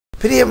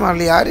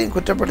பிரியமானவர்களே, யாரையும்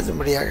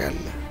குற்றப்படுத்தும்படியாக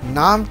அல்ல.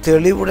 நாம்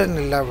தெளிவுடன்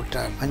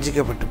இல்லாவிட்டால்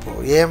வஞ்சிக்கப்பட்டு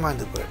போவோம்,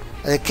 ஏமாந்து போயிடும்.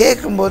 அதை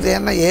கேட்கும்போது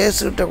ஏன்னா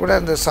இயேசுகிட்ட கூட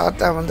அந்த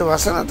சாத்தா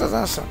வசனத்தை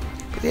தான் சொன்னான்.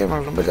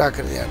 பிரியமானவர்களே, ரொம்ப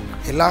ஜாக்கிரதையாக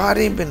இருக்கும்.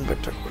 எல்லாரையும்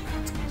பின்பற்றக்கூடாது.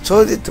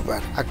 சோதித்து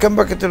பாரு. அக்கம்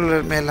பக்கத்தில்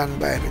உள்ள மேல்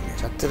அன்பாக இருங்க,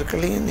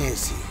 சத்துருக்களையும்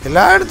நேசி.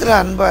 எல்லா இடத்துல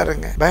அன்பாக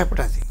இருங்க,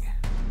 பயப்படாதீங்க.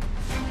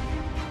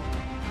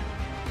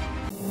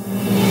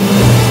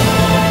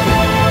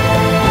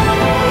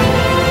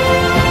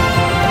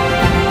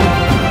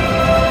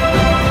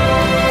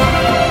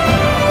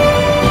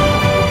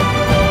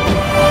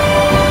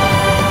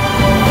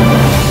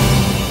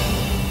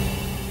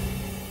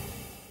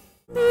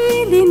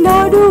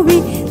 நடுவே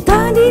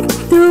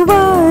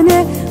தனித்துவான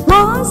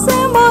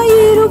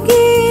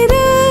வாசமாயிருக்கிற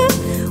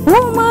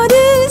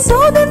உமது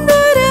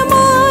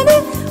சுதந்திரமான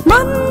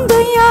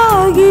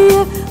மந்தையாகிய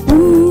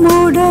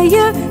உம்முடைய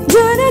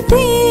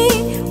ஜனத்தே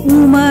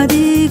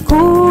உமது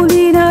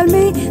கோலினால்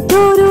மே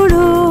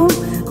தொருளோம்,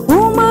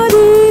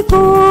 உமது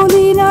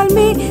கோலினால்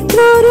மே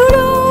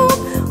தொருளோம்,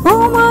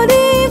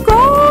 உமது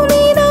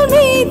கோலினால்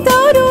மே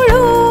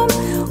தருளோம்,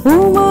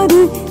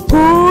 உமது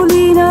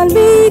கோலினால்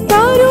மே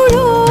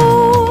தருளோம்.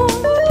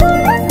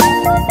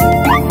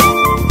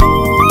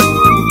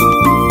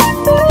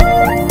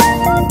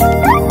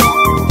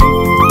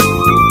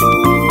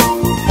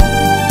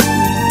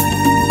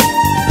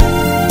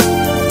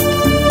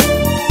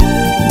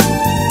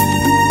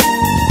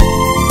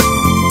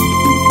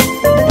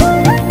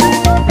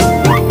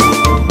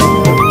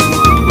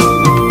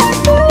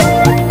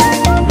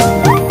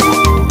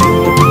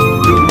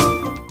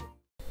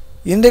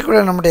 இன்றைக்கு கூட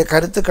நம்முடைய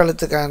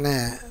கருத்துக்களுக்கான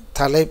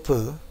தலைப்பு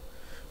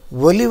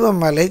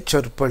ஒலிவமலை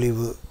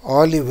சொற்பொழிவு,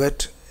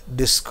 ஆலிவெட்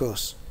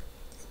டிஸ்கோர்ஸ்.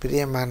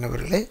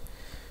 பிரியமானவர்களே,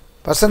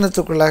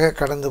 வசனத்துக்குள்ளாக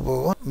கடந்து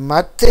போவோம்.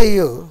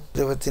 மத்தேயு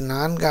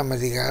 24ஆம்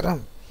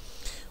அதிகாரம்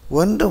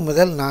 1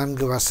 முதல்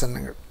 4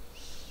 வசனங்கள்.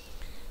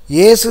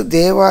 இயேசு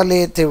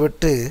தேவாலயத்தை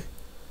விட்டு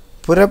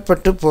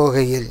புறப்பட்டு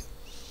போகையில்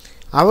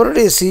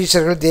அவருடைய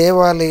சீஷர்கள்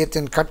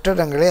தேவாலயத்தின்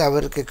கட்டடங்களை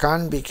அவருக்கு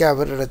காண்பிக்க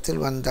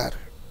அவரிடத்தில்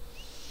வந்தார்கள்.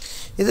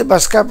 இது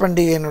பஸ்கா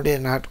பண்டிகையினுடைய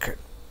நாட்கள்.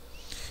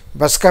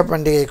 பஸ்கா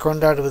பண்டிகை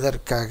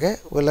கொண்டாடுவதற்காக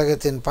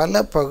உலகத்தின்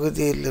பல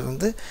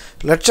பகுதியிலிருந்து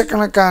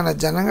லட்சக்கணக்கான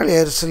ஜனங்கள்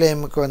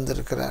எருசலேமுக்கு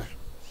வந்திருக்கிறார்கள்.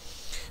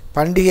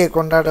 பண்டிகை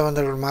கொண்டாட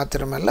வந்தவர்கள்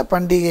மாத்திரமல்ல,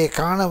 பண்டிகையை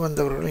காண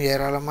வந்தவர்களும்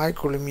ஏராளமாய்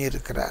குழுமி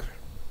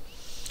இருக்கிறார்கள்.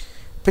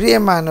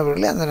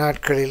 பிரியமானவர்களே, அந்த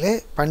நாட்களிலே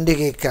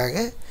பண்டிகைக்காக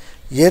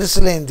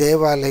எருசலேம்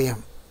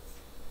தேவாலயம்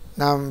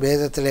நாம்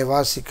வேதத்திலே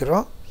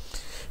வாசிக்கிறோம்,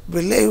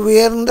 விலை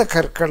உயர்ந்த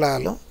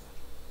கற்களாலும்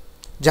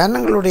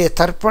ஜனங்களுடைய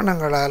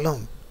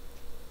தர்ப்பணங்களாலும்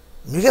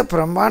மிக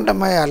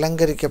பிரம்மாண்டமாய்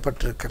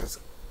அலங்கரிக்கப்பட்டிருக்கிறது.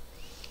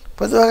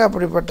 பொதுவாக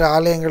அப்படிப்பட்ட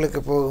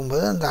ஆலயங்களுக்கு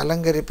போகும்போது அந்த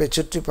அலங்கரிப்பை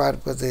சுற்றி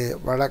பார்ப்பது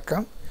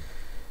வழக்கம்.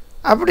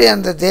 அப்படி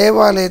அந்த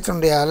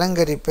தேவாலயத்தினுடைய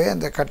அலங்கரிப்பை,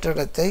 அந்த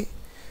கட்டடத்தை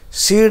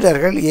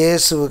சீடர்கள்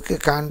இயேசுவுக்கு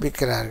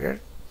காண்பிக்கிறார்கள்.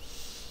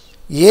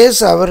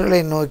 இயேசு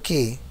அவர்களை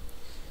நோக்கி,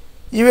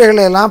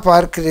 இவைகளெல்லாம்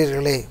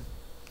பார்க்கிறீர்களே,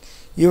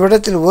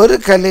 இவ்விடத்தில் ஒரு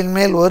கல்லின்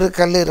மேல் ஒரு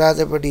கல்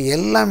இராதபடி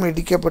எல்லாம்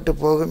இடிக்கப்பட்டு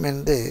போகும்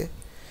என்று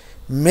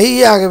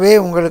மெய்யாகவே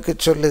உங்களுக்கு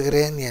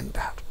சொல்லுகிறேன்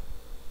என்றார்.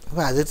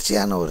 ரொம்ப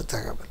அதிர்ச்சியான ஒரு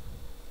தகவல்.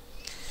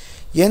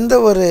 எந்த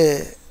ஒரு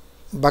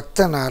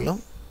பக்தனாலும்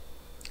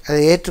அதை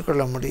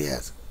ஏற்றுக்கொள்ள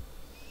முடியாது.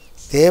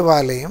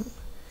 தேவாலயம்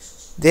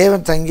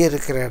தேவன்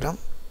தங்கியிருக்கிற இடம்.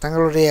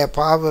 தங்களுடைய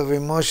பாவ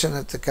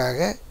விமோசனத்துக்காக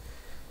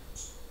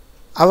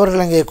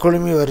அவர்கள் அங்கே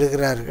குழுமி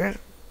வருகிறார்கள்.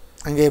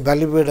 அங்கே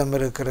பலிபீடம்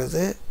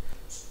இருக்கிறது,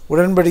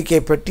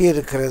 உடன்படிக்கை பெட்டி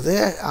இருக்கிறது,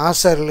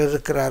 ஆசாரியர்கள்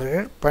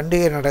இருக்கிறார்கள்,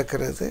 பண்டிகை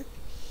நடக்கிறது.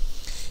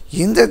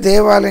 இந்த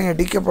தேவாலயம்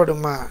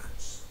இடிக்கப்படுமா?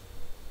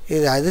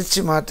 இது அதிர்ச்சி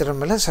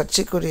மாத்திரமல்ல,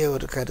 சர்ச்சைக்குரிய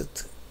ஒரு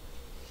கருத்து.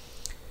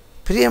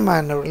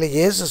 பிரியமானவர்களே,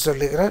 இயேசு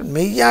சொல்லுகிறார்,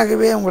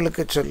 மெய்யாகவே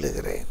உங்களுக்கு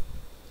சொல்லுகிறேன்.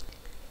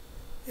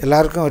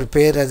 எல்லாருக்கும் ஒரு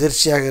பேர்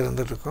அதிர்ச்சியாக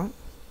இருந்திருக்கும்.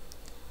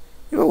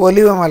 இப்போ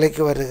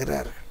ஒலிவமலைக்கு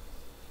வருகிறார்.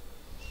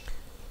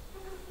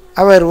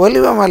 அவர்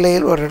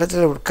ஒலிவமலையில் ஒரு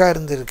இடத்துல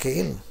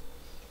உட்கார்ந்திருக்கையில்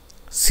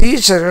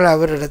சீஷர்கள்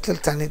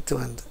அவரிடத்தில் தனித்து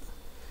வந்து,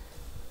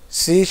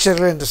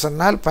 சீஷர்கள் என்று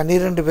சொன்னால்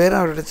 12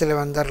 பேரும் அவரிடத்தில்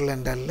வந்தார்கள்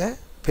என்றல்ல,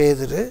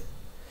 பேதுரு,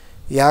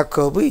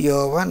 யாக்கோபு,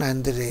 யோவான்,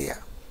 அந்திரேயா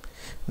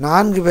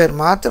 4 பேர்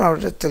மாத்திரம்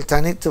அவரிடத்தில்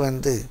தனித்து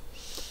வந்து,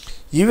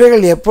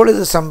 இவைகள்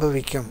எப்பொழுது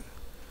சம்பவிக்கும்?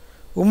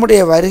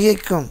 உம்முடைய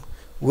வருகைக்கும்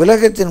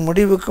உலகத்தின்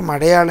முடிவுக்கும்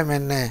அடையாளம்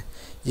என்ன?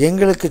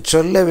 எங்களுக்கு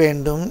சொல்ல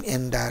வேண்டும்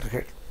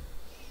என்றார்கள்.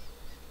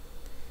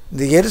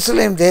 இந்த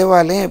எருசலேம்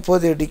தேவாலயம்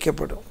எப்போது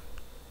இடிக்கப்படும்?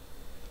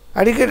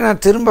 அடிக்கடி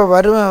நான் திரும்ப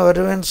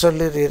வருவேன்னு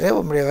சொல்லுறீரே,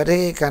 உம்முடைய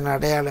வருகைக்கான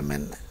அடையாளம்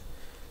என்ன?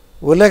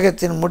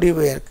 உலகத்தின்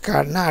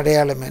முடிவுக்கான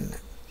அடையாளம் என்ன?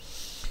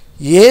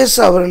 இயேசு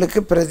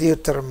அவர்களுக்கு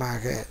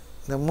பிரதியுத்தரமாக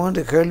இந்த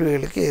 3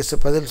 கேள்விகளுக்கு இயேசு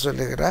பதில்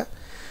சொல்லுகிறார்.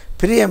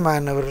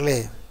 பிரியமானவர்களே,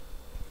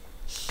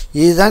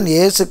 இதுதான்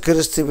இயேசு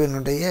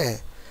கிறிஸ்துவினுடைய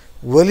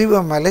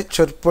ஒலிவமலை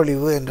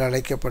சொற்பொழிவு என்று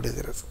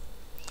அழைக்கப்படுகிறது.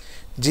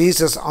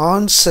 Jesus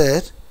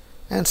answer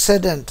and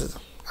set and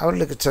them.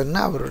 அவர்களுக்கு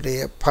சொன்ன அவருடைய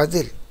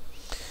பதில்.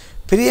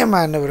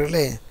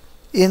 பிரியமானவர்களே,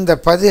 இந்த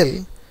பதில்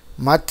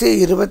மத்தேயு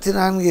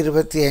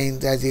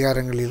 24-25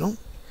 அதிகாரங்களிலும்,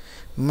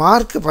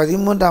 மார்க்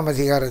 13ஆம்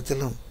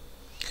அதிகாரத்திலும்,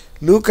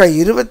 லூக்கா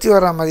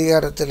 21ஆம்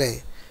அதிகாரத்தில்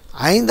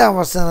 5ஆம்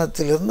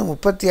வசனத்திலிருந்து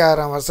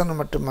 36ஆம் வசனம்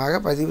மட்டுமாக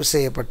பதிவு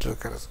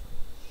செய்யப்பட்டிருக்கிறது.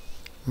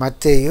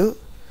 மத்தேயு,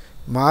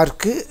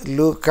 மார்க்கு,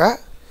 லூக்கா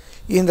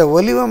இந்த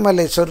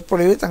ஒலிவமலை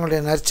சொற்பொழிவை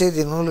தங்களுடைய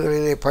நற்செய்தி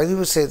நூல்களிலே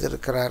பதிவு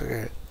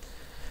செய்திருக்கிறார்கள்.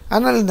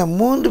 ஆனால் இந்த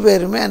 3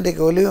 பேருமே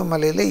அன்றைக்கு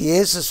ஒலிவமலையில்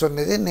இயேசு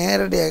சொன்னதை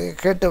நேரடியாக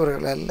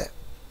கேட்டவர்கள் அல்ல.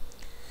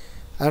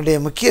 அதனுடைய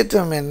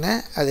முக்கியத்துவம் என்ன?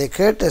 அதை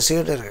கேட்ட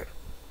சீடர்கள்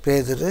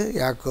பேதுரு,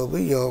 யாக்கோபு,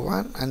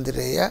 யோவான்,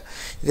 அந்திரேயா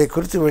இதை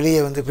குறித்து வெளியே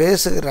வந்து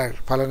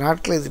பேசுகிறார்கள். பல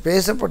நாட்கள் இது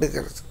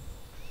பேசப்படுகிறது.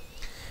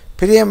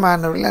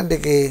 பிரியமானவர்கள்,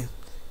 அன்றைக்கு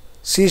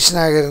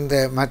சீஷனாக இருந்த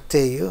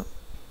மத்தேயு,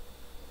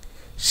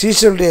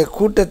 சீஷருடைய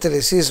கூட்டத்தில்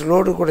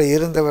சீஷர்களோடு கூட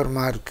இருந்தவர்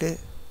மார்க்கு,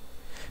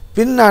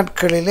 பின்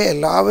நாட்களிலே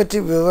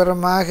எல்லாவற்றையும்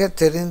விவரமாக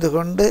தெரிந்து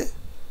கொண்டு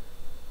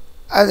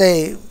அதை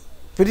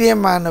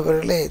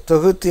பிரியமானவர்களை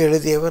தொகுத்து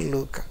எழுதியவர்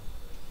லூக்கா.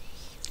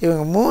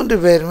 இவங்க 3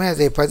 பேருமே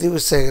அதை பதிவு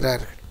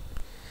செய்கிறார்கள்.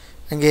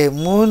 அங்கே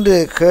 3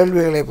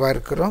 கேள்விகளை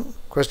பார்க்கிறோம்.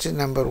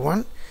 கொஸ்டின் நம்பர்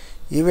 1,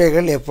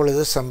 இவைகள்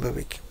எப்பொழுது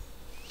சம்பவிக்கும்?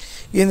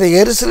 இந்த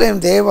எருசலேம்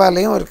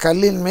தேவாலயம் ஒரு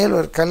கல்லின் மேல்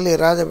ஒரு கல்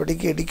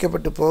இராதபடிக்கு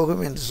இடிக்கப்பட்டு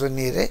போகும் என்று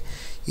சொன்னீரே,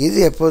 இது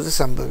எப்போது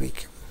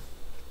சம்பவிக்கும்?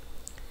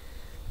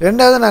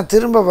 2வது, நான்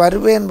திரும்ப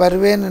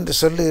வருவேன் என்று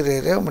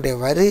சொல்லுகிறீரே, உம்முடைய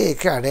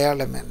வருகைக்கு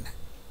அடையாளம் என்ன?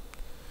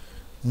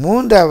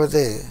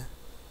 3வது,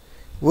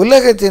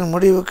 உலகத்தின்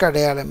முடிவுக்கு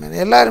அடையாளம்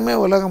என்ன? எல்லாருமே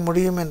உலகம்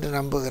முடியும் என்று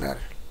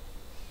நம்புகிறார்கள்.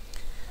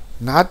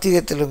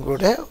 நாத்திகத்திலும்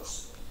கூட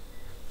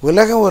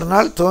உலகம் ஒரு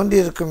நாள்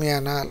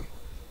தோன்றியிருக்குமையானால்,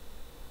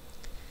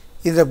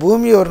 இந்த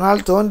பூமி ஒரு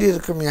நாள்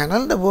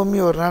தோன்றியிருக்குமையானால் இந்த பூமி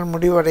ஒரு நாள்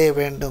முடிவடைய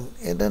வேண்டும்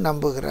என்று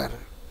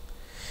நம்புகிறார்கள்.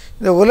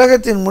 இந்த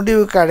உலகத்தின்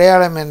முடிவுக்கு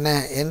அடையாளம் என்ன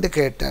என்று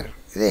கேட்டார்கள்.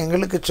 இதை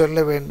எங்களுக்கு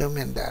சொல்ல வேண்டும்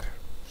என்றார்கள்.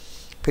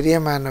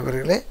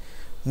 பிரியமானவர்களே,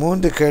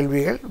 3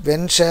 கேள்விகள்.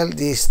 When shall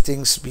these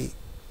things be?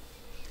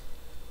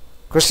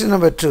 Question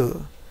number 2,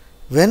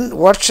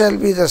 what shall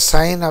be the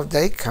sign of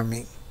thy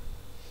coming?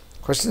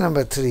 Question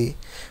number 3,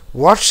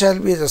 what shall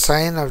be the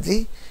sign of the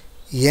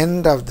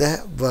end of the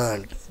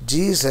world?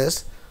 Jesus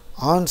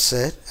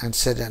answered and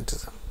said unto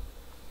them.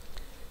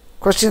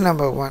 Question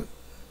number 1,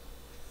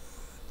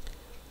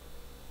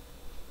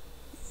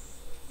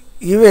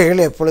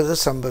 இவைகள் எப்பொழுது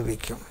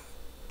சம்பவிக்கும்?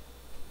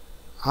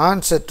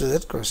 Answer to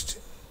that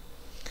question.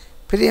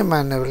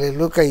 பிரியமானவர்களே,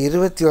 லூக்கா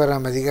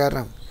 21ஆம்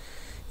அதிகாரம்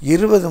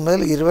 20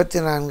 முதல்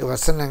 24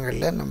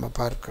 வசனங்களில் நம்ம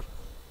பார்க்கிறோம்.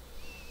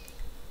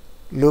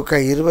 லூக்கா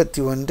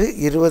 21,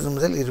 20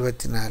 முதல்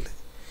 24.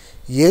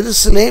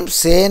 எருசலேம்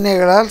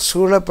சேனைகளால்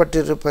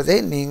சூழப்பட்டிருப்பதை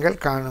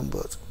நீங்கள்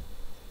காணும்போது,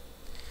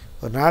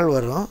 ஒரு நாள்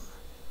வரும்,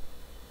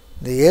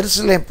 இந்த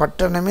எருசலேம்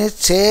பட்டணமே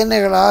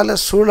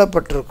சேனைகளால்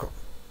சூழப்பட்டிருக்கும்.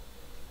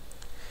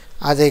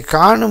 அதை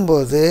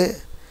காணும்போது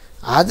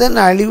அதன்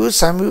அழிவு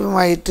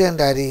சமீபமாயிற்று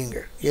என்று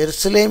அறியுங்கள்.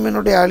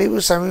 எருசலேமினுடைய அழிவு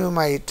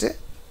சமீபமாயிற்று.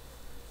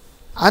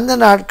 அந்த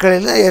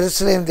நாட்களில்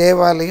எருசலேம்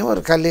தேவாலயம்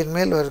ஒரு கல்லின்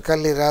மேல் ஒரு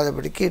கல்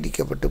இராதபடிக்கு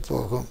இடிக்கப்பட்டு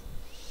போகும்.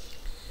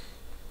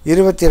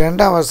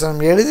 22ஆம் வசனம்,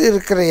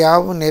 எழுதியிருக்கிற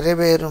யாவும்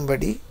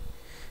நிறைவேறும்படி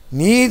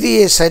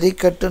நீதியை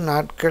சரிக்கட்டும்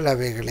நாட்கள்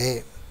அவைகளே.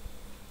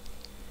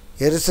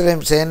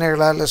 எருசலேம்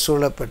சேனைகளால்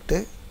சூழப்பட்டு,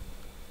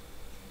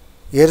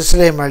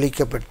 எருசலேம்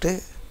அழிக்கப்பட்டு,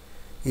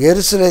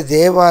 எருசலேம்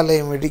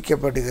தேவாலயம்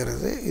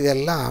இடிக்கப்படுகிறது.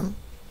 இதெல்லாம்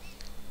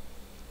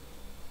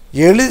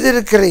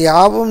எழுதியிருக்கிற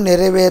யாவும்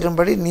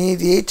நிறைவேறும்படி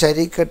நீதியை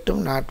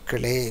சரிக்கட்டும்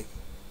நாட்களே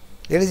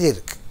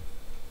எழுதியிருக்கு.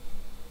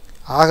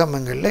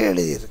 ஆகமங்களில்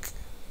எழுதியிருக்கு.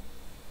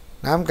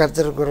 நாம்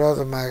கர்த்தருக்கு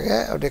விரோதமாக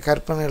அவருடைய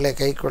கற்பனைகளை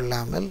கை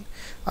கொள்ளாமல்,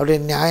 அவருடைய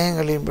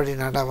நியாயங்களின்படி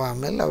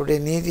நடவாமல், அவருடைய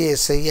நீதியை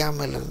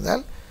செய்யாமல்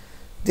இருந்தால்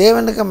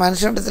தேவனுக்கு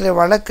மனுஷனிடத்தில்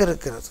வழக்கு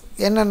இருக்கிறது.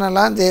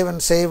 என்னென்னலாம்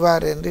தேவன்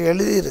செய்வார் என்று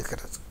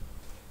எழுதியிருக்கிறது.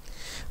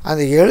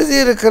 அந்த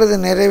எழுதியிருக்கிறது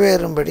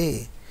நிறைவேறும்படி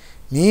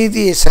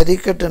நீதியை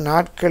சரிக்கட்டு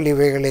நாட்கள்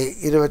இவைகளை.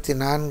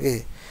 24,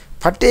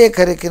 பட்டய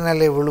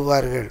கருக்கினாலே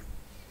விழுவார்கள்.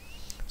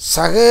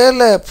 சகல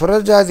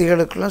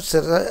புறஜாதிகளுக்குள்ளும்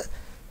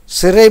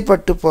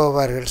சிறைப்பட்டு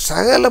போவார்கள்.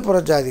 சகல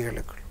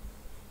புறஜாதிகளுக்குள்.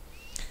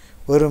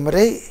 ஒரு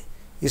முறை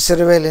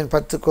இஸ்ரவேலின்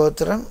 10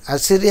 கோத்திரம்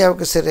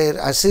அசிரியாவுக்கு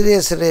அசிரிய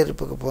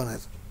சிறையிருப்புக்கு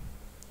போனது.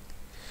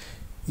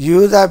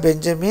 யூதா,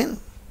 பெஞ்சமின்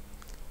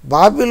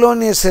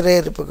பாபிலோனிய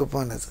சிறையிருப்புக்கு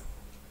போனது.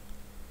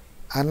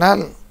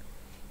 ஆனால்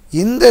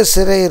இந்த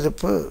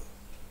சிறையிருப்பு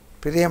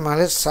பிரியமான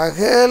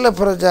சகல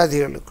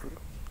புறஜாதிகளுக்குள்,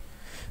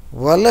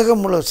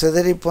 உலகம் முழு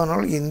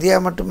சிதறிப்போனவர்கள் இந்தியா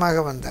மட்டுமாக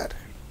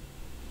வந்தார்கள்.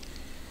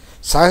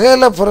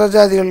 சகல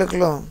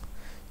புறஜாதிகளுக்கும்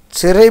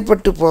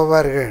சிறைப்பட்டு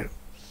போவார்கள்,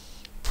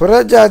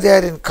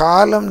 புறஜாதியாரின்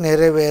காலம்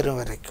நிறைவேறும்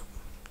வரைக்கும்.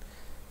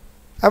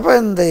 அப்போ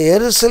இந்த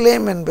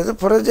எருசலேம் என்பது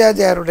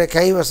புறஜாதியாருடைய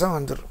கைவசம்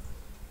வந்துடும்.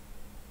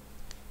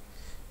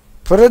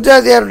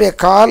 புறஜாதியாருடைய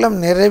காலம்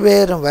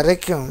நிறைவேறும்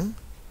வரைக்கும்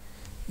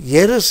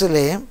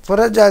எருசலேம்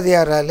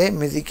புறஜாதியாராலே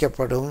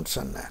மிதிக்கப்படும்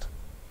சொன்னார்.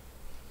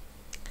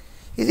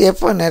 இது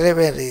எப்போ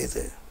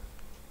நிறைவேறியது?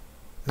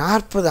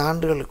 40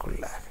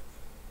 ஆண்டுகளுக்குள்ளாக.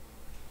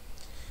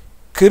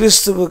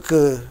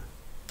 கிறிஸ்துவுக்கு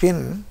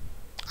பின்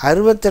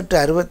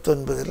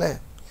 68-69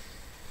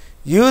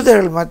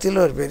 யூதர்கள்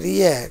மத்தியில் ஒரு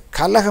பெரிய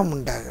கலகம்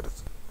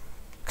உண்டாகிறது,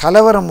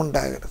 கலவரம்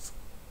உண்டாகிறது,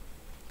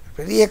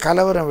 பெரிய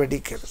கலவரம்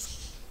வெடிக்கிறது.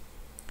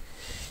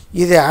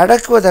 இதை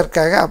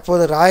அடக்குவதற்காக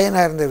அப்போது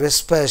ராயனாக இருந்த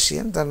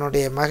வெஸ்பாசியன்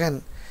தன்னுடைய மகன்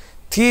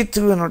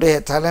தீத்துவினுடைய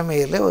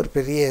தலைமையில் ஒரு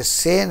பெரிய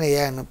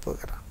சேனையை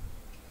அனுப்புகிறான்.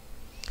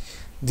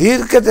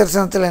 தீர்க்க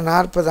தரிசனத்தில்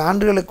 40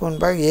 ஆண்டுகளுக்கு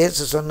முன்பாக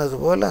இயேசு சொன்னது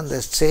போல் அந்த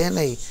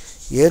சேனை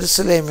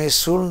எருசலேமை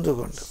சூழ்ந்து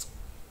கொண்டது.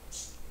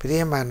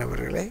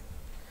 பிரியமானவர்களே,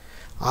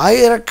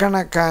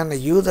 ஆயிரக்கணக்கான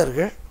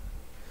யூதர்கள்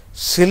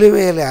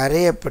சிலுவையில்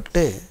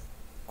அறையப்பட்டு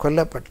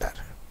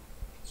கொல்லப்பட்டார்கள்.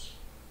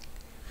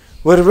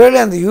 ஒருவேளை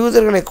அந்த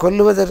யூதர்களை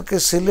கொல்லுவதற்கு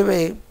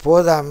சிலுவை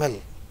போதாமல்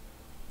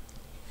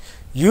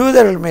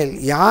யூதர்கள் மேல்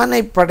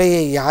யானை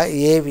படையை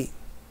ஏவி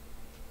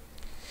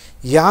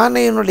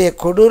யானையினுடைய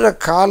கொடூர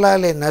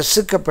காலாலே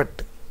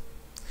நசுக்கப்பட்டு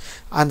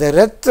அந்த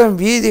இரத்தம்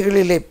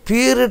வீதிகளிலே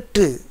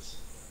பீரிட்டு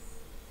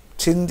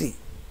சிந்தி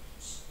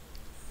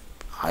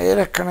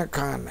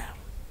ஆயிரக்கணக்கான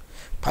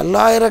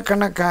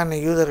பல்லாயிரக்கணக்கான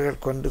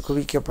யூதர்கள் கொண்டு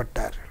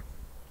குவிக்கப்பட்டார்கள்.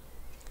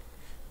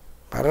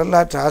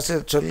 வரலாற்று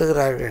ஆசிரியர்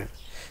சொல்லுகிறார்கள்,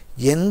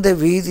 எந்த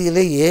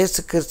வீதியிலே இயேசு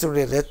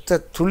கிறிஸ்துவுடைய இரத்த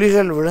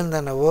துளிகள்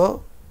விழுந்தனவோ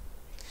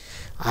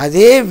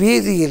அதே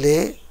வீதியிலே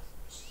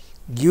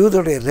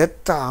யூதருடைய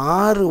இரத்த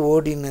ஆறு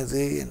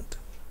ஓடினது என்று.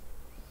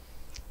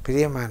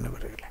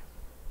 பிரியமானவர்களே,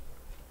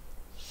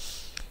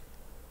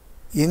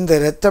 இந்த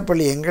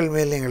இரத்தப்பழி எங்கள்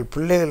மேலும் எங்கள்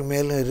பிள்ளைகள்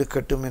மேலும்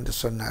இருக்கட்டும் என்று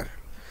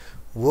சொன்னார்கள்.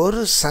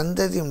 ஒரு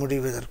சந்ததி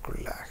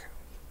முடிவதற்குள்ளாக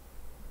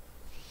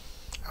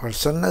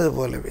அவள் சொன்னது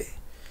போலவே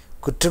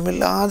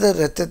குற்றமில்லாத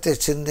இரத்தத்தை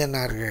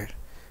சிந்தினார்கள்.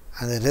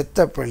 அந்த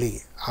இரத்தப்பழி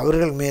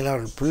அவர்கள் மேலும்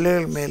அவர்கள்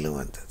பிள்ளைகள் மேலும்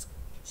வந்தது.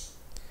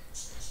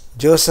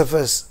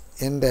 ஜோசபஸ்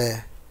என்ற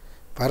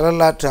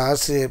வரலாற்று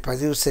ஆசிரியர்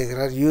பதிவு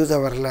செய்கிறார், யூத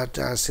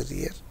வரலாற்று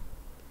ஆசிரியர்.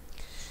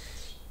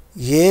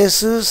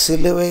 இயேசு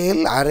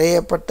சிலுவையில்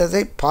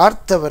அறையப்பட்டதை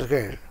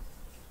பார்த்தவர்கள்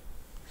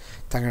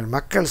தங்கள்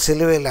மக்கள்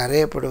சிலுவையில்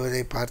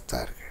அறையப்படுவதை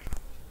பார்த்தார்கள்.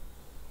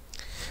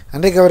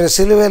 அன்றைக்கு அவரை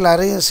சிலுவையில்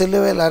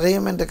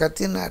அறையும் என்று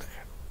கத்தினார்கள்.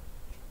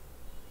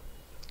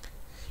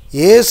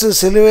 இயேசு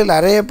சிலுவையில்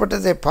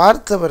அறையப்பட்டதை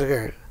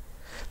பார்த்தவர்கள்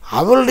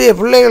அவருடைய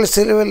பிள்ளைகள்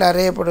சிலுவையில்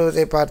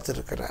அறையப்படுவதை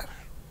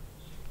பார்த்திருக்கிறார்கள்.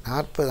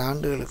 40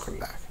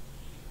 ஆண்டுகளுக்குள்ளாக,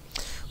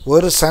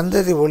 ஒரு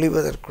சந்ததி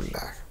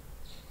ஒளிவதற்குள்ளாக.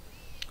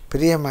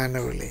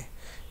 பிரியமானவர்களே,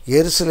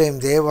 எருசலேம்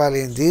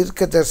தேவாலயம்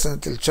தீர்க்க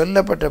தரிசனத்தில்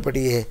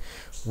சொல்லப்பட்டபடியே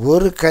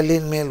ஒரு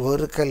கல்லின் மேல்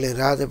ஒரு கல்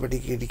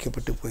இராதபடிக்கு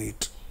இடிக்கப்பட்டு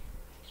போயிற்று.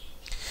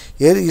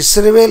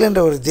 இஸ்ரவேல் என்ற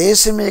ஒரு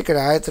தேசமே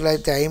கிடையாது.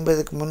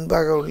 1950க்கு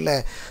முன்பாக உள்ள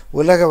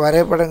உலக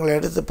வரைபடங்களை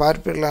எடுத்து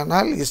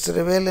பார்ப்பீர்களானால்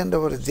இஸ்ரவேல் என்ற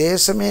ஒரு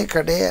தேசமே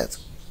கிடையாது.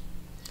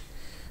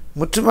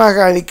 முற்றுமாக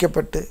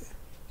அழிக்கப்பட்டு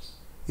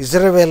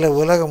இஸ்ரவேலில்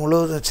உலகம்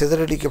முழுவதும்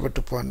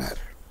சிதறடிக்கப்பட்டு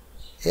போனார்.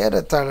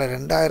 ஏறத்தாழ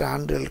 2000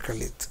 ஆண்டுகள்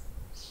கழித்து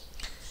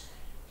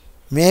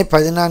மே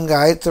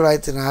 14,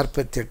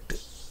 1948,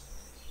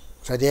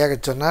 சரியாக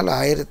சொன்னால்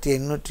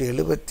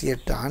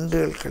 1878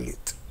 ஆண்டுகள்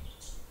கழித்து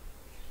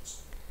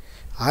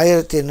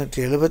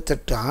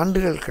 1878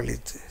 ஆண்டுகள்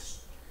கழித்து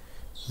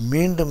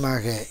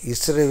மீண்டுமாக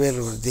இஸ்ரவேல்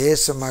ஒரு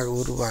தேசமாக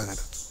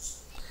உருவாகிறது.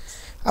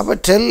 அப்போ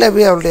டெல்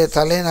அவிவ் அவருடைய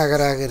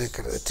தலைநகராக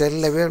இருக்கிறது.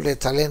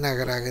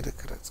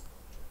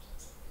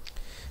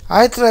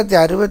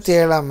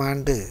 1967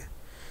 ஆண்டு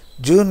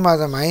ஜூன்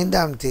மாதம்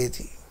 5ஆம்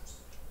தேதி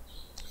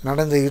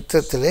நடந்த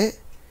யுத்தத்திலே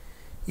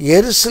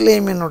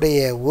எருசலேமினுடைய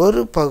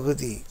ஒரு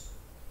பகுதி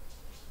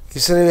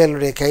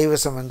இஸ்ரவேலுடைய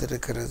கைவசம்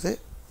வந்திருக்கிறது.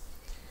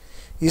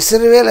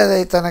 இஸ்ரவேல்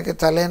அதை தனக்கு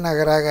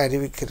தலைநகராக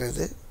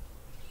அறிவிக்கிறது.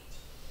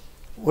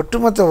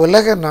 ஒட்டுமொத்த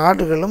உலக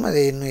நாடுகளும்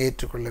அதை இன்னும்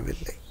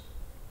ஏற்றுக்கொள்ளவில்லை.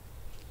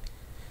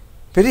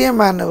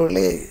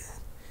 பிரியமானவர்களே,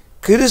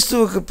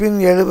 கிறிஸ்துவுக்கு பின்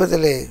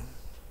 70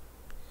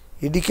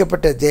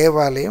 இடிக்கப்பட்ட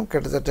தேவாலயம்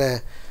கிட்டத்தட்ட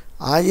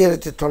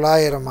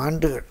 1900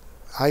 ஆண்டுகள்,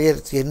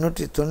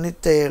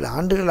 1897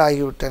 ஆண்டுகள்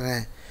ஆகிவிட்டன.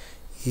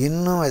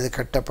 இன்னும் அது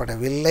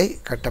கட்டப்படவில்லை,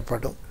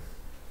 கட்டப்படும்.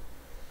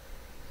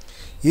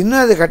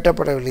 இன்னும் அது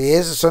கட்டப்படவில்லை.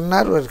 இயேசு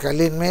சொன்னார், ஒரு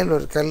கல்லின் மேல்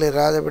ஒரு கல்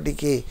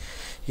இராதபடிக்கு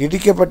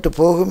இடிக்கப்பட்டு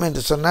போகும்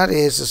என்று சொன்னார்.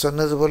 இயேசு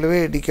சொன்னது போலவே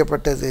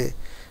இடிக்கப்பட்டது.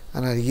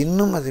 ஆனால்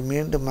இன்னும் அது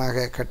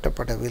மீண்டுமாக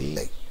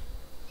கட்டப்படவில்லை.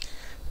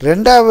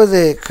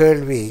 2வது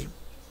கேள்வி,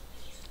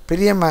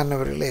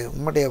 பிரியமானவர்களே,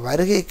 உம்முடைய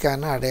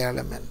வருகைக்கான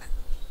அடையாளம் என்ன?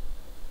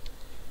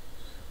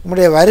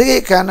 உம்முடைய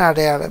வருகைக்கான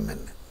அடையாளம்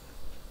என்ன?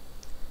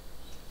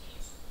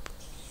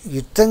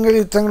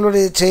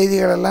 யுத்தங்களுடைய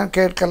செய்திகளெல்லாம்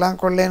கேட்கலாம்,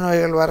 கொள்ளை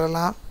நோய்கள்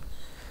வரலாம்,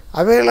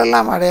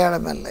 அவைகளெல்லாம்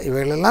அடையாளம் அல்ல.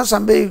 இவைகளெல்லாம்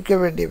சம்பவிக்க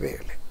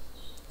வேண்டியவைகள்.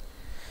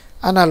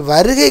 ஆனால்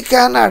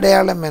வருகைக்கான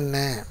அடையாளம் என்ன?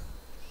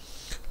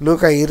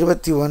 லூக்கா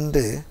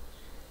 21,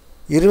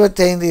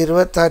 25,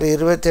 26,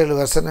 27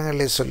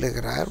 வசனங்களில்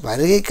சொல்லுகிறார்.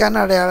 வருகைக்கான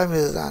அடையாளம்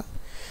இதுதான்.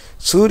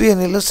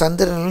 சூரியனிலும்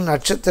சந்திரனிலும்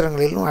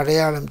நட்சத்திரங்களிலும்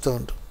அடையாளம்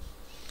தோன்றும்.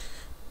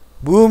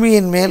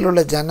 பூமியின்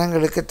மேலுள்ள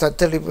ஜனங்களுக்கு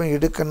தத்தளிப்பும்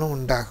இடுக்கணும்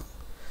உண்டாகும்.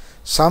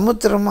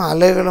 சமுத்திரமும்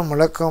அலைகளும்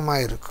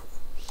முழக்கமாக இருக்கும்.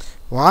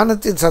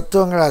 வானத்தின்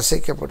சத்துவங்கள்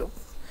அசைக்கப்படும்.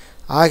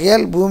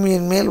 ஆகையால்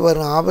பூமியின் மேல்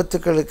வரும்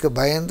ஆபத்துக்களுக்கு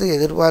பயந்து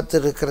எதிர்பார்த்து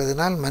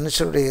இருக்கிறதுனால்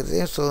மனுஷருடைய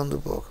இதயம் சோர்ந்து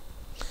போகும்.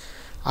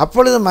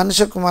 அப்பொழுது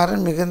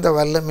மனுஷகுமாரன் மிகுந்த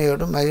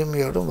வல்லமையோடும்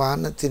மகிமையோடும்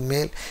வானத்தின்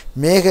மேல்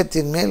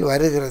மேகத்தின் மேல்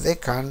வருகிறதை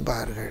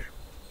காண்பார்கள்.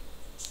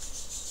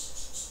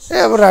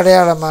 ஒரு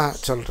அடையாளமாக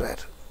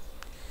சொல்கிறார்.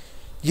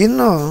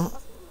 இன்னும்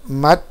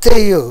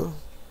மத்தேயு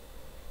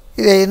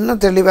இதை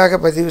இன்னும் தெளிவாக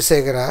பதிவு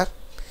செய்கிறார்.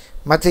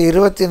 மற்ற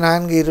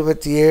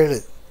 24:27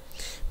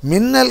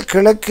 மின்னல்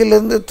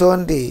கிழக்கிலிருந்து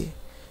தோன்றி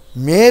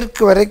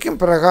மேற்கு வரைக்கும்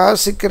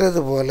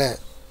பிரகாசிக்கிறது போல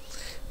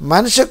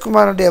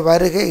மனுஷகுமாரனுடைய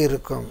வருகை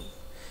இருக்கும்.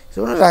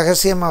 இது ஒன்றும்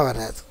ரகசியமாக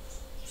வராது.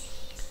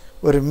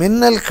 ஒரு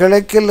மின்னல்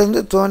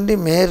கிழக்கிலிருந்து தோன்றி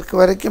மேற்கு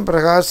வரைக்கும்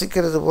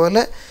பிரகாசிக்கிறது போல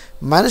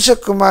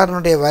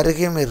மனுஷகுமாரனுடைய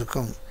வருகையும்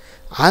இருக்கும்.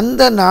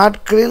 அந்த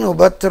நாட்களின்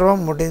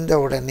உபத்திரவம் முடிந்த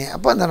உடனே,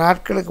 அப்போ அந்த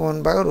நாட்களுக்கு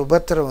முன்பாக ஒரு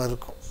உபத்திரவம்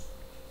இருக்கும்.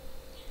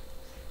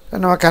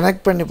 நம்ம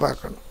கனெக்ட் பண்ணி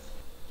பார்க்கணும்.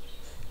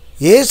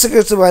 இயேசு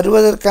கிறிஸ்து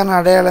வருவதற்கான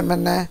அடையாளம்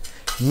என்ன?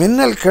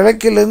 மின்னல்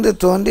கிழக்கிலிருந்து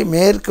தோன்றி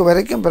மேற்கு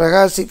வரைக்கும்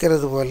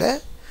பிரகாசிக்கிறது போல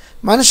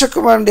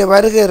மனுஷகுமாரனுடைய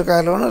வருகை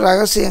இருக்காது. ஒன்றும்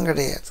ரகசியம்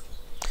கிடையாது.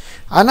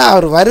 ஆனால்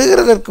அவர்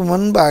வருகிறதற்கு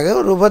முன்பாக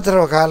ஒரு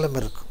உபத்திரவ காலம்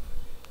இருக்கும்.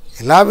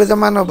 எல்லா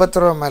விதமான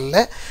உபத்திரவம் அல்ல,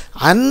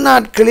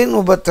 அந்நாட்களின்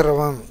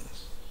உபத்திரவம்.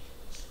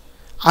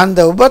 அந்த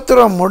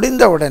உபத்திரவம்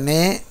முடிந்த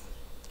உடனே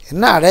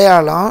என்ன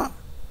அடையாளம்?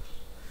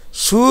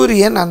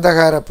 சூரியன்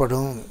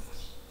அந்தகாரப்படும்,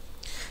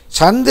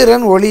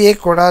 சந்திரன் ஒளியை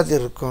கொடாது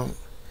இருக்கும்,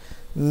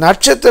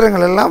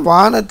 நட்சத்திரங்கள் எல்லாம்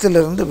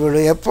வானத்திலிருந்து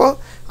விழும். எப்போ?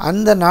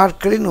 அந்த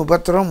நாட்களின்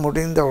உபத்திரவம்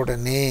முடிந்த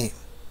உடனே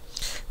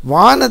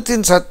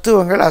வானத்தின்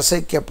சத்துவங்கள்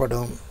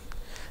அசைக்கப்படும்.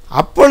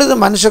 அப்பொழுது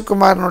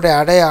மனுஷகுமாரனுடைய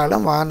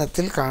அடையாளம்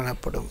வானத்தில்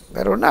காணப்படும்.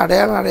 வேறு ஒன்றும்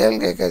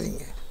அடையாளம்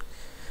கேட்காதீங்க.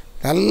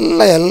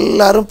 நல்லா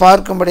எல்லாரும்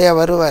பார்க்கும்படியாக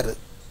வருவார்.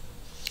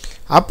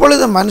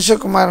 அப்பொழுது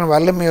மனுஷகுமாரன்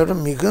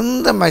வல்லமையோடும்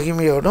மிகுந்த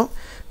மகிமையோடும்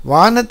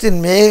வானத்தின்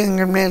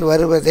மேகங்கள் மேல்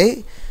வருவதை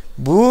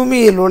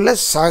பூமியில் உள்ள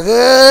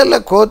சகல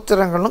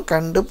கோத்திரங்களும்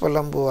கண்டு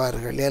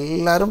புலம்புவார்கள்.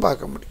 எல்லாரும்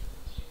பார்க்க முடியும்.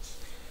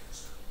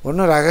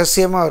 ஒன்றும்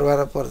ரகசியமாக அவர்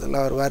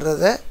வரப்போகிறதில்ல. அவர்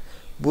வர்றதை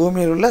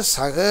பூமியில் உள்ள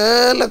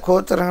சகல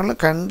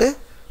கோத்திரங்களும் கண்டு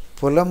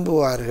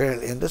புலம்புவார்கள்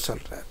என்று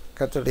சொல்கிறார்.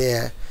 கர்த்தருடைய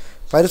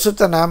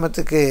பரிசுத்த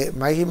நாமத்துக்கு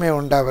மகிமை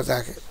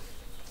உண்டாவதாக.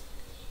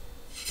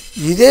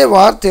 இதே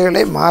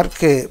வார்த்தைகளை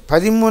மார்க்கு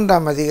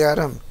 13ஆம்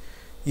அதிகாரம்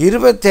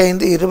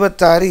 25,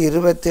 26,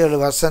 27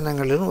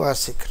 வசனங்களிலும்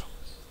வாசிக்கிறோம்.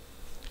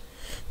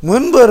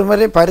 முன்பு ஒரு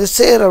முறை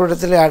பரிசேயர்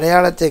அவரிடத்தில்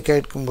அடையாளத்தை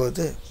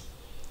கேட்கும்போது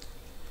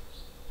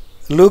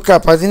லூக்கா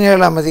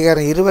 17ஆம்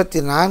அதிகாரம்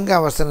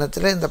 24ஆம்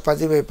வசனத்தில் இந்த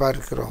பதிவை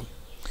பார்க்கிறோம்.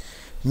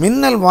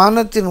 மின்னல்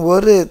வானத்தின்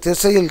ஒரு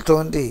திசையில்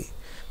தோன்றி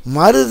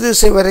மறு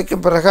திசை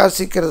வரைக்கும்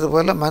பிரகாசிக்கிறது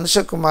போல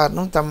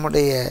மனுஷகுமாரனும்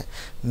தம்முடைய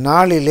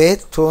நாளிலே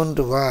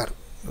தோன்றுவார்.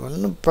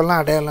 ஒன்றும் இப்போல்லாம்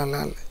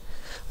அடையாளம்லாம் இல்லை.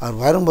 அவர்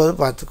வரும்போது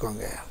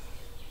பார்த்துக்கோங்க,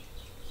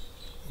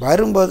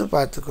 வரும்போது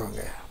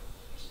பார்த்துக்கோங்க.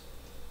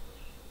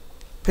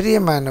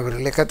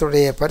 பிரியமானவர்களே,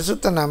 கர்த்தருடைய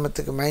பரிசுத்த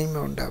நாமத்துக்கு மகிமை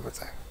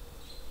உண்டாவதாக.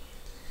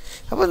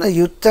 அப்போ இந்த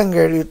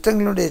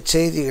யுத்தங்களுடைய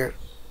செய்திகள்,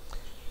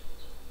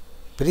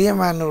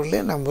 பிரியமானவர்களே,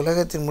 நம்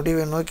உலகத்தின்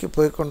முடிவை நோக்கி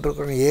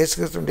போய்கொண்டிருக்கிறோம். இயேசு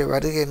கிறிஸ்துவினுடைய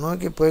வருகையை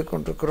நோக்கி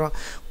போய்கொண்டிருக்கிறோம்.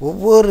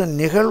 ஒவ்வொரு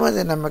நிகழ்வும்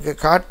அதை நமக்கு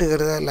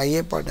காட்டுகிறதா இல்லை,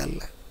 ஐயப்பாடு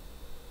அல்ல.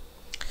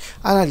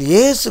 ஆனால்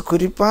இயேசு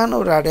குறிப்பான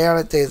ஒரு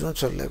அடையாளத்தை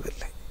எதுவும்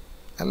சொல்லவில்லை.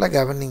 நல்லா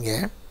கவனிங்க.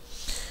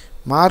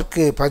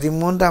 மார்க்கு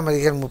 13ஆம்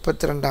அதிகாரம்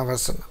 32ஆம்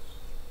வசனம்,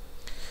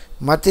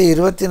 மத்திய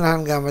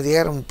 24ஆம்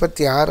அதிகாரம்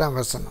 36ஆம்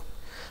வசனம்.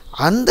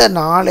 அந்த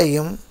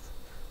நாளையும்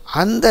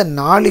அந்த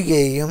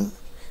நாளிகையும்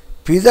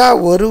பிதா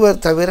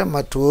ஒருவர் தவிர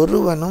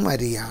மற்றொருவனும்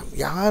அறியான்.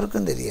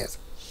 யாருக்கும் தெரியாது.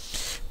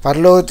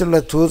 பரலோகத்தில் உள்ள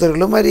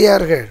தூதர்களும்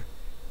அறியார்கள்,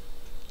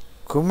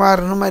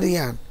 குமாரனும்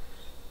அறியான்,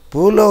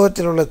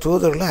 பூலோகத்தில் உள்ள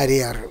தூதர்களும்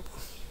அறியார்கள்.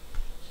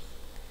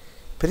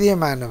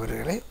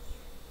 பிரியமானவர்களே,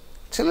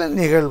 சில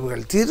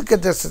நிகழ்வுகள்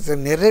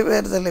தீர்க்கதரிசனத்தின்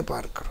நிறைவேறுதலை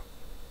பார்க்கிறோம்.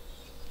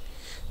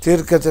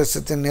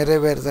 தீர்க்கதரிசனத்தின்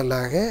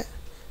நிறைவேறுதலாக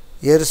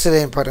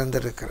எருசலேம்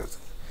பறந்திருக்கிறது.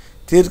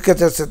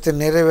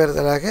 தீர்க்கதரிசனத்தின்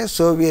நிறைவேறுதலாக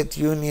சோவியத்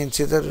யூனியன்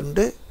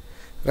சிதறுண்டு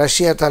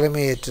ரஷ்யா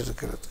தலைமை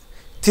ஏற்றிருக்கிறது.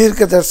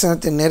 தீர்க்க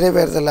தரிசனத்தின்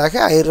நிறைவேறுதலாக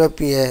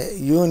ஐரோப்பிய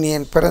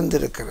யூனியன்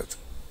பிறந்திருக்கிறது.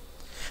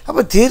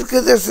 அப்போ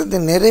தீர்க்க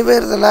தரிசனத்தின்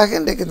நிறைவேறுதலாக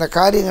இன்றைக்கு இந்த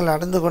காரியங்கள்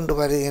நடந்து கொண்டு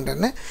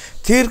வருகின்றன.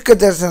 தீர்க்க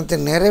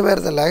தரிசனத்தின்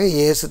நிறைவேறுதலாக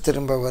இயேசு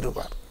திரும்ப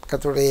வருவார்.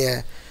 கர்த்தருடைய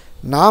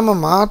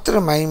நாமம்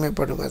மாத்திரம்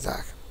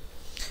மகிமைப்படுவதாக.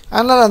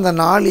 ஆனால் அந்த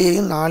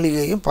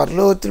நாளிகையும்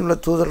பரலோகத்தில் உள்ள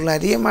தூதர்களும்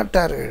அறிய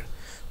மாட்டார்கள்,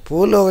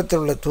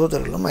 பூலோகத்தில் உள்ள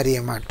தூதர்களும் அறிய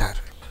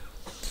மாட்டார்கள்.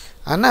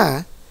 ஆனால்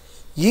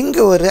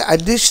இங்கே ஒரு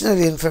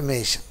அடிஷ்னல்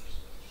இன்ஃபர்மேஷன்,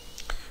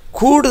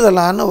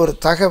 கூடுதலான ஒரு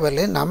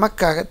தகவலை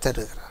நமக்காக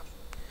தருகிறார்.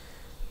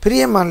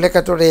 பிரியமான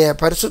கர்த்தருடைய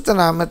பரிசுத்த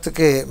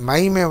நாமத்துக்கு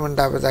மகிமை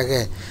உண்டாவதாக.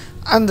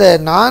 அந்த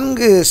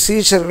 4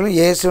 சீஷர்களும்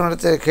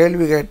இயேசுவிடத்தில்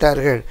கேள்வி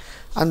கேட்டார்கள்.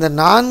 அந்த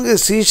 4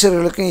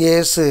 சீஷர்களுக்கும்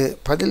இயேசு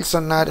பதில்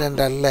சொன்னார்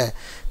என்றல்ல.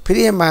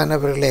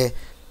 பிரியமானவர்களே,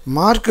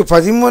 மார்க்கு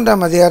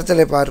 13ஆம்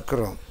அதிகாரத்தில்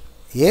பார்க்கிறோம்.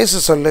 இயேசு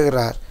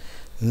சொல்லுகிறார்,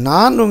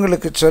 நான்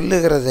உங்களுக்கு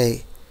சொல்லுகிறதை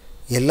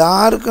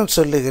எல்லாருக்கும்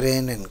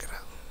சொல்லுகிறேன் என்கிறார்.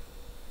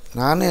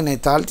 நான் என்னை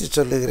தாழ்த்தி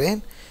சொல்லுகிறேன்,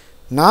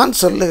 நான்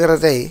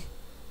சொல்லுகிறதை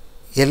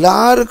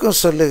எல்லாருக்கும்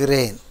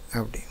சொல்லுகிறேன்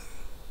அப்படின்னு.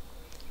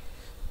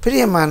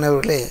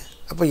 பிரியமானவர்களே,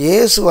 அப்போ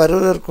இயேசு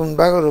வருவதற்கு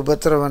முன்பாக ஒரு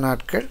உபத்திரவ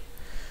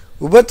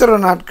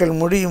நாட்கள்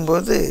முடியும்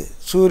போது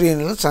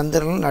சூரியனிலும்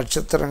சந்திரனிலும்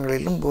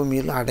நட்சத்திரங்களிலும்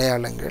பூமியிலும்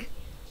அடையாளங்கள்,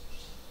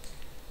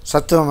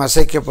 சத்துவம்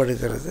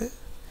அசைக்கப்படுகிறது.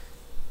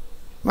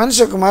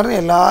 மனுஷகுமாரன்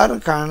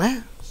எல்லாரும் காண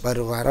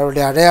வருவார்.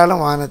 அவருடைய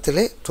அடையாளம்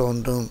வானத்திலே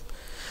தோன்றும்.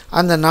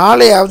 அந்த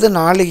நாளையாவது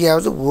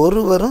நாளையாவது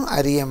ஒருவரும்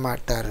அறிய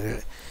மாட்டார்கள்.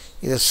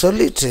 இதை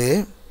சொல்லிட்டு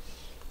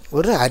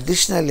ஒரு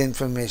அடிஷ்னல்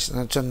இன்ஃபர்மேஷன்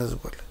நான் சொன்னது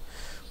போல்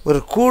ஒரு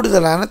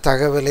கூடுதலான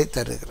தகவலை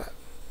தருகிறார்.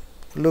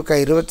 லூக்கா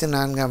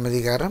 24ஆம்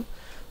அதிகாரம்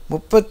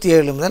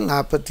 37 முதல்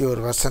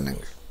 41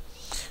 வசனங்கள்.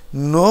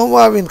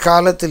 நோவாவின்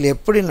காலத்தில்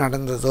எப்படி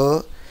நடந்ததோ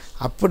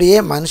அப்படியே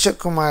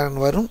மனுஷகுமாரன்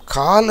வரும்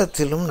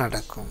காலத்திலும்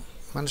நடக்கும்.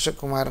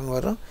 மனுஷகுமாரன்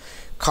வரும்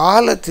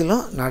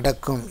காலத்திலும்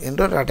நடக்கும்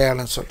என்று ஒரு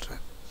அடையாளம்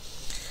சொல்கிறார்.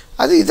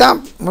 அது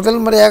இதான்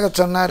முதல் முறையாக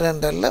சொன்னார்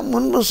என்றல்ல,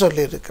 முன்பு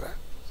சொல்லியிருக்கிறார்.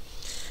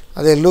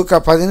 அதை லூக்கா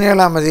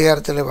 17ஆம்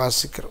அதிகாரத்தில்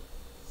வாசிக்கிறோம்.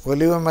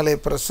 ஒலிவமலை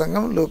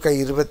பிரசங்கம் லூக்கா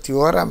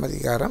 21ஆம்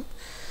அதிகாரம்.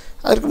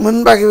 அதற்கு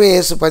முன்பாகவே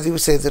இயேசு பதிவு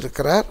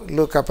செய்திருக்கிறார்.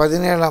 லூக்கா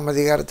 17ஆம்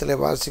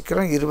அதிகாரத்தில்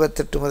வாசிக்கிறோம்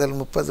 28 முதல்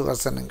 30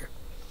 வசனங்கள்.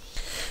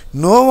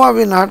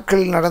 நோவாவின்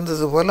நாட்களில்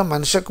நடந்தது போல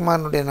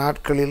மனுஷகுமாரனுடைய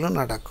நாட்களிலும்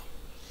நடக்கும்.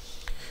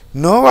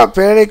 நோவா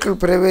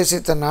பேழைக்குள்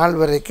பிரவேசித்த நாள்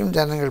வரைக்கும்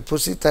ஜனங்கள்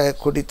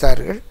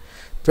குடித்தார்கள்,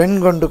 பெண்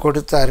கொண்டு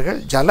கொடுத்தார்கள்.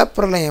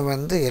 ஜலப்பிரளயம்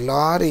வந்து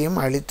எல்லாரையும்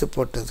அழித்து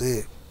போட்டது.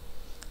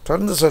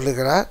 தொடர்ந்து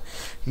சொல்லுகிறார்,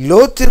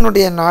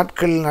 லோத்தினுடைய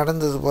நாட்களில்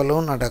நடந்தது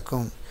போலவும்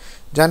நடக்கும்.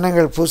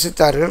 ஜனங்கள்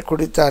புசித்தார்கள்,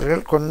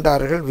 குடித்தார்கள்,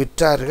 கொண்டார்கள்,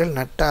 விற்றார்கள்,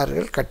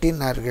 நட்டார்கள்,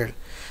 கட்டினார்கள்.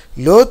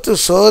 லோத்து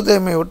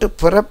சோதமை விட்டு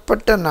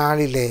புறப்பட்ட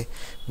நாளிலே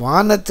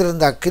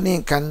வானத்திலிருந்து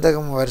அக்கினியும்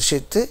கந்தகம்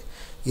வருஷித்து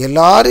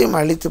எல்லாரையும்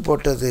அழித்து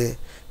போட்டது.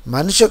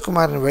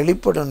 மனுஷகுமாரன்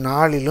வெளிப்படும்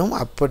நாளிலும்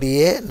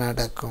அப்படியே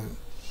நடக்கும்.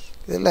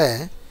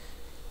 இதில்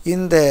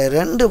இந்த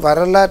 2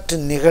 வரலாற்று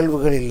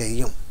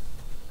நிகழ்வுகளிலேயும்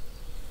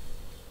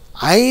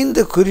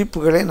 5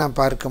 குறிப்புகளை நாம்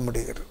பார்க்க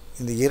முடிகிறது.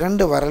 இந்த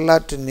 2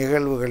 வரலாற்று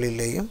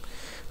நிகழ்வுகளிலேயும்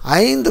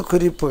 5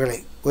 குறிப்புகளை,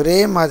 ஒரே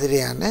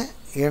மாதிரியான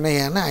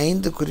இணையான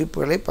 5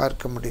 குறிப்புகளை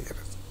பார்க்க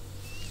முடிகிறது.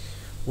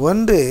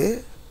 ஒன்று,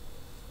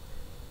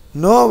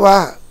 நோவா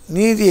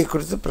நீதியை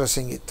குறித்து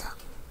பிரசங்கித்தான்.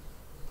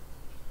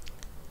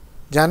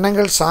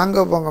 ஜனங்கள்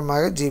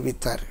சாங்கோபங்கமாக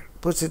ஜீவித்தார்கள்,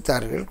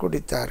 புசித்தார்கள்,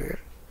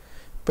 குடித்தார்கள்,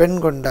 பெண்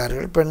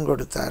கொண்டார்கள், பெண்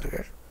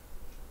கொடுத்தார்கள்,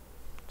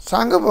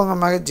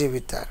 சாங்கோபங்கமாக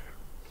ஜீவித்தார்கள்.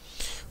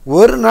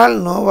 ஒரு நாள்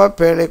நோவா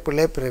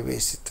பேழைக்குள்ளே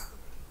பிரவேசித்தான்.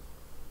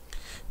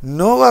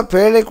 நோவா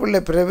பேழைக்குள்ளே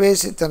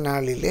பிரவேசித்த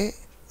நாளிலே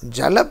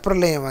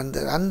ஜலப்பிரளயம்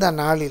வந்தது. அந்த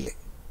நாளிலே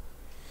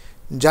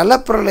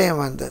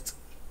ஜலப்பிரளயம் வந்தது.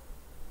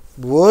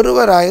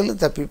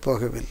 ஒருவராயிலும் தப்பி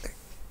போகவில்லை.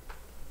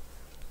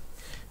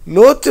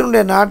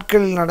 லோத்தினுடைய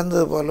நாட்களில்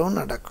நடந்தது போலவும்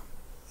நடக்கும்.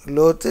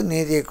 லோத்து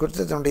நீதியை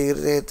குறித்து தன்னுடைய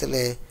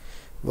இருதயத்திலே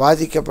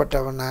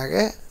வாதிக்கப்பட்டவனாக,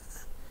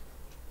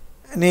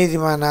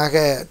 நீதிமானாக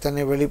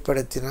தன்னை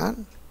வெளிப்படுத்தினான்.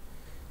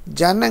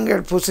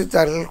 ஜனங்கள்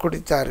புசித்தார்கள்,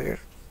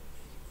 குடித்தார்கள்.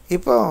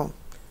 இப்போ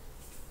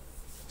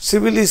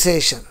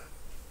சிவிலைசேஷன்,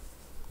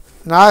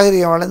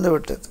 நாகரிகம் வளர்ந்து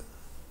விட்டது.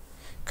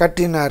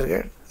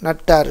 கட்டினார்கள்,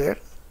 நட்டார்கள்,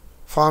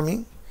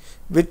 ஃபார்மிங்,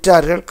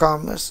 விற்றார்கள்,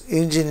 காமர்ஸ்,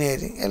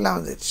 இன்ஜினியரிங் எல்லாம்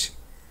வந்துடுச்சு.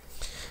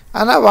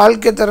 ஆனால்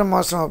வாழ்க்கை தரம்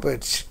மோசமாக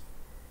போயிடுச்சு.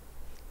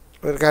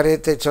 ஒரு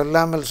காரியத்தை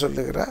சொல்லாமல்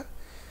சொல்லுகிறார்.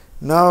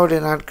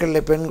 நோவுடைய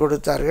நாட்களில் பெண்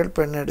கொடுத்தார்கள்,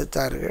 பெண்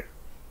எடுத்தார்கள்.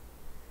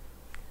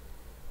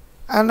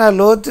 ஆனால்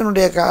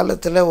லோத்தினுடைய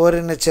காலத்தில்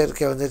ஓரின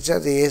சேர்க்கை வந்துடுச்சு.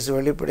 அது இயேசு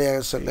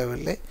வெளிப்படையாக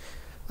சொல்லவில்லை.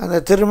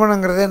 அந்த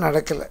திருமணங்கிறதே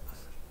நடக்கலை.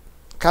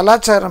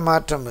 கலாச்சார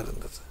மாற்றம்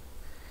இருந்தது.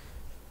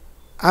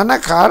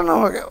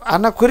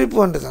 ஆனால் குறிப்பு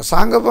ஒன்று தான்,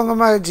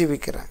 சாங்கபங்கமாக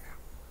ஜீவிக்கிறாங்க.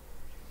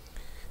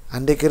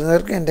 அன்றைக்கு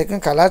இருந்ததற்கும்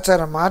இன்றைக்கும்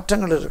கலாச்சார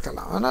மாற்றங்கள்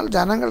இருக்கலாம். ஆனால்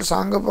ஜனங்கள்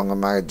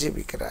சாங்கபங்கமாக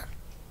ஜீவிக்கிறார்.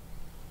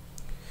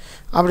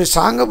 அப்படி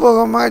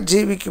சாங்கபோகமாக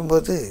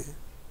ஜீவிக்கும்போது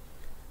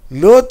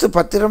லோத்து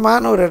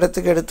பத்திரமான ஒரு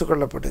இடத்துக்கு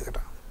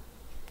எடுத்துக்கொள்ளப்படுகிறான்.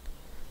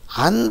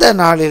 அந்த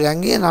நாளில்,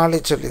 அங்கேயே நாளை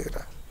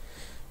சொல்லுகிறார்,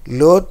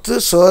 லோத்து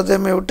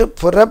சோதமை விட்டு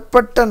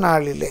புறப்பட்ட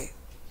நாளிலே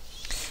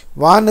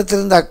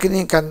வானத்திலிருந்து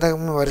அக்கினியும்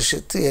கந்தகமும்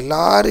வருஷித்து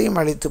எல்லாரையும்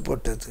அழித்து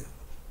போட்டது.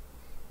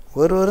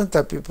 ஒருவரும்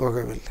தப்பி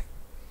போகவில்லை.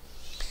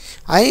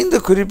 5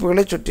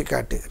 குறிப்புகளை சுட்டி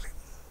காட்டுகிறேன்.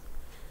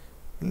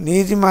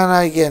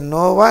 நீதிமானாகிய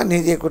நோவா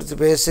நீதியை குறித்து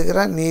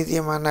பேசுகிறான்.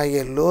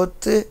 நீதிமானாகிய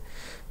லோத்து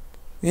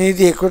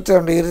நீதியை குறித்து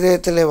அவனுடைய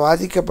இருதயத்தில்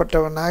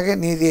வாதிக்கப்பட்டவனாக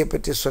நீதியை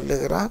பற்றி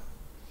சொல்லுகிறான்.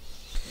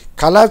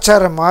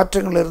 கலாச்சார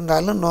மாற்றங்கள்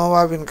இருந்தாலும்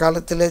நோவாவின்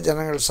காலத்திலே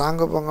ஜனங்கள்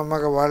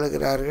சாங்கபோங்கமாக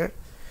வாழுகிறார்கள்.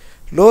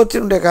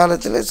 லோத்தினுடைய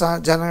காலத்தில்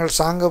ஜனங்கள்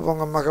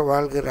சாங்கபோங்கமாக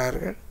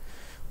வாழ்கிறார்கள்.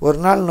 ஒரு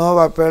நாள்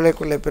நோவா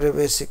பேழைக்குள்ளே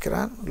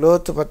பிரவேசிக்கிறான்.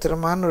 லோத்து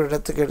பத்திரமான ஒரு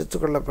இடத்துக்கு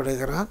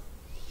எடுத்துக்கொள்ளப்படுகிறான்.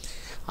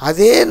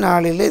 அதே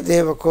நாளிலே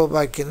தேவ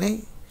கோபாக்கினை,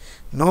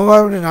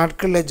 நோவாவுடைய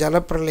நாட்களில்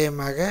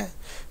ஜலப்பிரளயமாக,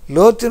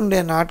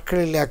 லோத்தினுடைய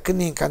நாட்களில்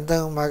அக்கினியும்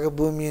கந்தகமாக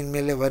பூமியின்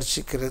மேலே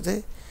வருஷிக்கிறது.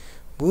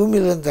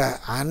 பூமியில் இருந்த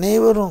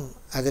அனைவரும்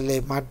அதில்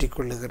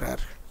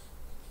மாட்டிக்கொள்ளுகிறார்கள்.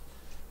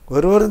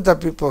 ஒருவரும்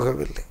தப்பி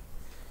போகவில்லை.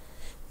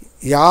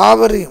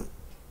 யாவரையும்,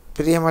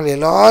 பிரியமல்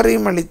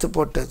எல்லாரையும் அழித்து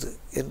போட்டது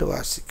என்று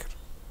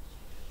வாசிக்கிறோம்.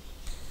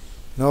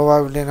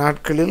 நோவாவுடைய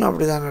நாட்களிலும்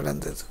அப்படி தான்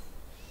நடந்தது.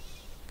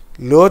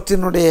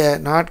 லோத்தினுடைய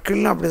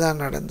நாட்களிலும் அப்படி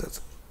தான் நடந்தது.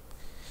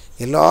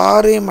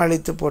 எல்லாரையும்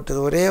அழித்து போட்டது.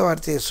 ஒரே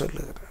வார்த்தையை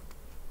சொல்லுகிறார்.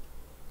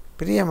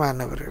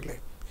 பிரியமானவர்களே,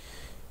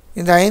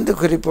 இந்த 5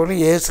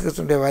 குறிப்புகளும் இயேசு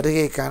கிறிஸ்துவினுடைய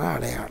வருகைக்கான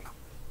அடையாளம்.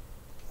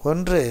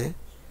 ஒன்று,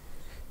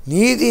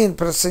 நீதியின்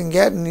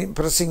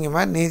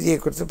பிரசங்கிமார் நீதியை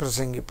குறித்து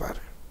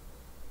பிரசங்கிப்பார்கள்.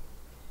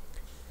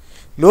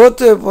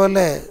 லோத்துவை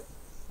போல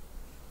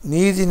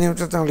நீதி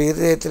நிமித்தம் தங்களுடைய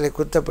இருதயத்தில்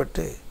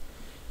குத்தப்பட்டு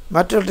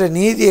மற்றவற்றை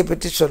நீதியை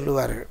பற்றி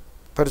சொல்லுவார்கள்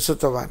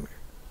பரிசுத்தவான்கள்.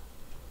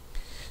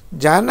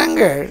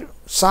 ஜனங்கள்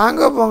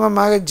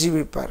சாங்கபோங்கமாக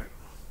ஜீவிப்பார்கள்.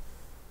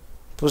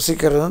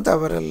 புசிக்கிறதும்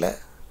தவறல்ல,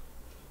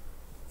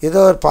 ஏதோ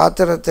ஒரு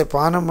பாத்திரத்தை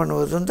பானம்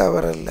பண்ணுவதும்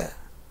தவறல்ல,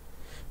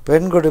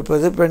 பெண்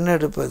கொடுப்பது, பெண்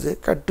எடுப்பது,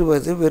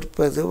 கட்டுவது,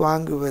 விற்பது,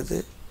 வாங்குவது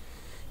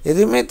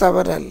எதுவுமே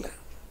தவறல்ல.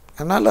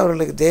 ஆனால்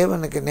அவர்களுக்கு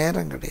தேவனுக்கு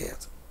நேரம்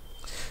கிடையாது.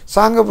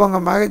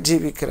 சாங்கபோங்கமாக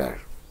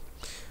ஜீவிக்கிறார்கள்.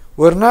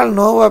 ஒரு நாள்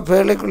நோவா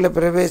பேழைக்குள்ளே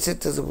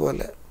பிரவேசித்தது போல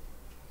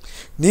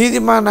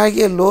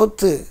நீதிமானாகிய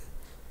லோத்து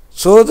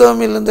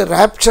சோதோமிலிருந்து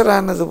ராப்சர்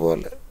ஆனது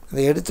போல,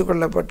 இது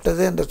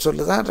எடுத்துக்கொள்ளப்பட்டது என்ற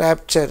சொல்லு தான்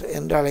ராப்சர்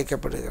என்று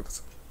அழைக்கப்படுகிறது.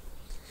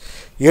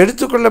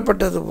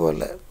 எடுத்துக்கொள்ளப்பட்டது போல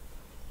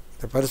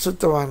இந்த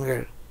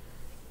பரிசுத்தவான்கள்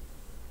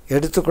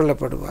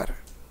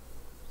எடுத்துக்கொள்ளப்படுவார்கள்.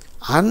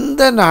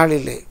 அந்த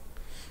நாளிலே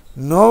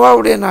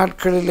நோவாவுடைய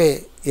நாட்களிலே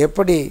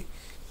எப்படி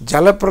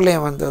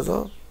ஜலப்பிரளயம் வந்ததோ,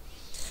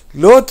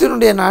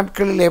 லோத்தினுடைய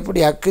நாட்களில் எப்படி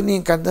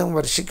அக்கினியும் கந்தமும்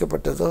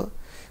வருஷிக்கப்பட்டதோ,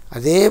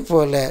 அதே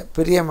போல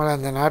பிரியமான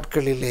அந்த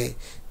நாட்களிலே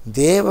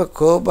தேவ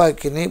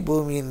கோபாக்கினை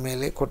பூமியின்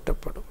மேலே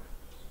கொட்டப்படும்.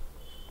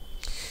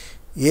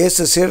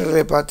 இயேசு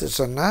சீடர்களை பார்த்து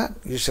சொன்னால்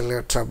யூ ஷல்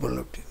ஹேவ் ட்ரபிள்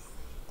அப்படின்னு.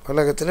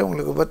 உலகத்தில்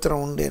உங்களுக்கு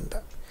உபத்திரம் உண்டு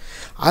என்றார்.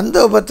 அந்த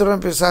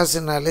உபத்திரம்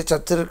பிசாசினாலே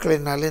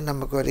சத்துருக்களினாலே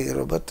நமக்கு வருகிற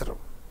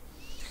உபத்திரம்.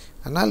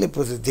 ஆனால்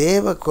இப்போது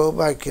தேவ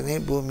கோபாக்கினை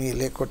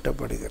பூமியிலே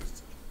கொட்டப்படுகிறது.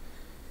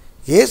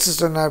 இயேசு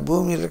சொன்னார்,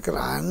 பூமியில் இருக்கிற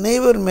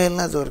அனைவர்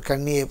மேலும் அது ஒரு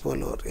கண்ணியை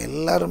போல் வரும்,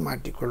 எல்லாரும்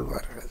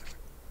மாட்டிக்கொள்வார்கள்.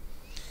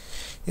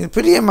 இது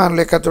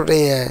பிரியமானவர்களே,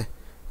 கர்த்தருடைய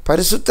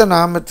பரிசுத்த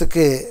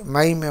நாமத்துக்கு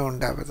மகிமை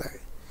உண்டாவதாக.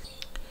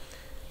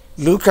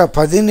 லூக்கா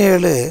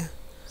 17:34,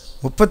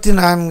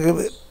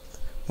 35,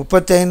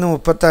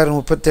 36,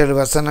 37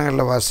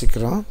 வசனங்களில்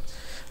வாசிக்கிறோம்.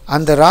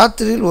 அந்த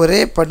ராத்திரியில் ஒரே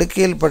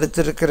படுக்கையில்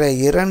படுத்திருக்கிற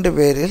 2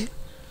 பேரில்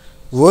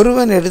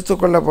ஒருவன்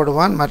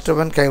எடுத்துக்கொள்ளப்படுவான்,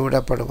 மற்றவன்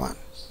கைவிடப்படுவான்.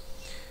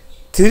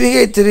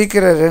 திரிகை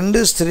திரிக்கிற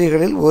 2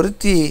 ஸ்திரீகளில்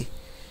ஒருத்தி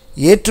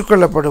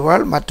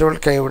ஏற்றுக்கொள்ளப்படுவாள்,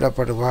 மற்றவள்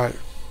கைவிடப்படுவாள்.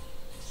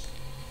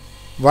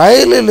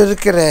 வயலில்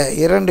இருக்கிற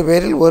 2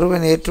 பேரில்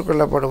ஒருவன்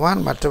ஏற்றுக்கொள்ளப்படுவான்,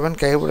 மற்றவன்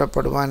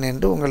கைவிடப்படுவான்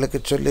என்று உங்களுக்கு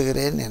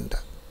சொல்லுகிறேன்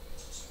என்றார்.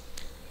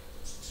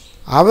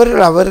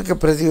 அவர்கள் அவருக்கு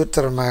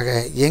பிரதியுத்தரமாக,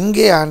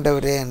 எங்கே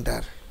ஆண்டவரே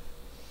என்றார்.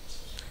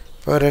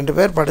 இப்போ 2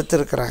 பேர்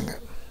படுத்திருக்கிறாங்க.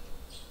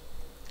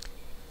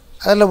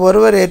 அதில்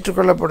ஒருவர்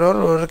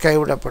ஏற்றுக்கொள்ளப்படுவார், ஒருவர்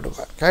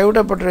கைவிடப்படுவார்.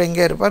 கைவிடப்படுவர்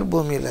எங்கே இருப்பார்?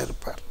 பூமியில்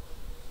இருப்பார்,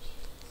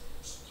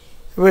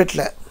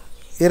 வீட்டில்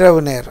இரவு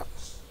நேரம்.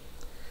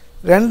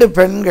 2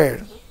 பெண்கள்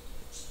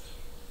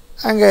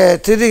அங்கே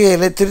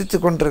திரிகையில் திரித்து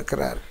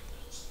கொண்டிருக்கிறார்.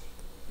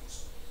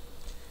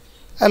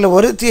 அதில்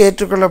ஒருத்தி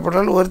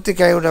ஏற்றுக்கொள்ளப்படுவாள், ஒருத்தி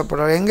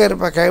கைவிடப்படுவாள். எங்கே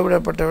இருப்பாள்?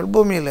 கைவிடப்பட்டவள்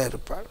பூமியில்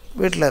இருப்பாள்,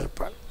 வீட்டில்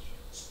இருப்பாள்.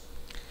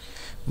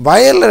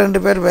 வயலில் 2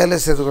 பேர் வேலை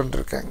செய்து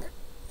கொண்டிருக்காங்க.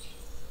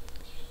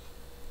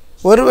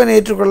 ஒருவன்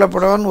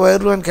ஏற்றுக்கொள்ளப்படுவான்,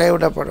 ஒருவன்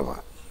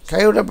கைவிடப்படுவான்.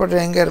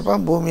 கைவிடப்பட்டவன் எங்கே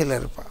இருப்பான்? பூமியில்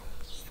இருப்பான்.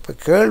 இப்போ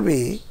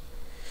கேள்வி,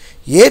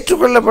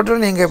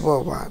 ஏற்றுக்கொள்ளப்பட்டவன் எங்கே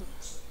போவான்?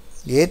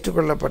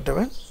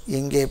 ஏற்றுக்கொள்ளப்பட்டவன்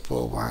எங்கே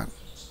போவான்?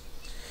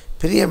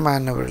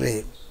 பிரியமானவர்களே,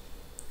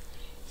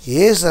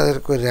 இயேசு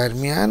அதற்கு ஒரு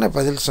அருமையான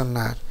பதில்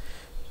சொன்னார்.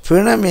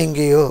 பிணம்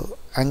எங்கேயோ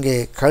அங்கே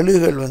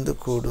கழுகுகள் வந்து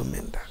கூடும்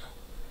என்றார்.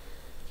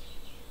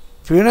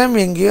 பிணம்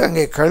எங்கேயோ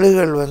அங்கே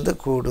கழுகுகள் வந்து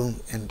கூடும்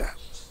என்றார்.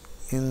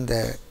 இந்த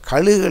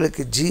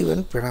கழுகுகளுக்கு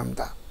ஜீவன்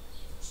பிணம்தான்.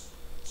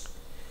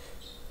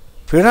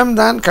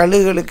 பிணம்தான்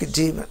கழுகுகளுக்கு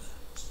ஜீவன்.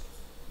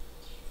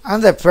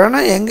 அந்த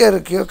பிணம் எங்கே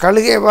இருக்கையோ,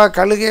 கழுகே வா,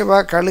 கழுகே வா,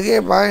 கழுகே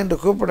வா என்று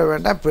கூப்பிட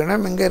வேண்டாம்.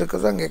 பிணம் எங்கே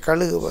இருக்கிறதோ அங்கே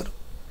கழுகு வரும்.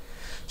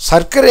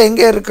 சர்க்கரை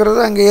எங்கே இருக்கிறதோ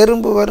அங்கே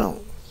எறும்பு வரும்.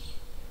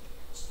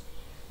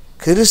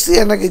 கிறிஸ்து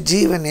எனக்கு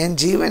ஜீவன், என்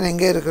ஜீவன்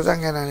எங்கே இருக்கிறதோ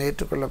அங்கே நான்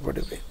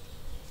ஏற்றுக்கொள்ளப்படுவேன்.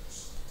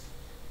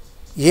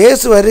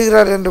 இயேசு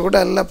வருகிறார் என்று கூட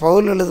அல்ல,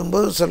 பவுல்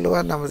எழுதும்போது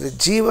சொல்லுவார், நமது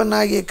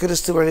ஜீவனாகிய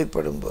கிறிஸ்து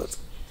வெளிப்படும் போது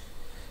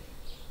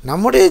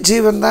நம்முடைய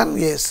ஜீவன்தான்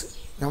இயேசு,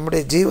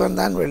 நம்முடைய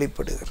ஜீவன்தான்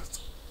வெளிப்படுகிறது.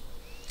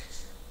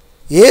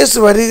 இயேசு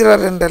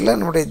வருகிறார் என்றல்ல,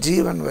 நம்முடைய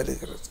ஜீவன்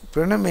வருகிறது.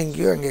 பிணம்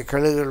எங்கேயோ அங்கே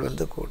கழுகுகள்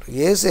வந்து கூடும்.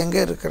 இயேசு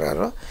எங்கே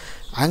இருக்கிறாரோ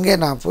அங்கே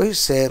நான் போய்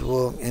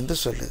சேர்வோம் என்று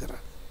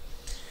சொல்லுகிறார்.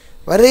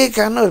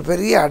 வருகைக்கான ஒரு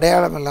பெரிய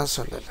அடையாளம் எல்லாம்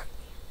சொல்லலை.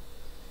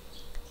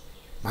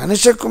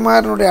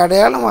 மனுஷகுமாரனுடைய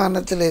அடையாளம்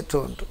வானத்திலே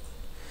தோன்றும்.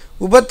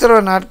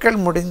 உபத்திரவ நாட்கள்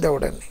முடிந்த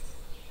உடனே.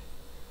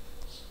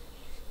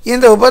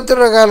 இந்த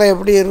உபத்திரவ காலம்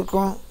எப்படி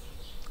இருக்கும்?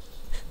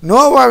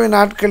 நோவாவின்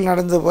நாட்கள்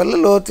நடந்தது போல,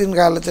 லோத்தின்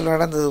காலத்தில்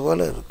நடந்தது போல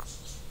இருக்கும்.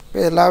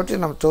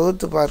 எல்லாவற்றையும் நம்ம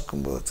தொகுத்து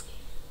பார்க்கும்போது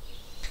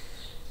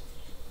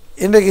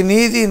இன்றைக்கு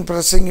நீதியின்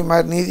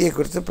பிரசங்கிமார் நீதியை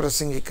குறித்து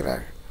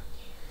பிரசங்கிக்கிறார்கள்.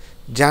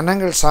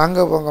 ஜனங்கள்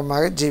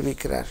சாங்கபோங்கமாக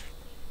ஜீவிக்கிறார்கள்.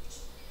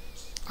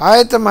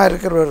 ஆயத்தமாக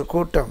இருக்கிற ஒரு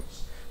கூட்டம்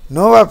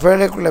நோவா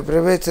பேழைக்குள்ளே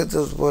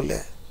பிரவேசித்தது போல,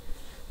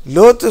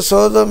 லோத்து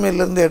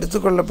சோதோமிலிருந்து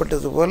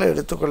எடுத்துக்கொள்ளப்பட்டது போல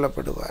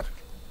எடுத்துக்கொள்ளப்படுவார்கள்.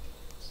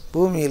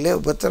 பூமியிலே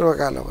உபத்திரவ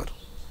காலம்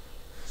வரும்.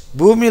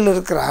 பூமியில்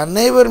இருக்கிற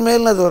அனைவர்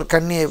மேலும் அது ஒரு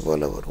கண்ணியை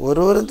போல வரும்.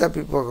 ஒருவரும்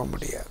தப்பி போக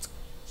முடியாது.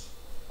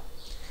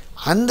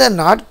 அந்த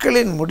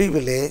நாட்களின்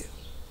முடிவிலே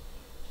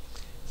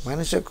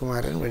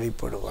மனுஷகுமாரன்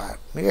வெளிப்படுவார்.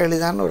 மிக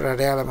எளிதான ஒரு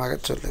அடையாளமாக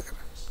சொல்லுகிறார்.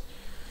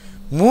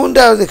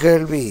 3வது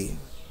கேள்வி,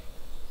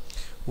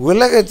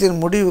 உலகத்தின்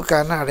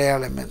முடிவுக்கான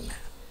அடையாளம் என்ன?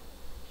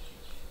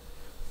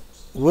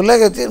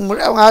 உலகத்தின்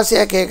அவங்க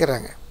ஆசையாக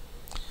கேட்குறாங்க.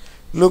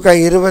 லூக்கா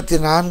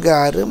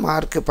 24:6,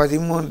 மார்க்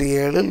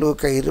 13:7,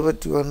 லூக்கா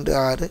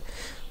 21:6,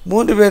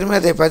 3 பேருமே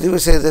அதை பதிவு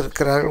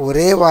செய்திருக்கிறார்கள்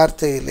ஒரே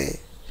வார்த்தையிலே.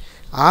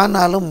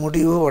 ஆனாலும்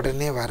முடிவு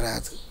உடனே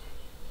வராது.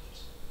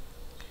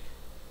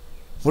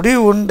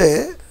 முடிவு உண்டு,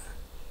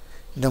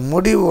 இந்த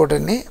முடிவு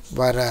உடனே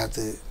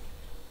வராது.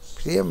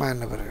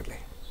 பிரியமானவர்களே,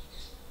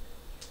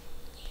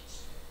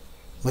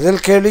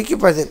 முதல் கேள்விக்கு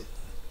பதில்,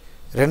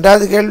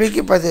 2வது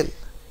கேள்விக்கு பதில்,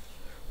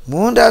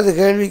 3வது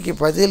கேள்விக்கு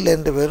பதில்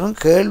என்று வெறும்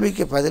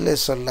கேள்விக்கு பதிலை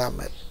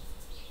சொல்லாமல்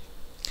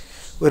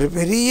ஒரு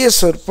பெரிய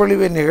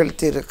சொற்பொழிவை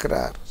நிகழ்த்தி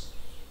இருக்கிறார்.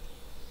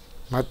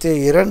 மத்திய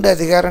 2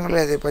 அதிகாரங்களை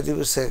அதை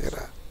பதிவு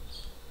செய்கிறார்.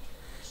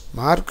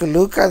 மார்க்,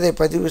 லூக்கா அதை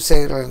பதிவு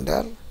செய்கிறார்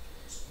என்றால்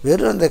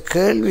வெறும் அந்த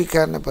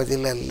கேள்விக்கான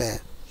பதில் அல்ல.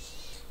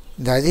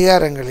 இந்த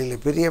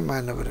அதிகாரங்களில்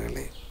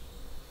பிரியமானவர்களே,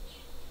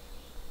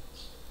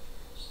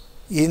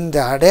 இந்த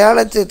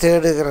அடையாளத்தை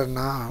தேடுகிற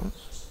நாம்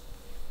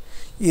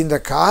இந்த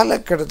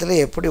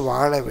காலகட்டத்தில் எப்படி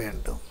வாழ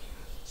வேண்டும்,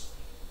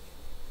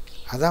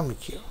 அதான்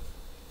முக்கியம்.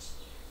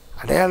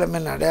 அடையாளம்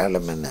என்ன?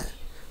 அடையாளம் என்ன?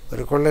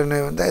 ஒரு கொள்ளை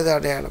நோய் வந்தால் இது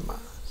அடையாளமா?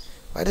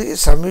 வருகை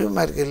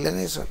சமீபமாக இருக்குது,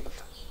 இல்லைன்னே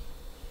சொல்லலாம்.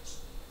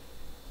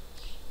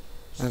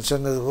 நான்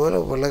சொன்னது போல்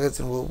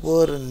உலகத்தின்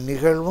ஒவ்வொரு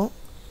நிகழ்வும்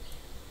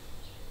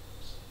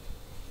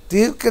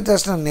தீர்க்க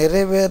தரிசனம்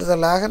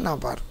நிறைவேறுதலாக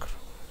நாம்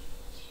பார்க்கிறோம்.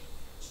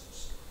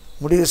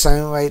 முடிவு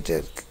சமீபமாயிட்டே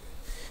இருக்கு.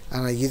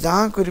 ஆனால்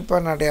இதான்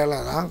குறிப்பான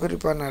அடையாளம், அதான்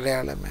குறிப்பான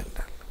அடையாளம்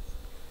என்றால்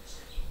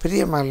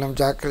பிரியமான நாம்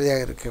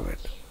ஜாக்கிரதையாக இருக்க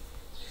வேண்டும்.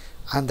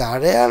 அந்த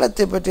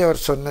அடையாளத்தை பற்றி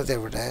அவர் சொன்னதை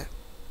விட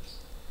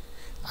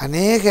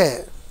அநேக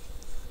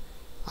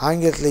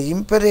ஆங்கிலத்தில்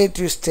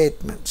இம்பரேட்டிவ்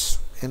ஸ்டேட்மெண்ட்ஸ்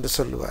என்று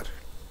சொல்லுவார்கள்.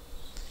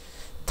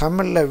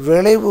 தமிழில்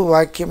விளைவு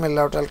வாக்கியம்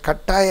இல்லாவிட்டால்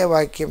கட்டாய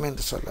வாக்கியம்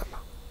என்று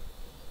சொல்லலாம்.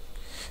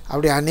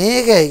 அப்படி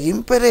அநேக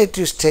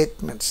இம்பரேட்டிவ்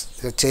ஸ்டேட்மெண்ட்ஸ்,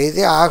 இதை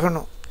செய்தே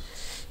ஆகணும்.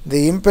 இந்த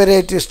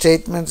இம்பரேட்டிவ்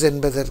ஸ்டேட்மெண்ட்ஸ்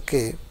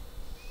என்பதற்கு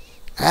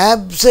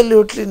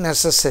absolutely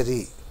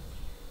necessary,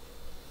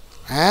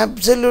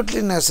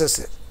 absolutely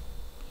necessary,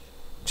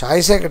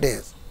 சாய்ஸே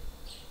கிடையாது,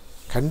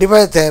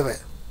 கண்டிப்பாக தேவை.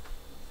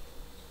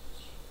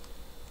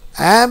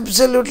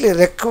 absolutely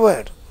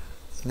required,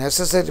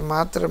 necessary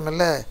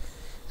மாத்திரமல்ல,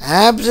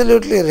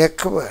 absolutely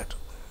required,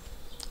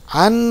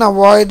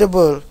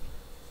 unavoidable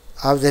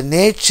of the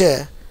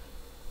nature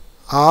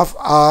of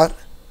our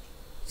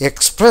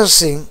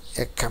expressing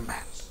a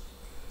command.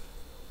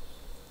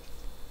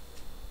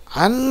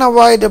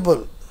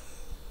 unavoidable,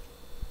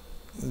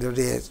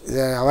 இதை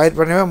அவாய்ட்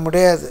பண்ணவே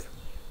முடியாது.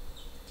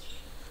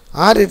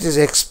 R it is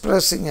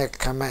expressing a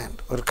command,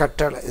 ஒரு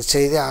கட்டளை, இது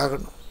செய்தே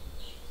ஆகணும்.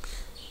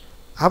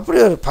 அப்படி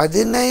ஒரு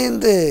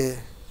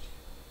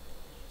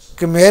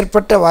 15க்கு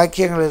மேற்பட்ட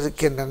வாக்கியங்கள்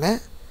இருக்கின்றன.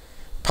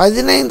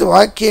 15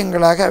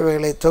 வாக்கியங்களாக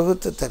அவைகளை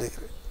தொகுத்து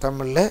தருகிறேன்.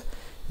 தமிழில்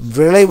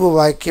விளைவு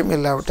வாக்கியம்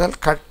இல்லாவிட்டால்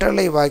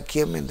கட்டளை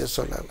வாக்கியம் என்று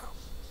சொல்லலாம்.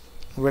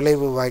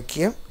 விளைவு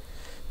வாக்கியம்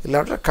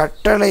இல்லாவிட்டால்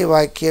கட்டளை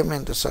வாக்கியம்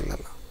என்று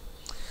சொல்லலாம்.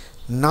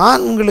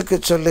 நான் உங்களுக்கு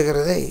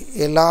சொல்லுகிறதை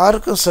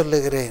எல்லாருக்கும்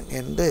சொல்லுகிறேன்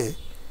என்று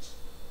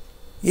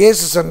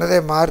இயேசு சொன்னதை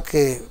மார்க்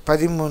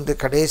 13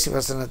 கடைசி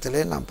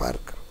வசனத்திலே நாம்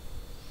பார்க்கிறோம்.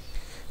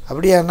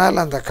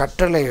 அப்படியானால் அந்த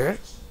கட்டளைகள்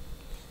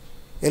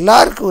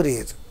எல்லாருக்கும்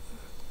உரியது.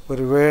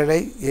 ஒரு வேளை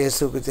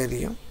இயேசுக்கு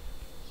தெரியும்,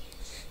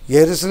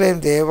 எருசலேம்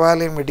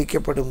தேவாலயம்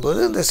இடிக்கப்படும் போது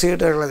இந்த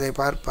சீடர்கள் அதை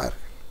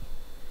பார்ப்பார்கள்.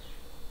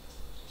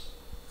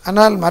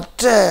 ஆனால்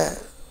மற்ற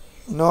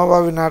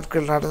நோவாவின்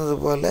நாட்கள் நடந்தது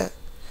போல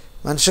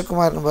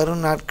மனுஷகுமாரன்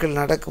வரும் நாட்கள்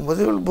நடக்கும்போது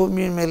இவள்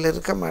பூமியின் மேல்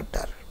இருக்க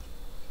மாட்டார்கள்.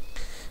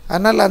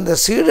 ஆனால் அந்த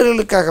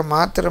சீடர்களுக்காக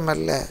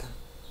மாத்திரமல்ல,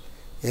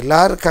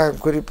 எல்லாருக்காக,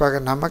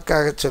 குறிப்பாக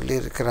நமக்காக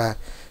சொல்லியிருக்கிறார்.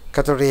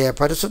 கர்த்தருடைய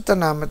பரிசுத்த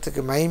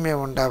நாமத்துக்கு மகிமை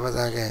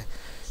உண்டாவதாக.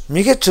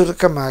 மிகச்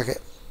சுருக்கமாக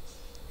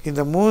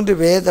இந்த 3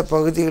 வேத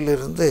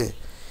பகுதிகளிலிருந்து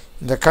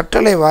இந்த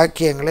கட்டளை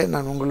வாக்கியங்களை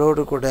நான்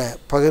உங்களோடு கூட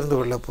பகிர்ந்து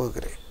கொள்ளப்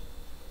போகிறேன்.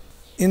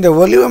 இந்த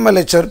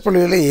ஒலிவமலை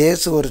சொற்பொழிவில்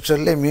இயேசு ஒரு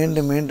சொல்லை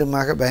மீண்டும்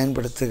மீண்டுமாக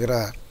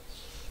பயன்படுத்துகிறார்.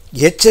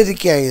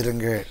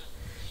 எச்சரிக்கையாயிருங்கள்,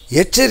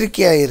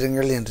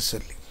 எச்சரிக்கையாயிருங்கள் என்று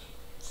சொல்லி.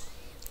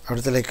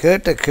 அவர்களை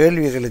கேட்ட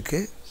கேள்விகளுக்கு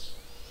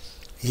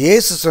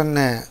இயேசு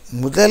சொன்ன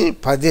முதல்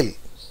பதில்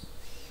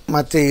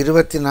மத்திய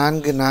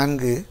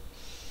 24:4.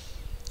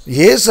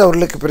 இயேசு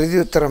அவர்களுக்கு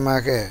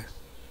பிரதியுத்தரமாக,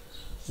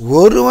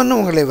 ஒருவனும்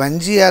உங்களை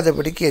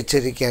வஞ்சியாதபடிக்கு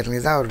எச்சரிக்கையாருங்க.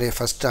 இதுதான் அவருடைய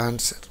ஃபஸ்ட்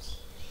ஆன்சர்.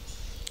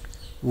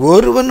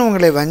 ஒருவனும்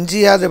உங்களை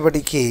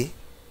வஞ்சியாதபடிக்கு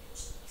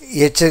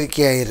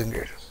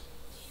எச்சரிக்கையாயிருங்கள்.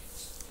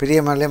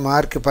 பிரியமானே,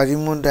 மார்க்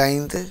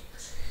 13:5.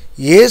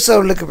 இயேசு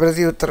அவர்களுக்கு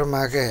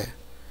பிரதியுத்தரமாக,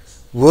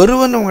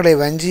 ஒருவன் உங்களை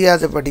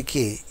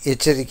வஞ்சியாதபடிக்கு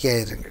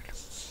எச்சரிக்கையாயிருங்கள்.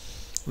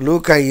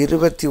 லூக்கா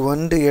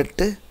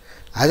 21:8.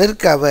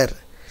 அதற்கு அவர்,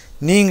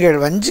 நீங்கள்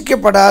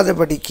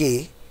வஞ்சிக்கப்படாதபடிக்கு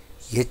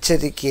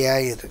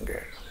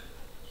எச்சரிக்கையாயிருங்கள்.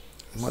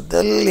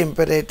 முதல்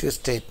இம்பரேட்டிவ்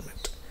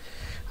ஸ்டேட்மெண்ட்.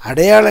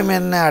 அடையாளம்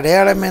என்ன,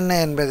 அடையாளம் என்ன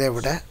என்பதை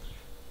விட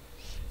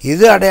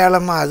இது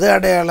அடையாளமா, அது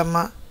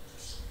அடையாளமா,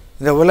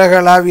 இந்த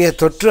உலகளாவிய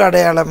தொற்று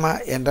அடையாளமா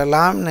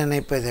என்றெல்லாம்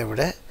நினைப்பதை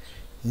விட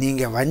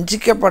நீங்கள்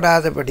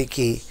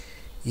வஞ்சிக்கப்படாதபடிக்கு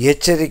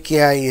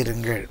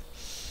எச்சரிக்கையாயிருங்கள்.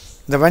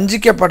 இந்த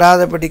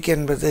வஞ்சிக்கப்படாதபடிக்கு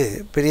என்பது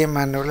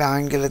பிரியமானவர்களே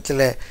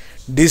ஆங்கிலத்தில்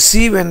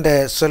டிசீவ் என்ற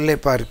சொல்லை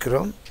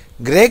பார்க்கிறோம்.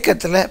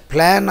 கிரேக்கத்தில்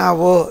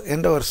பிளானாவோ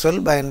என்ற ஒரு சொல்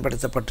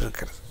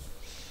பயன்படுத்தப்பட்டிருக்கிறது.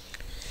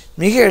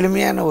 மிக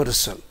எளிமையான ஒரு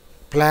சொல்.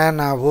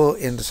 பிளானாவோ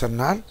என்று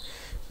சொன்னால்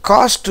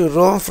cos to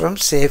Rome from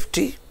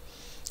safety,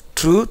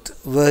 truth,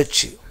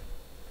 வர்ச்யூ.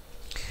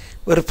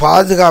 ஒரு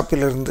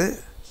பாதுகாப்பிலிருந்து,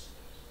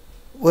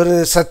 ஒரு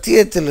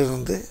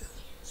சத்தியத்திலிருந்து,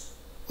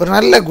 ஒரு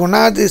நல்ல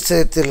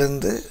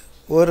குணாதிசயத்திலிருந்து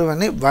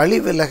ஒருவனை வழி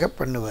விலக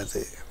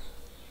பண்ணுவது,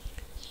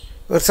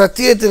 ஒரு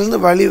சத்தியத்திலிருந்து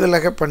வழி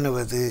விலக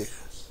பண்ணுவது,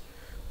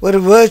 ஒரு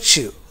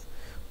வேர்ச்சியூ,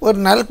 ஒரு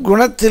நல்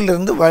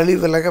குணத்திலிருந்து வழி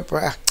விலக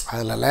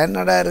அதிலெல்லாம்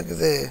என்னடா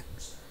இருக்குது?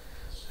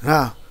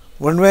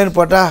 ஒன்வேன்னு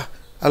போட்டால்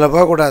அதில்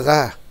போகக்கூடாதா?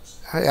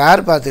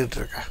 யார் பார்த்துக்கிட்டு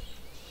இருக்கா?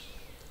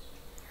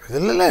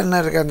 இதிலெல்லாம்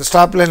என்ன இருக்குது? அந்த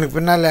ஸ்டாப் லைனுக்கு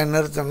பின்னால் என்ன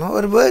நிறுத்தணும்?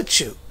 ஒரு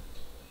வேர்ச்சியூ.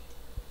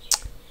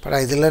 படா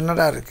இதில்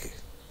என்னடா இருக்குது?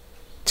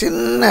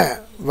 சின்ன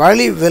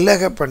வழி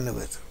விலக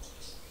பண்ணுவது,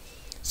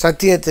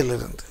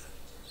 சத்தியத்திலிருந்து,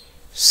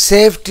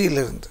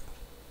 சேஃப்டியிலிருந்து.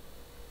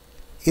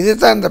 இது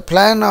தான் இந்த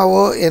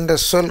பிளானாவோ என்ற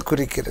சொல்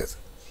குறிக்கிறது.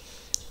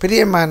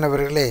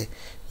 பிரியமானவர்களே,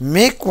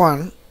 make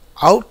one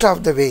out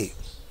of the வே,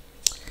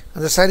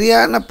 அந்த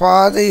சரியான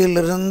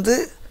பாதையிலிருந்து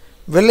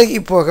விலகி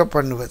போக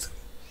பண்ணுவது.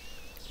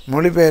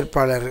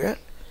 மொழிபெயர்ப்பாளர்கள்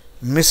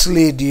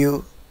mislead you,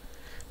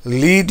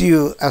 lead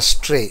you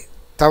astray,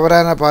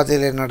 தவறான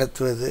பாதையில்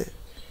நடத்துவது.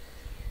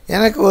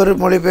 எனக்கு ஒரு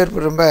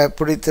மொழிபெயர்ப்பு ரொம்ப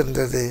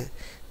பிடித்திருந்தது.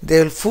 தே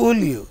வில்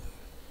ஃபூல் யூ,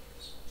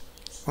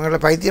 உங்களை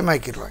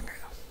பைத்தியமாக்கிடுவாங்க.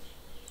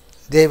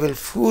 தே வில்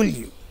ஃபூல்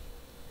யூ,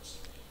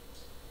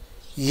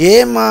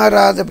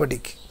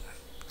 ஏமாறாதபடிக்கு,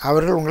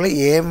 அவர்கள் உங்களை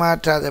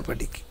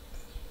ஏமாற்றாதபடிக்கு,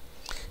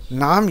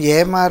 நாம்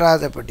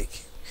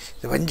ஏமாறாதபடிக்கு.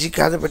 இது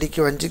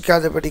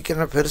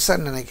வஞ்சிக்காதபடிக்குன்னு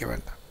பெருசாக நினைக்க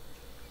வேண்டாம்.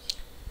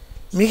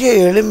 மிக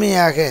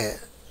எளிமையாக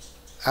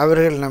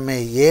அவர்கள் நம்மை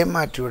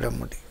ஏமாற்றிவிட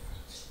முடியும்.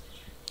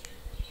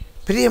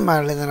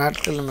 பிரியமான இந்த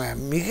நாட்கள் நம்ம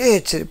மிக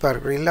எச்சரிப்பாக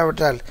இருக்கணும்.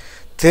 இல்லாவிட்டால்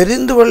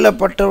தெரிந்து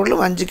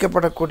கொள்ளப்பட்டவர்களும்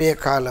வஞ்சிக்கப்படக்கூடிய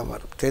காலம்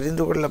வரும்.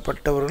 தெரிந்து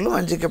கொள்ளப்பட்டவர்களும்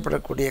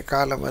வஞ்சிக்கப்படக்கூடிய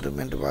காலம் வரும்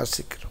என்று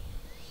வாசிக்கிறோம்.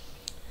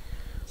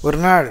 ஒரு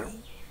நாள்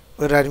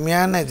ஒரு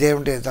அருமையான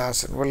தேவனுடைய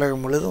தாசன்,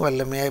 உலகம் முழுவதும்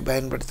வல்லமையாக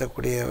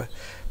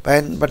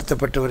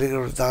பயன்படுத்தப்பட்டு வருகிற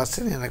ஒரு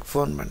தாசன் எனக்கு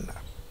ஃபோன்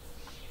பண்ணார்.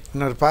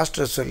 இன்னொரு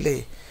பாஸ்டர் சொல்லி,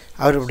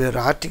 அவர் இப்படி ஒரு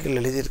ஆர்டிக்கிள்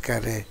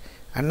எழுதியிருக்காரு,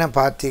 அண்ணன்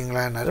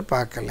பார்த்தீங்களான்னாரு.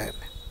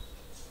 பார்க்கலன்னு.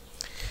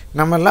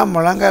 நம்மெல்லாம்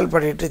முழங்கால்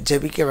படிட்டு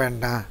ஜெபிக்க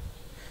வேண்டாம்.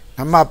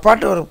 நம்ம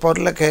அப்பாட்ட ஒரு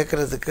பொருளை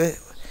கேட்குறதுக்கு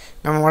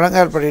நம்ம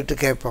முழங்கால் படிட்டு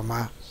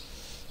கேட்போமா?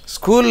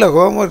 ஸ்கூலில்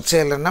ஹோம்ஒர்க்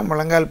செய்யலைன்னா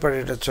முழங்கால்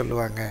படிட்ட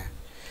சொல்லுவாங்க.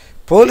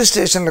 போலீஸ்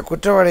ஸ்டேஷனில்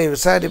குற்றவாளியை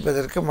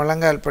விசாரிப்பதற்கு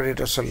முழங்கால்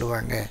படிட்ட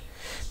சொல்லுவாங்க.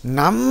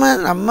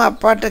 நம்ம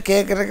அப்பாட்ட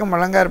கேட்குறதுக்கு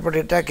முழங்கால்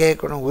படிட்டா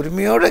கேட்கணும்,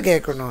 உரிமையோடு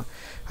கேட்கணும்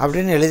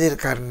அப்படின்னு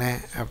எழுதியிருக்காருண்ணே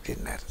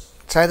அப்படின்னார்.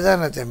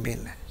 சரிதானே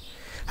தம்பின்னு.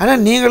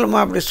 ஆனால் நீங்களுமா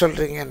அப்படி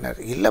சொல்கிறீங்கன்னார்.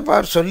 இல்லைப்பா,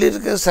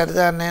 சொல்லியிருக்கிறது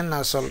சரிதானேன்னு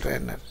நான்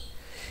சொல்கிறேன்னார்.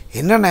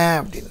 என்னண்ணே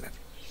அப்படின்னார்.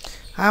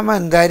 ஆமாம்,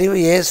 இந்த அறிவு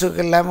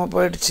இயேசுக்கு இல்லாமல்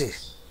போயிடுச்சு.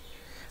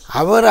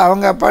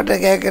 அவங்க அப்பாட்ட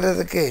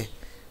கேட்குறதுக்கு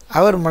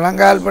அவர்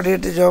முழங்கால்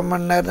படிட்டு ஜெபம்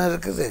பண்ணார்னு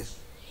இருக்குது.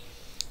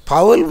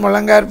 பவுல்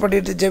முழங்கால்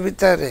படிட்டு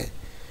ஜெபித்தார்.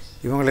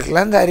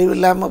 இவங்களுக்கெல்லாம் இந்த அறிவு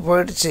இல்லாமல்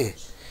போயிடுச்சு.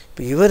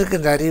 இப்போ இவருக்கு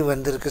இந்த அறிவு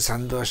வந்திருக்கு,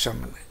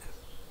 சந்தோஷம்னு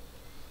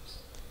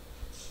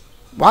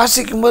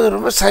வாசிக்கும்போது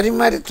ரொம்ப சரி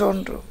மாதிரி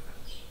தோன்றும்.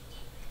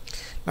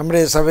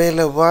 நம்முடைய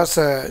சபையில்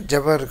உபவாச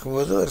ஜெபம்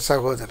இருக்கும்போது ஒரு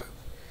சகோதரர்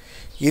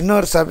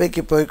இன்னொரு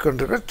சபைக்கு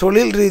போய்கொண்டிருக்க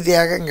தொழில்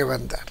ரீதியாக இங்கே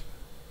வந்தார்.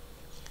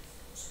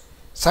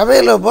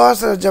 சபையில்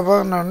உபவாச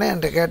ஜெபம்னோடனே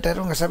என்கிட்ட கேட்டார்,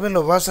 உங்கள் சபையில்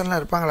உபவாசம்லாம்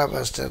இருப்பாங்களா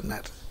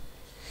பாஸ்டர்னார்.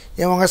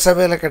 ஏன் உங்கள்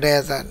சபையில்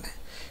கிடையாதான்னு.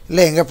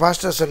 இல்லை, எங்கள்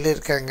பாஸ்டர்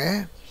சொல்லியிருக்காங்க,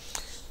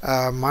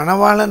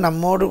 மணவாளன்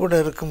நம்மோடு கூட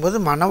இருக்கும்போது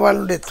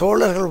மணவாளனுடைய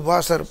தோழர்கள்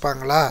உபவாசம்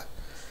இருப்பாங்களா,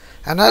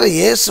 அதனால்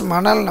இயேசு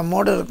மணால்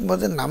நம்மோடு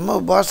இருக்கும்போது நம்ம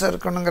உபவாசம்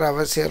இருக்கணுங்கிற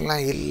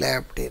அவசியம்லாம் இல்லை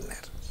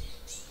அப்படின்னார்.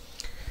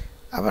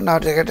 அப்போ நான்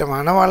அவர்கிட்ட கேட்டேன்,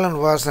 மணவாளன்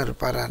உபவாசம்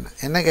இருப்பாரான்னு.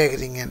 என்ன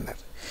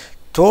கேட்குறீங்கன்னார்.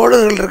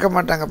 தோழர்கள் இருக்க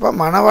மாட்டாங்கப்பா,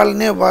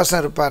 மணவாளனே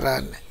உபவாசம்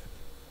இருப்பாரான்னு.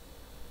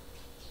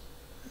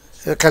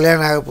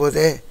 கல்யாணம் ஆக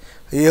போதே,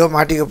 ஐயோ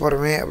மாட்டிக்க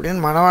போகிறோமே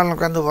அப்படின்னு மணவாளன்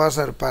உட்காந்து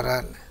உபவாசம்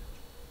இருப்பாரான்னு.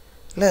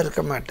 இல்லை,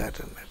 இருக்க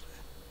மாட்டாருன்னார்.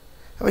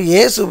 அப்போ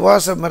இயேசு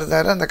உபவாசம்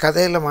இருந்தார், அந்த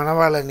கதையில்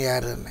மணவாளன்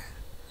யாருன்னு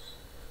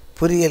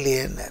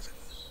புரியலையேன்னார்.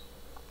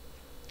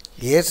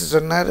 இயேசு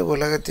சொன்னார்,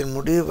 உலகத்தின்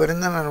முடிவு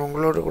வரைந்தால் நான்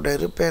உங்களோடு கூட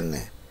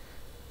இருப்பேன்னு.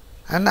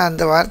 ஆனால்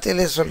அந்த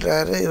வார்த்தையிலே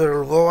சொல்கிறாரு,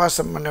 இவர்கள்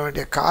உபவாசம் பண்ண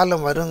வேண்டிய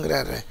காலம்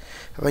வருங்கிறாரு.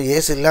 அப்போ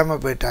இயேசு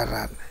இல்லாமல்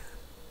போயிட்டாரான்னு.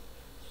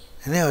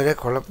 என்ன ஒரே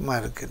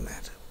குழப்பமாக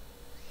இருக்குன்னாரு.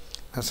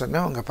 நான்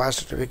சொன்னேன், உங்கள்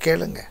பாஸ்டர்கிட்ட போய்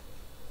கேளுங்க,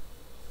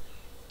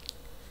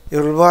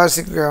 இவர்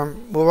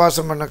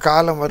உபவாசம் பண்ண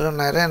காலம்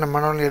வரும்னாரு. என்ன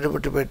மணவாளன்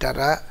எடுபட்டு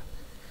போயிட்டாரா,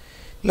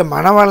 இல்லை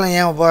மணவாளன்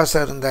ஏன்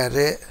உபவாசம்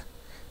இருந்தார்,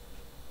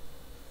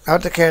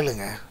 அவர்கிட்ட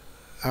கேளுங்க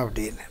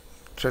அப்படின்னு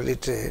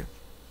சொல்லிட்டு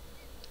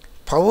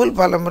பவுல்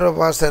பலமுறை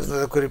உபவாசம்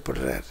இருந்ததை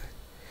குறிப்பிடுறாரு.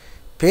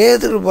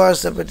 பேதுரு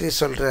உபவாசத்தை பற்றி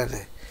சொல்கிறாரு.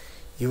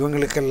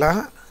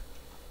 இவங்களுக்கெல்லாம்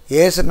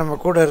இயேசு நம்ம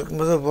கூட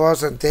இருக்கும்போது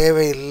உபவாசம்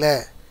தேவையில்லை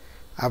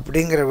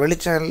அப்படிங்கிற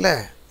வெளிச்சம் இல்லை,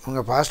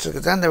 உங்கள்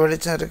பாஸ்டருக்கு தான் இந்த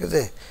வெளிச்சம்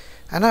இருக்குது.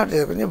 ஆனால் அப்படி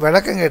கொஞ்சம்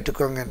விளக்கம்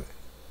கேட்டுக்கோங்கன்னு.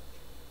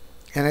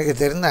 எனக்கு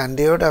தெரிந்த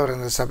அன்றையோடு அவர்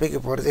அந்த சபைக்கு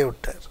போகிறதே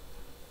விட்டார்.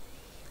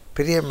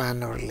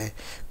 பிரியமானவர்களே,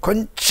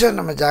 கொஞ்சம்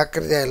நம்ம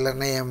ஜாக்கிரதையாக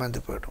இல்லைன்னா ஏமாந்து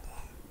போய்டுவோம்.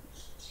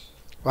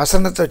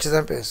 வசனத்தை வச்சு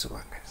தான்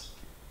பேசுவாங்க.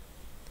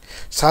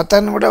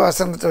 சாத்தான் கூட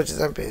வசனத்தை வச்சு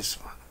தான்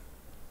பேசுவாங்க.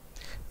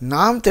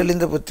 நாம்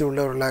தெளிந்த புத்தி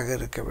உள்ளவர்களாக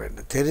இருக்க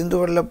வேண்டும். தெரிந்து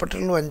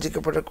கொள்ளப்பட்டாலும்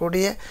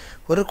வஞ்சிக்கப்படக்கூடிய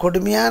ஒரு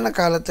கொடுமையான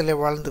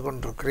காலத்தில் வாழ்ந்து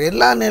கொண்டிருக்கிறோம்.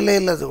 எல்லா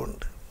நிலையில் அது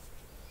உண்டு.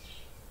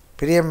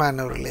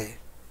 பிரியமானவர்களே,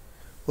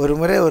 ஒரு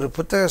முறை ஒரு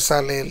புத்தக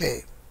சாலையிலே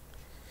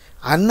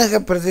அன்னக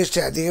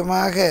பிரதிஷ்டை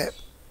அதிகமாக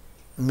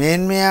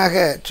மேன்மையாக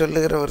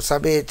சொல்லுகிற ஒரு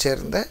சபையைச்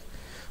சேர்ந்த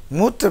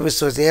மூத்த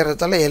விசுவாசி,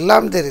 ஏறத்தாழ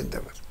எல்லாம்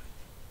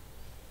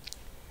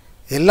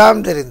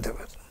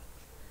தெரிந்தவர்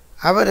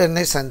அவர்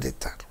என்னை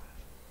சந்தித்தார்.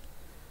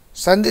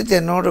 சந்தித்து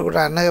என்னோடு கூட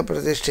அன்னக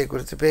பிரதிஷ்டை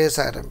குறித்து பேச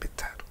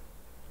ஆரம்பித்தார்.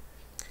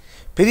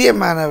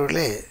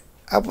 பிரியமானவர்களே,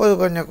 அப்போது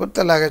கொஞ்சம்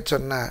குத்தலாக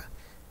சொன்னார்,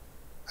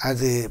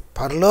 அது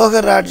பரலோக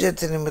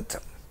ராஜ்யத்தின்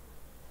நிமித்தம்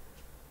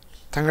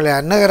தங்களை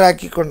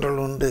அன்னகராக்கி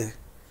கொண்டவர்கள் உண்டு,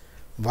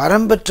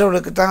 வரம்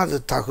பெற்றவர்களுக்கு தான் அது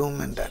தகும்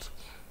என்றார்.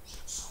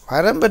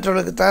 வரம்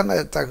பெற்றவர்களுக்கு தான்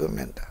அது தகும்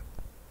என்றார்.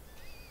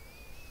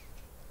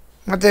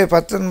 மத்திய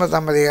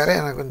 19ஆம் அதிகாரம்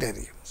எனக்கும்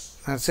தெரியும்.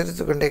 நான்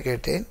சிரித்து கொண்டே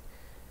கேட்டேன்,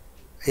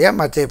 ஐயா,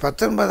 மத்திய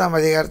 19ஆம்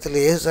அதிகாரத்தில்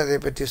இயேசு அதை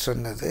பற்றி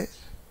சொன்னது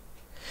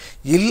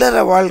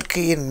இல்லற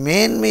வாழ்க்கையின்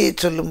மேன்மையை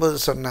சொல்லும்போது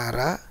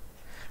சொன்னாரா,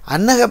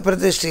 அன்னக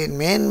பிரதிஷ்டையின்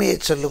மேன்மையை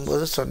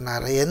சொல்லும்போது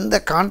சொன்னாரா, எந்த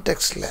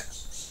கான்டெக்ஸ்டில்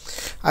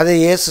அதை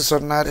இயேசு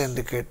சொன்னார்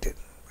என்று கேட்டேன்.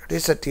 அப்படி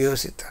சற்று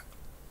யோசித்தார்.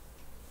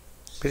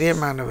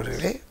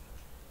 பிரியமானவர்களே,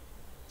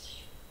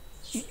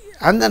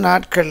 அந்த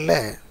நாட்களில்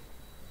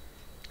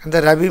அந்த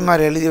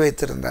ரபிமார் எழுதி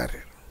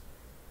வைத்திருந்தார்கள்,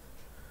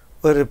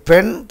 ஒரு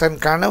பெண் தன்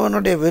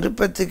கணவனுடைய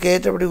விருப்பத்துக்கு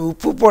ஏற்றபடி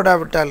உப்பு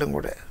போடாவிட்டாலும்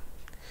கூட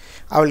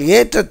அவள்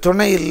ஏற்ற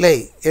துணை இல்லை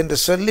என்று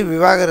சொல்லி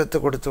விவாகரத்து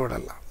கொடுத்து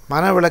விடலாம்,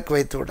 மனவிலக்கு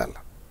வைத்து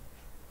விடலாம்.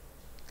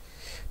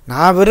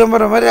 நான்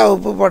விரும்புகிற மாதிரி அவள்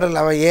உப்பு போடலை,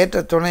 அவள்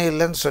ஏற்ற துணை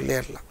இல்லைன்னு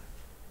சொல்லிடலாம்.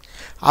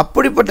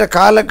 அப்படிப்பட்ட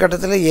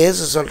காலகட்டத்தில்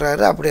இயேசு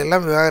சொல்கிறாரு,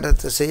 அப்படியெல்லாம்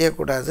விவாகரத்து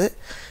செய்யக்கூடாது.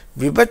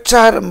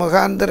 விபச்சார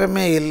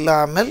முகாந்திரமே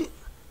இல்லாமல்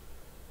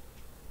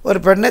ஒரு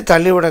பெண்ணை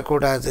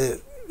தள்ளிவிடக்கூடாது.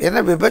 ஏன்னா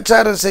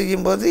விபச்சாரம்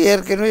செய்யும்போது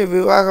ஏற்கனவே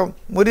விவாகம்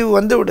முறிவு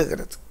வந்து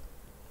விடுகிறது.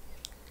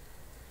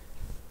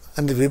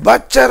 அந்த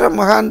விபச்சார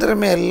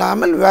முகாந்திரமே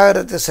இல்லாமல்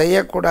விவாகரத்தை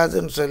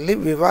செய்யக்கூடாதுன்னு சொல்லி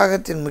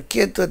விவாகத்தின்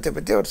முக்கியத்துவத்தை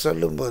பற்றி அவர்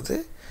சொல்லும்போது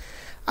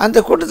அந்த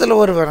கூட்டத்தில்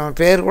ஒருவர்,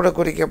 பெயர் கூட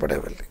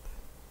குறிக்கப்படவில்லை,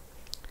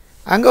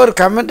 அங்கே ஒரு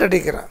கமெண்ட்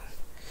அடிக்கிறான்,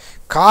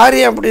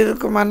 காரியம் அப்படி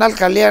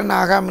இருக்குமானால் கல்யாணம்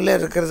ஆகாமலே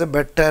இருக்கிறது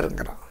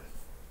பெட்டருங்கிறான்.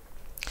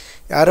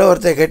 யாரோ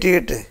ஒருத்தர்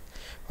கட்டிக்கிட்டு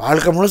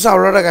வாழ்க்கை முழுசும்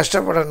அவளோட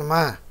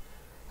கஷ்டப்படணுமா,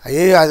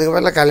 ஐயோ அதுக்கு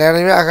மேலே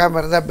கல்யாணமே ஆகாமல்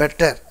இருந்தால்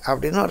பெட்டர்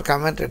அப்படின்னு ஒரு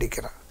கமெண்ட்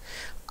அடிக்கிறான்.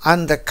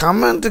 அந்த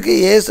கமெண்ட்டுக்கு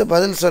இயேசு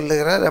பதில்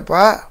சொல்லுகிறார்,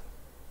 அப்பா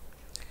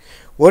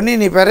ஒன்று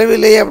நீ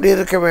பிறவிலேயே அப்படி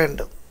இருக்க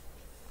வேண்டும்,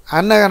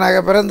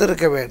 அன்னகனாக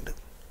பிறந்திருக்க வேண்டும்,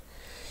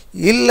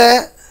 இல்லை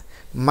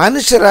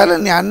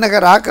மனுஷரால் நீ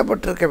அன்னகர்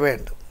ஆக்கப்பட்டிருக்க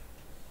வேண்டும்,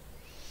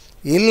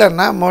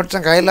 இல்லைன்னா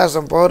மோட்சம்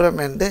கைலாசம்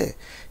போகிறோம் என்று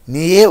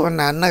நீயே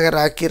உன்னை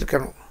அன்னகர்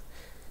ஆக்கியிருக்கணும்.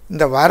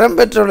 இந்த வரம்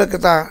பெற்றவளுக்கு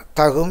தான்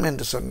தகும்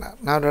என்று சொன்னார்.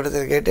 நான் ஒரு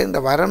இடத்துல கேட்டேன், இந்த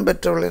வரம்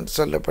பெற்றவள் என்று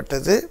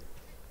சொல்லப்பட்டது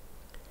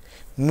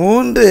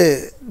 3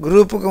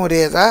 குரூப்புக்கும்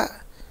உரியதா,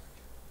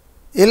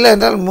 இல்லை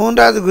என்றால்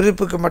 3வது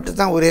குரூப்புக்கு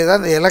மட்டும்தான் உரியதா,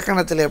 இந்த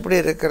இலக்கணத்தில் எப்படி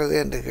இருக்கிறது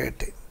என்று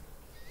கேட்டேன்.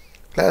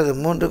 இல்லை, அது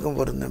 3க்கும்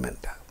பொருந்தும்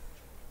என்றார்.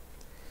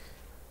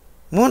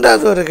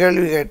 3வது ஒரு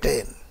கேள்வி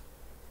கேட்டேன்,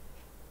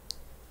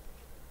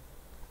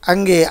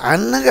 அங்கே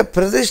அன்னக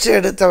பிரதிஷ்டை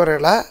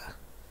எடுத்தவர்களா,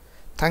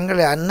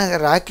 தங்களை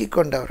அன்னகர் ஆக்கி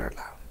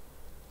கொண்டவர்களா?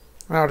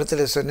 நான்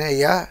இடத்துல சொன்னேன்,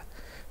 ஐயா,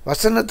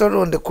 வசனத்தோடு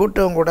ஒன்று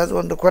கூட்டவும் கூடாது,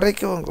 ஒன்று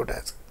குறைக்கவும்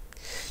கூடாது.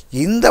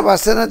 இந்த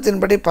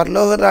வசனத்தின்படி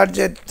பரலோக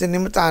ராஜ்யத்தின்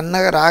நிமித்தம்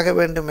அன்னகர் ஆக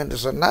வேண்டும் என்று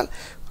சொன்னால்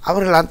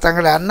அவர்கள்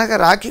தங்களை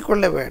அன்னகர் ஆக்கி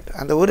கொள்ள வேண்டும்,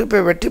 அந்த உறுப்பை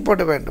வெட்டி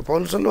போட வேண்டும்.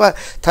 பவுல் சொல்லுவார்,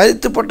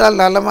 தரித்து போட்டால்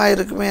நலமாக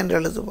இருக்குமே என்று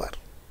எழுதுவார்.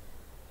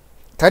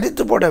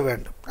 தரித்து போட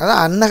வேண்டும்,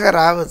 அதான் அன்னகர்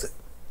ஆவது,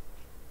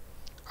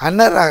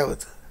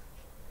 அன்னராகுது.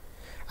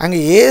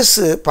 அங்கே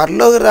இயேசு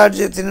பரலோக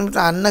ராஜ்யத்தின்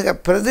நிமித்தம் அன்னக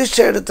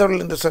பிரதிஷ்டை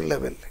எடுத்தவர்கள் என்று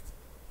சொல்லவில்லை.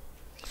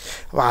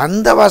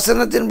 அந்த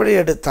வசனத்தின்படி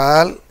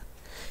எடுத்தால்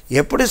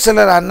எப்படி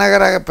சிலர்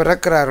அன்னகராக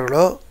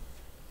பிறக்கிறார்களோ,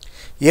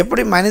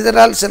 எப்படி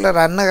மனிதரால் சிலர்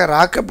அன்னகர்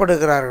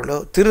ஆக்கப்படுகிறார்களோ,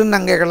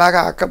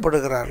 திருநங்கைகளாக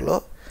ஆக்கப்படுகிறார்களோ,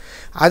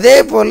 அதே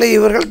போல்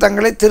இவர்கள்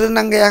தங்களை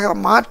திருநங்கையாக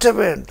மாற்ற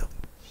வேண்டும்.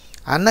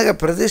 அன்னக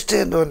பிரதிஷ்டை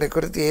என்று ஒன்றை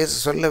குறித்து இயேசு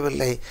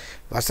சொல்லவில்லை.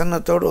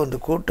 வசனத்தோடு ஒன்று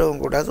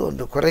கூட்டவும் கூடாது,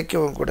 ஒன்று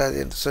குறைக்கவும் கூடாது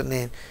என்று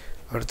சொன்னேன்.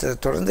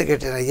 ஒருத்தர் தொடர்ந்து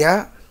கேட்டேன், ஐயா,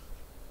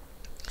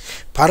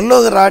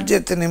 பரலோக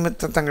ராஜ்யத்தின்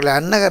நிமித்தம் தங்களை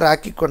அன்னகர்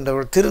ஆக்கி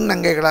கொண்டவர்கள்,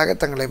 திருநங்கைகளாக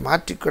தங்களை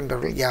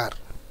மாற்றிக்கொண்டவர்கள் யார்?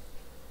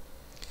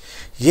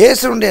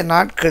 இயேசுடைய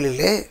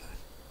நாட்களிலே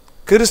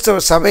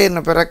கிறிஸ்தவ சபை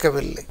இன்னும்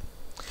பிறக்கவில்லை.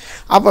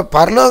 அப்போ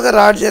பரலோக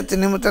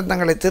ராஜ்யத்தின் நிமித்தம்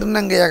தங்களை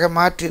திருநங்கையாக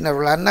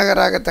மாற்றினவர்கள்,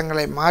 அன்னகராக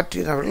தங்களை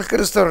மாற்றினவர்கள்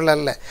கிறிஸ்தவர்கள்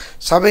அல்ல,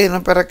 சபை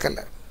இன்னும்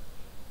பிறக்கலை.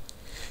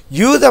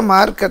 யூத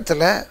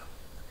மார்க்கத்தில்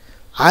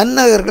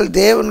அன்னகர்கள்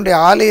தேவனுடைய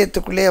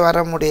ஆலயத்துக்குள்ளே வர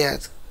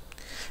முடியாது.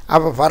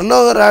 அப்போ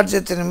பரலோக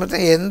ராஜ்யத்தின்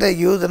நிமித்தம் எந்த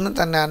யூதனும்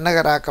தன்னை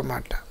அன்னகர் ஆக்க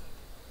மாட்டான்.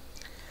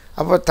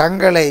 அப்போ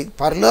தங்களை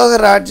பரலோக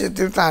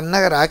ராஜ்யத்தின்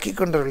அன்னகர் ஆக்கி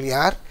கொண்டவர்கள்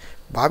யார்?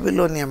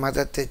 பாபிலோனிய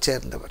மதத்தைச்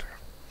சேர்ந்தவர்கள்.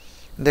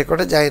 இன்றைக்கு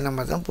கூட ஜைன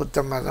மதம்,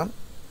 புத்த மதம்,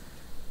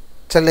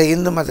 சில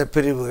இந்து மத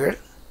பிரிவுகள்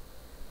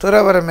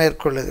துறவரம்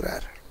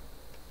மேற்கொள்ளுகிறார்கள்.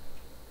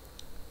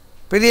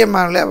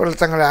 பிரியமானவர்களே,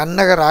 அவர்கள் தங்களை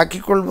அன்னகர்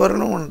ஆக்கிக்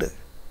கொள்பவர்களும் உண்டு,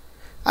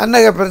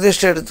 அன்னக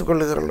பிரதிஷ்டை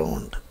எடுத்துக்கொள்ளுகிறவர்களும்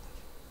உண்டு.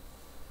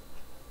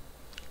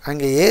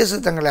 அங்கே இயேசு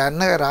தங்களை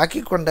அன்னகர்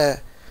ஆக்கி கொண்ட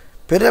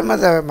பிற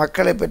மத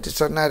மக்களை பற்றி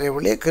சொன்னாரே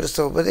ஒழிய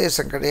கிறிஸ்தவ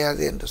உபதேசம்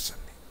கிடையாது என்று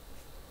சொன்னேன்.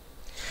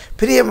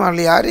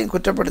 பிரியமானவர்களே, யாரையும்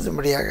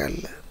குற்றப்படுத்தும்படியாக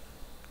அல்ல.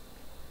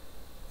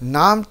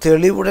 நாம்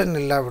தெளிவுடன்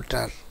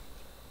இல்லாவிட்டால்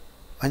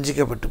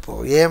வஞ்சிக்கப்பட்டு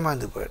போவோம்,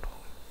 ஏமாந்து போயிடுவோம்.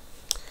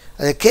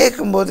 அதை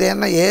கேட்கும்போது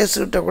ஏன்னா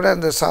இயேசுகிட்ட கூட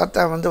அந்த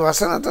சாத்தான்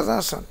வசனத்தை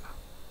தான் சொன்னான்.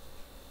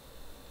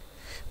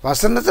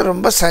 வசனத்தை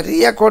ரொம்ப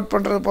சரியாக கோட்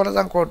பண்ணுறது போல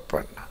தான் கோட்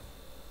பண்ணான்.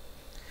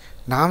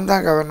 நாம்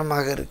தான்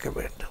கவனமாக இருக்க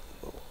வேண்டும்.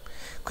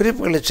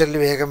 குறிப்புகளை சொல்லி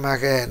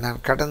வேகமாக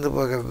நான் கடந்து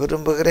போக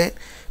விரும்புகிறேன்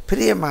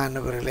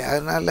பிரியமானவர்களே.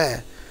 அதனால்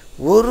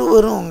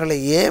ஒருவரும் உங்களை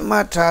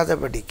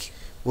ஏமாற்றாதபடிக்கு,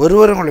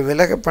 ஒருவரும் உங்களை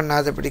விலக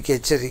பண்ணாதபடிக்கு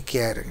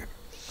எச்சரிக்கையாக இருங்க.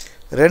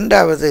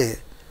 ரெண்டாவது,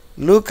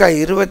 லூக்கா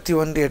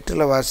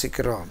 21:8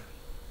 வாசிக்கிறோம்.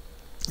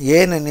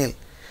 ஏனெனில்,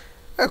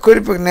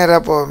 குறிப்புக்கு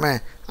நேராக போவோமே,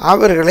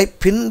 அவர்களை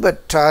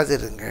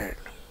பின்பற்றாதிருங்கள்.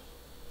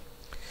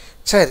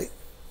 சரி,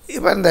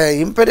 இப்போ அந்த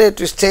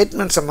இம்பரேட்டிவ்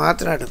ஸ்டேட்மெண்ட்ஸை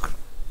மாத்திரம் எடுக்கணும்.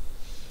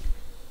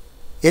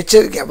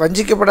 எச்சரிக்கை,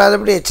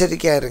 வஞ்சிக்கப்படாதபடி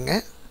எச்சரிக்கையாக இருங்க.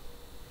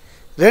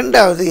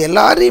 ரெண்டாவது,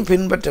 எல்லாரையும்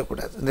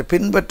பின்பற்றக்கூடாது. இந்த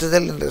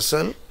பின்பற்றுதல் என்ற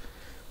சொல்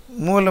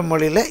மூல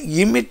மொழியில்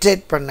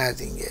இமிட்டேட்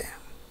பண்ணாதீங்க,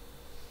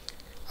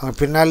 அவங்க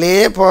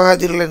பின்னாலேயே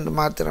போகாதீர்கள் என்று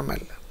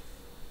மாத்திரமல்ல,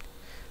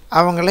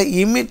 அவங்கள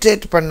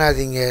இமிட்டேட்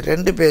பண்ணாதீங்க.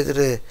 2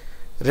 பேதுரு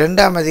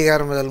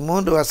 2 முதல்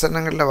 3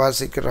 வசனங்களில்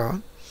வாசிக்கிறோம்.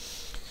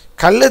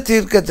 கள்ள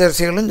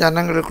தீர்க்கதரிசிகளும்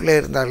ஜனங்களுக்குள்ளே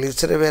இருந்தார்கள்,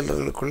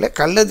 இஸ்ரவேலர்களுக்குள்ளே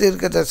கள்ள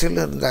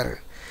தீர்க்கதரிசிகளும்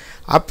இருந்தார்கள்.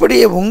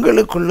 அப்படியே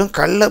உங்களுக்குள்ளும்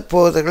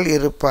கள்ளப்போதர்கள்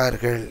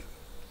இருப்பார்கள்.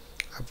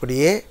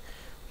 அப்படியே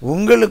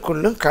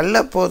உங்களுக்குள்ளும்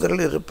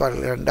கள்ளப்போதர்கள்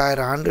இருப்பார்கள்.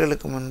 2000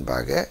 ஆண்டுகளுக்கு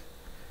முன்பாக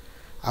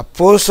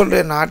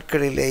அப்போஸ்தலருடைய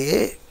நாட்களிலேயே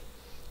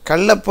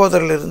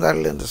கள்ளப்போதர்கள்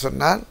இருந்தார்கள் என்று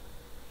சொன்னால்,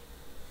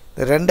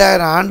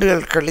 2000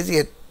 ஆண்டுகள் கழித்து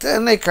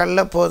எத்தனை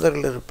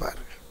கள்ளப்போதர்கள்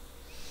இருப்பார்கள்.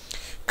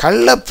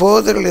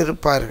 கள்ளப்போதர்கள்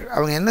இருப்பார்கள்.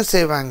 அவங்க என்ன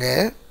செய்வாங்க,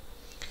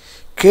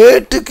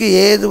 கேட்டுக்கு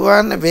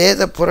ஏதுவான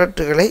வேத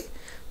புரட்டுகளை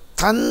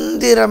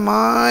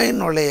தந்திரமாய்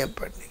நுழைய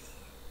பண்ணி,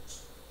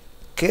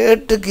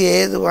 கேட்டுக்கு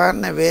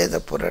ஏதுவான வேத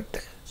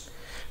புரட்டை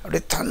அப்படி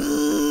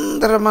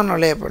தந்திரமாக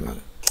நுழைய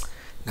பண்ணுங்க.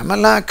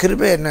 நம்மெல்லாம்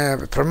கிருபை, என்ன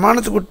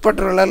பிரமாணத்துக்கு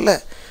உட்பட்டவர்கள் அல்ல,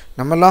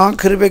 நம்மெல்லாம்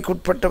கிருபைக்கு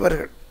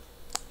உட்பட்டவர்கள்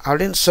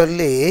அப்படின்னு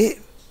சொல்லி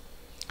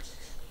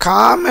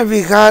காம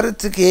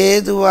விகாரத்துக்கு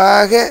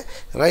ஏதுவாக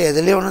இதெல்லாம்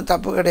எதுலேயும் ஒன்றும்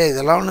தப்பு கிடையாது,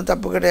 இதெல்லாம் ஒன்றும்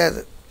தப்பு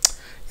கிடையாது,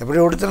 எப்படி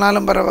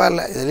உடுத்தினாலும்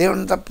பரவாயில்ல, இதுலேயும்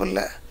ஒன்றும் தப்பு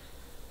இல்லை,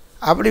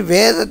 அப்படி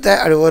வேதத்தை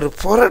அப்படி ஒரு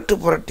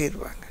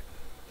புரட்டிடுவாங்க.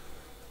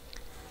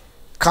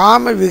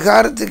 காம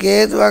விகாரத்துக்கு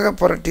ஏதுவாக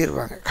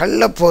புரட்டிடுவாங்க,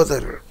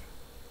 கள்ளப்போதர்கள்.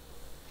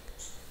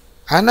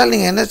 அதனால்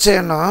நீங்கள் என்ன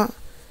செய்யணும்,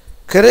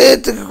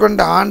 கிரயத்துக்கு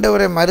கொண்ட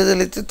ஆண்டவரை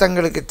மறுதலித்து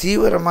தங்களுக்கு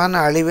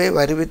தீவிரமான அழிவை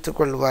வருவித்து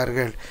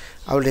கொள்வார்கள்.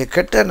 அவருடைய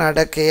கெட்ட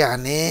நடக்கையை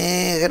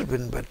அநேகர்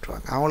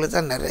பின்பற்றுவாங்க. அவங்களுக்கு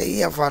தான்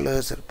நிறைய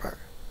ஃபாலோவர்ஸ்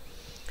இருப்பாங்க.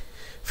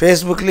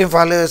 ஃபேஸ்புக்லேயும்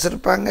ஃபாலோவர்ஸ்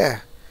இருப்பாங்க,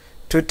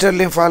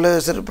 ட்விட்டர்லேயும்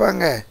ஃபாலோவர்ஸ்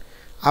இருப்பாங்க.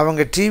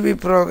 அவங்க டிவி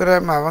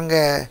ப்ரோக்ராம், அவங்க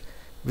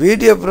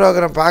வீடியோ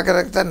ப்ரோக்ராம்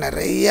பார்க்குறதுக்கு தான்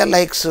நிறைய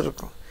லைக்ஸ்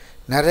இருக்கும்,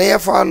 நிறைய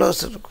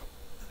ஃபாலோவர்ஸ் இருக்கும்.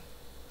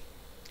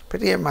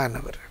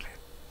 பிரியமானவர்களே,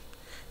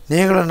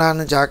 நீங்களும்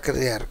நானும்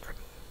ஜாக்கிரதையாக இருக்கணும்.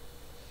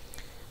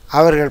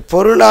 அவர்கள்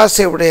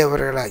பொருளாசை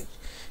உடையவர்களாய்,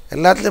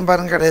 எல்லாத்துலேயும்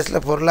பாருங்கள்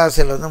கடைசியில்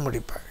பொருளாசையில்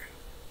முடிப்பாங்க.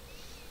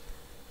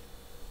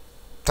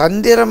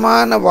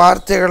 தந்திரமான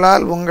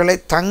வார்த்தைகளால் உங்களை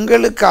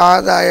தங்களுக்கு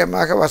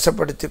ஆதாயமாக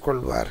வசப்படுத்தி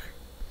கொள்வார்கள்.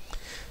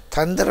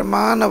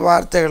 தந்திரமான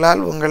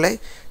வார்த்தைகளால் உங்களை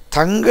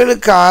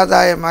தங்களுக்கு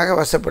ஆதாயமாக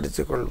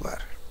வசப்படுத்தி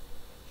கொள்வார்கள்.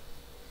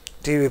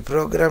 டிவி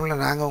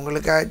ப்ரோக்ராமில் நாங்கள்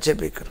உங்களுக்காக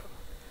ஜெபிக்கிறோம்,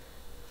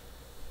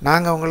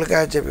 நாங்கள்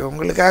உங்களுக்காக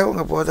உங்களுக்காக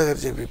உங்கள்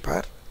போதகர்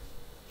ஜெபிப்பார்.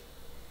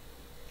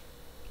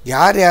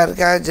 யார்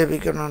யாருக்காக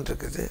ஜெபிக்கணும்னு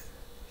இருக்குது.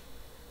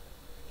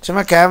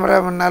 சும்மா கேமரா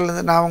முன்னால்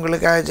இருந்து நான்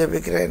உங்களுக்காக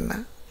ஜெபிக்கிறேன்னா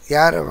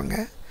யார் அவங்க?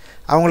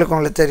 அவங்களுக்கு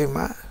உங்களுக்கு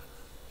தெரியுமா?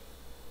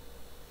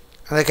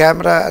 அந்த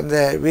கேமரா, அந்த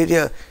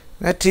வீடியோ,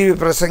 டிவி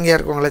பிரசங்கியாக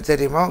இருக்கவங்களை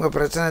தெரியுமா? உங்கள்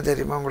பிரச்சனை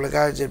தெரியுமா?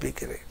 உங்களுக்காக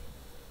ஜெபிக்கிறேன்,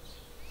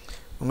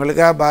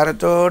 உங்களுக்காக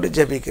பாரத்தோடு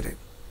ஜெபிக்கிறேன்,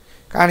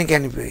 காணிக்க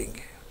அனுப்பி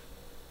வைங்க.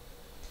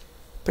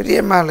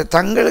 பிரியமான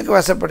தங்களுக்கு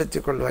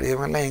வசப்படுத்தி கொள்வார்.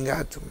 இவங்கெல்லாம் எங்கள்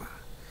ஆத்துமா,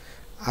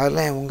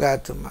 அதெல்லாம் உங்கள்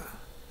ஆத்துமா.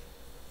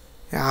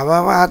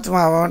 அவன் ஆத்மா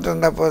அவன்கிட்ட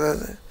இருந்தால்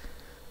போதாது,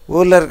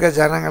 ஊரில் இருக்க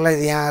ஜனங்கள்லாம்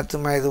இது ஏன்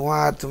ஆத்துமா, இது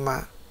உன் ஆத்துமா.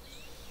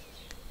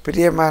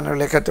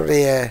 பிரியமானவர்களே,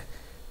 கர்த்தருடைய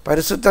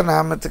பரிசுத்த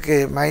நாமத்துக்கு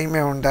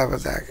மகிமை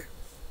உண்டாவதாக.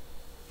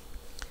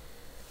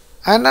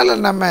 அதனால்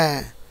நம்ம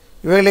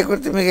இவைகளை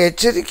குறித்து மிக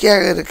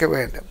எச்சரிக்கையாக இருக்க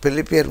வேண்டும்.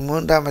 பிலிப்பியர்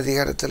 3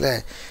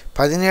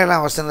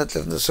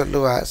 17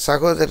 சொல்லுவார்,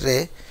 சகோதரரே,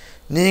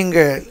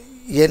 நீங்கள்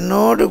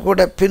என்னோடு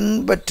கூட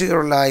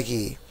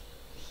பின்பற்றுகிறவர்களாகி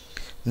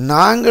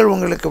நாங்கள்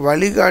உங்களுக்கு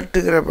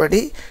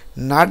வழிகாட்டுகிறபடி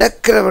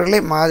நடக்கிறவர்களை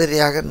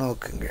மாதிரியாக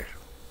நோக்குங்கள்.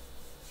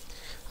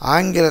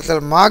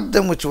 ஆங்கிலத்தில் mark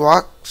them which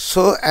walk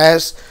so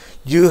as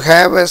you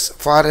have us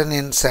for an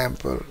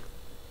example.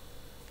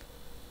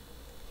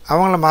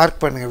 அவங்கள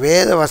மார்க் பண்ணுங்கள்.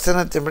 வேத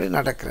வசனத்தின்படி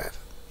நடக்கிறார்.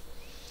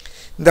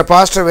 இந்த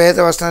பாஸ்டர் வேத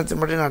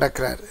வசனத்தின்படி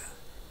நடக்கிறாரு,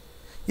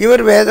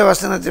 இவர் வேத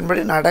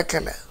வசனத்தின்படி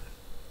நடக்கலை.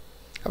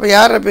 அப்போ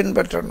யாரை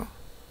பின்பற்றணும்?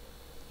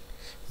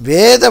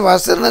 வேத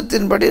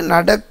வசனத்தின்படி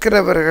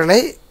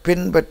நடக்கிறவர்களை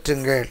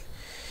பின்பற்றுங்கள்.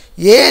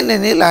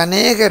 ஏனெனில்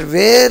அநேகர்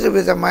வேறு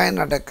விதமாய்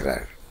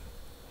நடக்கிறார்கள்.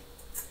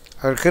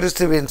 அவர்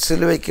கிறிஸ்துவின்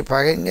சிலுவைக்கு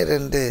பகைஞர்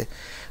என்று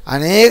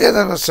அநேக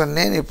தரம்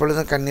சொன்னேன்,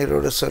 இப்பொழுதும்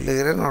கண்ணீரோடு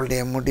சொல்லுகிறேன்.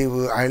 அவருடைய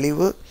முடிவு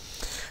அழிவு.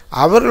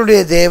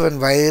 அவர்களுடைய தேவன்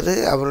வயிறு,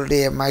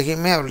 அவருடைய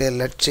மகிமை, அவருடைய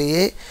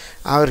லட்சியை.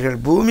 அவர்கள்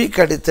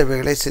பூமிக்கு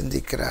அடுத்தவைகளை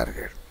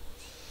சிந்திக்கிறார்கள்.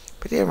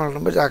 பிரியமான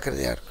ரொம்ப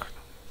ஜாக்கிரதையாக இருக்கணும்.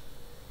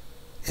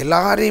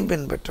 எல்லாரையும்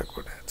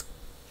பின்பற்றக்கூடாது.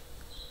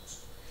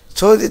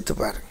 சோதித்து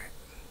பாருங்கள்.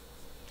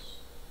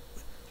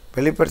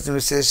 வெளிப்படுத்தும்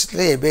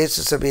விசேஷத்தில்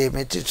எபேசு சபையை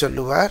மெச்சி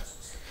சொல்லுவார்,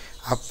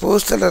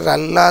 அப்போஸ்தலர்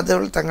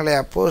அல்லாதவர்கள் தங்களை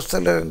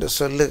அப்போஸ்தலர் என்று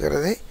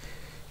சொல்லுகிறதை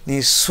நீ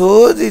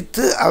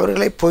சோதித்து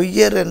அவர்களை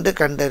பொய்யர் என்று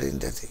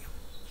கண்டறிந்தது.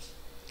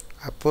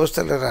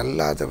 அப்போஸ்தலர்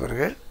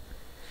அல்லாதவர்கள்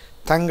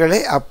தங்களை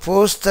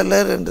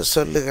அப்போஸ்தலர் என்று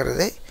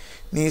சொல்லுகிறதை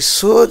நீ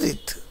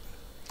சோதித்து.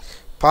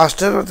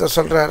 பாஸ்டர் ஒருத்தர்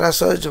சொல்கிறாரா,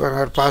 சோதிச்சு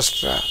பாருங்க. அவர்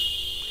பாஸ்டரா?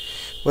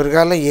 ஒரு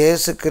காலம்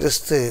இயேசு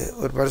கிறிஸ்து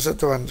ஒரு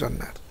பரிசுத்தவான்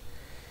சொன்னார்.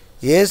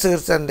 இயேசு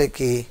கிறிஸ்து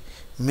அன்றைக்கு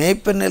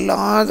மேய்ப்பன்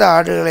இல்லாத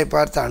ஆடுகளை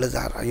பார்த்து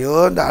அழுதார். ஐயோ,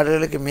 இந்த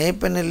ஆடுகளுக்கு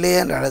மேய்ப்பன் இல்லையே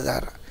என்று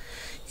அழுதாரா.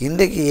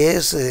 இன்றைக்கு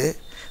இயேசு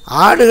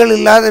ஆடுகள்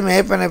இல்லாத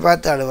மேய்ப்பனை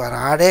பார்த்து அழுவார்.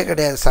 ஆடே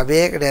கிடையாது,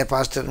 சபையே கிடையாது,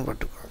 பாஸ்டர்னு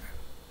போட்டுக்குவாங்க.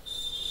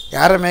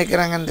 யாரை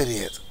மேய்க்கிறாங்கன்னு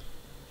தெரியாது.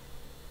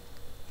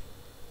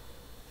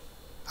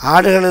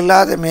 ஆடுகள்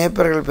இல்லாத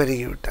மேய்ப்பர்கள்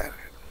பெருகிவிட்டார்கள்.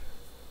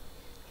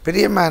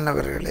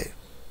 பிரியமானவர்களே,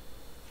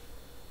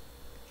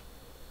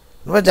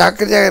 ரொம்ப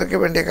ஜாக்கிரதையாக இருக்க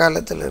வேண்டிய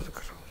காலத்தில்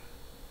இருக்கிறோம்.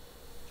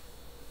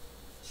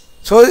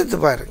 சோதித்து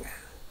பாருங்கள்.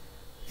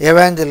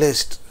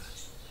 எவாஞ்சலிஸ்ட்,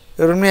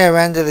 இவர் உண்மையாக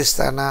எவாஞ்சலிஸ்ட்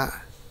தானா?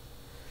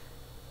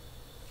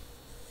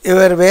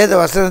 இவர் வேத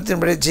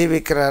வசனத்தின்படி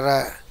ஜீவிக்கிறாரா?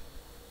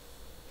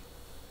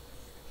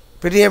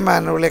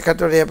 பிரியமானவர்களே,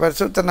 கர்த்தருடைய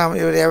பரிசுத்த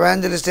நாமம். இவர்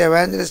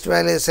எவாஞ்சலிஸ்ட்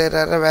வேலையை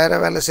செய்கிறாரா,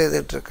 வேறு வேலை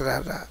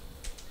செய்துட்ருக்கிறாரா?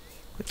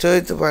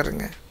 சோதித்து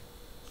பாருங்கள்.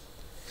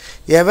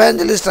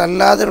 எவாஞ்சலிஸ்ட்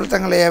அல்லாதவர்கள்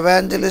தங்களை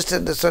எவாஞ்சலிஸ்ட்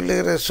என்று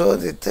சொல்லுகிற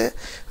சோதித்து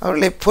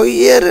அவர்களை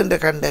பொய்யர் என்று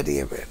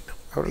கண்டறிய வேண்டும்.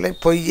 அவர்களை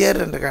பொய்யர்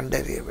என்று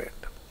கண்டறிய வேண்டும்.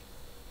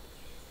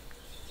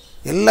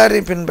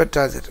 எல்லாரையும்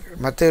பின்பற்றாதீர்கள்.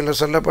 மத்தேயுவில்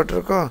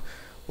சொல்லப்பட்டிருக்கோம்,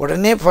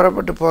 உடனே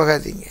புறப்பட்டு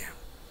போகாதீங்க,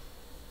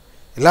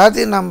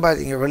 எல்லாத்தையும்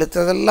நம்பாதீங்க,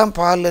 வெளுத்ததெல்லாம்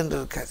பால் என்று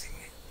இருக்காதீங்க.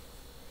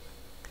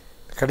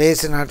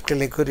 கடைசி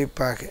நாட்களை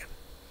குறிப்பாக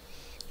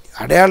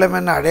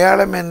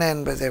அடையாளம் என்ன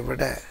என்பதை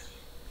விட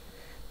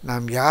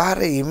நாம்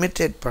யாரை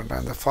இமிட்டேட்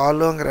பண்ணுறோம். அந்த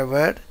ஃபாலோங்கிற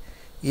வேர்ட்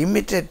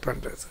இமிட்டேட்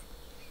பண்ணுறது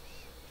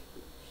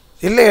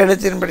இல்லை.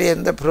 எழுத்தின்படி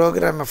எந்த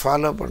ப்ரோக்ராமை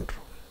ஃபாலோ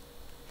பண்ணுறோம்,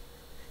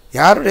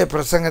 யாருடைய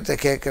பிரசங்கத்தை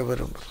கேட்க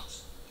விரும்புகிறோம்,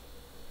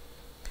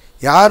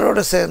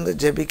 யாரோடு சேர்ந்து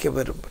ஜெபிக்க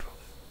விரும்புகிறோம்.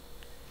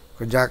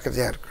 கொஞ்சம்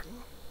ஜாக்கிரதையாக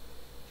இருக்கணும்.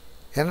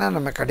 ஏன்னா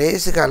நம்ம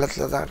கடைசி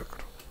காலத்தில் தான் இருக்கிறோம்.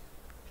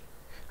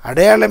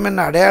 அடையாளம்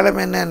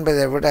என்ன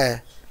என்பதை விட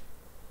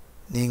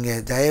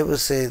நீங்கள் தயவு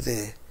செய்து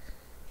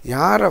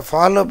யாரை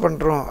ஃபாலோ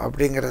பண்ணுறோம்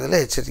அப்படிங்கிறதுல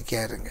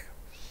எச்சரிக்கையாக இருங்க.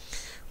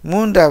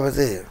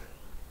 மூன்றாவது,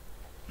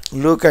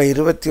 லூக்கா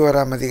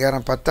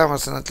 21 10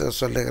 வசனத்தில்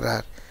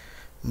சொல்லுகிறார்,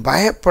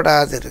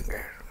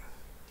 பயப்படாதிருங்கள்.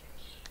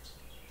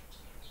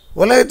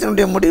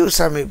 உலகத்தினுடைய முடிவு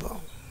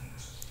சமீபம்.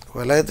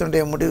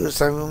 உலகத்தினுடைய முடிவு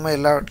சமீபமாக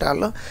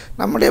இல்லாவிட்டாலும்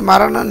நம்முடைய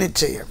மரணம்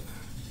நிச்சயம்.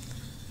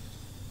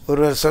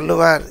 ஒருவர்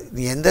சொல்லுவார்,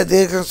 நீ எந்த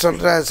தீர்க்கம்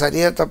சொல்கிற,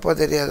 சரியாக தப்போ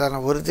தெரியாதான,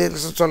 ஒரு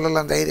தீர்க்கம்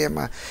சொல்லலாம்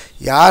தைரியமாக,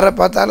 யாரை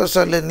பார்த்தாலும்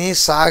சொல்லு, நீ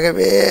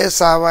சாகவே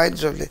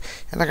சாவாயின்னு சொல்லு.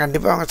 ஏன்னா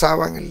கண்டிப்பாக அவங்க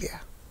சாவாங்க இல்லையா?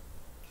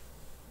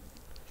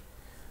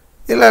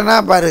 இல்லைன்னா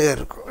வருகை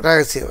இருக்கும்,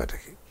 ரகசிய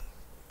வருகை.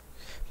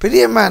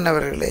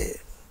 பிரியமானவர்களே,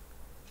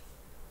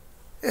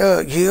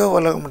 ஐயோ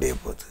உலகம் முடிய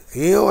போகுது,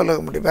 ஐயோ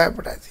உலகம் முடிய,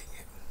 பயப்படாதீங்க.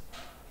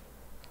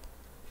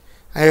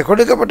 அங்கே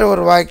கொடுக்கப்பட்ட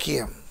ஒரு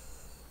வாக்கியம்,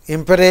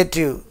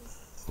 இம்பரேட்டிவ்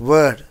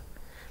வேர்டு,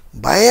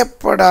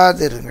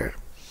 பயப்படாதிருங்கள்.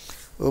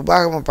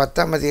 உபாகமம்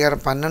 10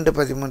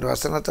 12-13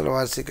 வசனத்தில்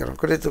வாசிக்கிறோம்,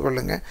 குறித்து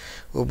கொள்ளுங்கள்.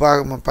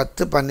 உபாகமம்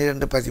 10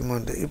 12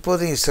 13.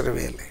 இப்போதும்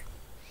இஸ்ரவேலே,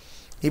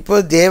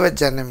 இப்போது தேவ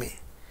ஜனமே,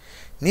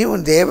 நீ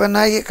உன்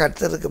தேவனாகிய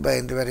கர்த்தருக்கு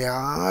பயந்து வேறு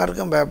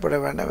யாருக்கும் பயப்பட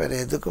வேண்டாம்,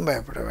 வேறு எதுக்கும்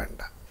பயப்பட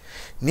வேண்டாம்.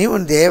 நீ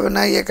உன்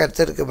தேவனாகிய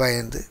கர்த்தருக்கு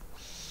பயந்து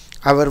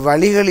அவர்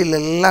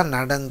வழிகளிலெல்லாம்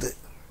நடந்து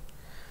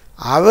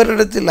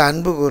அவரிடத்தில்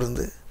அன்பு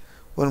கூர்ந்து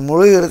உன்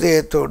முழு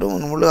இருதயத்தோடும்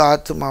உன் முழு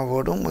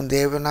ஆத்மாவோடும் உன்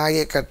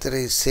தேவனாகிய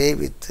கர்த்தரை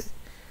சேவித்து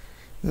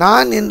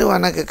நான் இன்று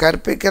உனக்கு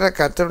கற்பிக்கிற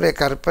கர்த்தருடைய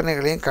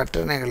கற்பனைகளையும்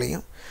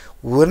கட்டளைகளையும்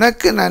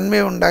உனக்கு நன்மை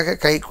உண்டாக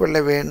கைக்கொள்ள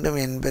வேண்டும்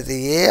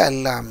என்பதையே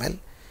அல்லாமல்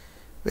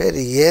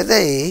வேறு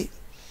எதை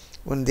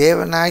உன்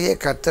தேவனாகிய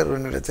கர்த்தர்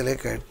உன்னிடத்திலே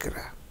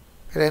கேட்கிறார்.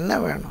 வேறு என்ன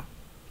வேணும்?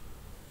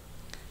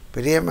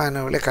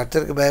 பிரியமானவர்களே,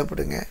 கர்த்தருக்கு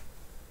பயப்படுங்க,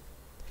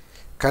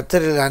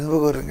 கர்த்தரில் அன்பு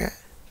கூறுங்க,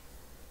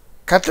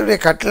 கர்த்தருடைய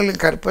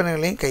கட்டளையும்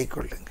கற்பனைகளையும்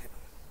கைக்கொள்ளுங்க.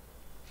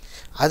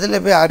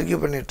 அதில் போய் ஆர்கியூ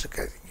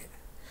பண்ணிகிட்ருக்காதீங்க.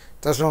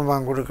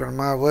 தசமபாகம்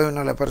கொடுக்கணுமா, ஓய்வு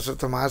நாளை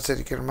பரிசுத்தமாக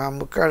ஆசரிக்கணுமா,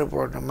 முக்காடு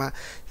போடணுமா,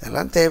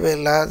 இதெல்லாம்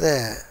தேவையில்லாத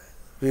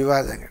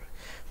விவாதங்கள்.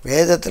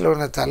 வேதத்தில்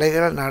உள்ள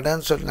தலைகளை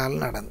நடன்னு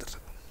சொன்னாலும்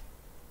நடந்துடும்.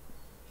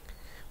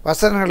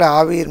 வசனங்களை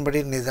ஆவியின்படி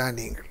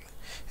நிதானியுங்கள்.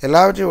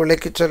 எல்லாவற்றையும்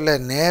உழைக்க சொல்ல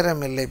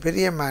நேரம் இல்லை.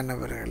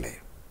 பிரியமானவர்களே,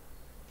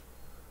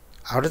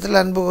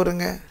 அவரிடத்தில் அன்பு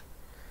கூறுங்க,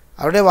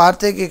 அவருடைய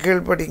வார்த்தைக்கு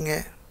கீழ்ப்படிங்க,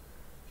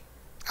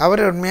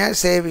 அவரை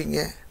உண்மையாக சேவிங்க.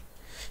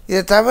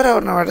 இதை தவிர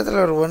அவர் நம்ம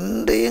இடத்துல ஒரு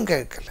ஒன்றையும்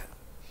கேட்கலை.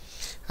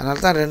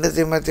 அதனால தான் 2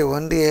 தீமோத்தேயு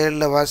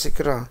 1:7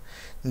 வாசிக்கிறோம்,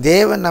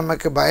 தேவன்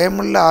நமக்கு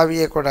பயமுள்ள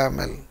ஆவியை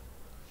கொடாமல்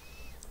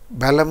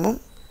பலமும்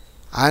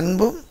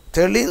அன்பும்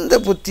தெளிந்த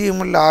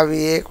புத்தியுமுள்ள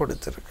ஆவியே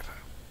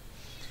கொடுத்திருக்கிறார்.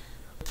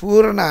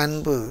 பூரண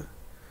அன்பு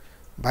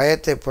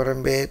பயத்தை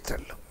புறம்பே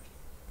தள்ளும்.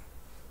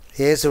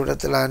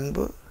 இயேசுவிடத்தில்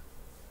அன்பு,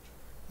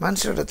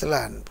 மனுஷனிடத்தில்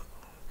அன்பு.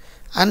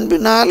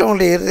 அன்பினால்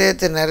உங்களுடைய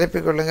இருதயத்தை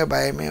நிரப்பிக்கொள்ளுங்க,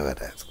 பயமே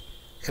வராது.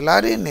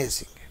 எல்லாரையும்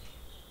நேசிங்க,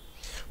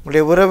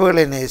 உங்களுடைய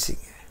உறவுகளை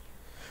நேசிங்க,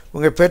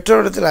 உங்கள்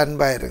பெற்றோரிடத்தில்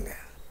அன்பாயிருங்க,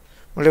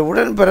 உங்களுடைய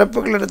உடன்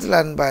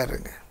பிறப்புகளிடத்தில்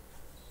அன்பாயிருங்க,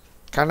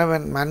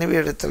 கணவன் மனைவி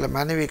இடத்துல,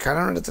 மனைவி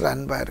கணவனிடத்தில்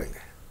அன்பாயிருங்க,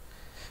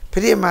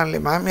 பிரியமான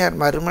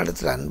மாமியார்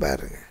மருமகளிடத்தில்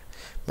அன்பாயிருங்க,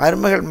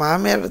 மருமகள்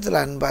மாமியார்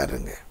இடத்தில்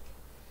அன்பாயிருங்க,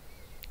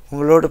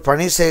 உங்களோடு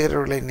பணி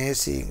செய்கிறவர்களை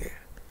நேசியுங்க,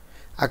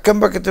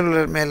 அக்கம் பக்கத்தில்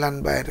உள்ள மேல்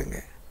அன்பாயிருங்க,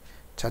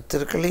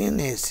 சத்துருக்களையும்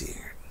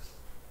நேசியுங்க,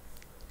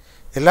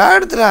 எல்லா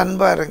இடத்துலையும்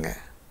அன்பாருங்க,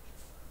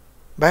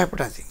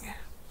 பயப்படாதீங்க.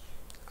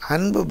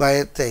 அன்பு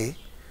பயத்தை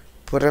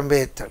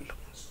புறம்பே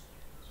தள்ளும்.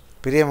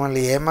 பிரியமான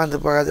ஏமாந்து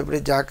போகாதபடி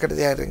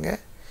ஜாக்கிரதையாக இருங்க.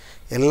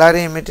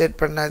 எல்லாரையும்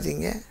இமிட்டேட்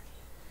பண்ணாதீங்க,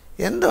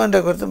 எந்த ஒன்றை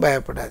குறித்தும்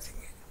பயப்படாதீங்க.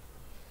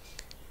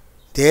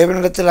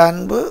 தேவனிடத்தில்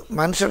அன்பு,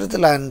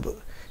 மனுஷனிடத்தில் அன்பு,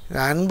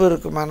 அன்பு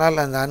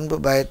இருக்குமானால் அந்த அன்பு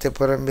பயத்தை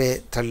புறம்பே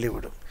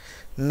தள்ளிவிடும்.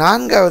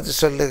 4வது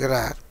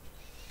சொல்லுகிறார்,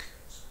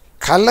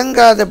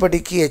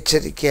 கலங்காதபடிக்கு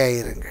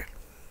எச்சரிக்கையாயிருங்கள்.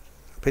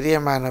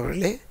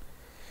 பிரியமானவர்களே,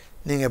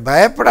 நீங்கள்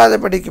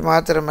பயப்படாதபடிக்கு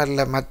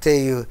மாத்திரமல்ல,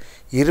 மத்தேயு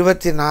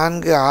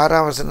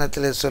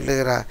 24:6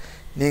 சொல்லுகிறார்,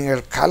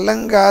 நீங்கள்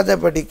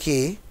கலங்காதபடிக்கு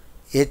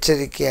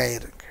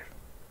எச்சரிக்கையாயிருங்கள்.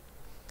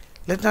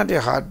 Let not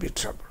your heart B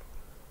trouble.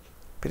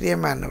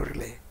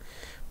 பிரியமானவர்களே,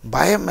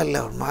 பயம் இல்லை,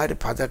 ஒரு மாதிரி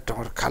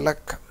பதட்டம், ஒரு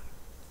கலக்கம்.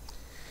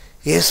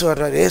 இயேசு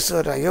வர்றார், இயேசு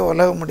வர்றார், ஐயோ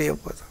உலகம் முடிய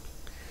போதும்.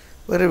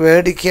 ஒரு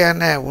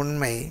வேடிக்கையான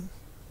உண்மை,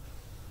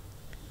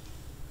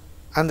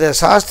 அந்த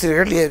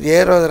சாஸ்திரிகள்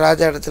ஏரோது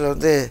ராஜா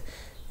இடத்துல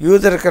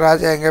யூதருக்கு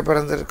ராஜா எங்கே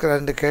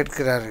பிறந்திருக்கிறான்னு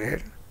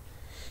கேட்கிறார்கள்.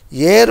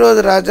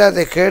 ஏரோது ராஜா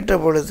அதை கேட்ட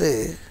பொழுது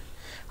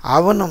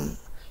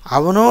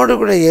அவனோடு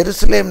கூட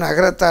எருசலேம்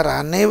நகரத்தார்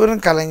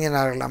அனைவரும்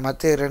கலங்கினார்களாம்.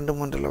 மத்தேயு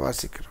 2:3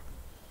 வாசிக்கிறோம்.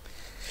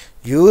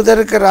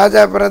 யூதருக்கு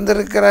ராஜா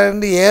பிறந்திருக்கிறார்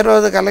என்று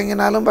ஏரோது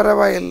கலங்கினாலும்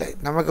பரவாயில்லை,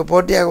 நமக்கு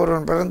போட்டியாக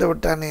ஒருவன் பிறந்து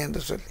விட்டானே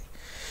என்று சொல்லி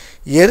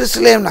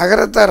எருசலேம்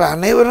நகரத்தார்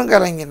அனைவரும்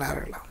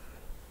கலங்கினார்களாம்.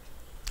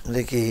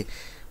 இன்றைக்கு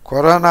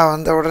கொரோனா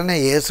வந்த உடனே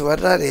இயேசு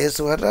வர்றார்,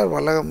 இயேசு வர்றார்,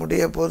 உலகம்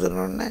முடிய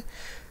போதுன்னு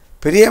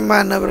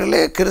பிரியமானவர்களே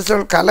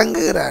கிறிஸ்தவர்கள்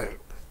கலங்குகிறார்கள்.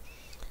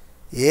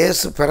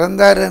 இயேசு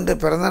பிறந்தார் என்று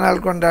பிறந்த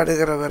நாள்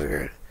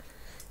கொண்டாடுகிறவர்கள்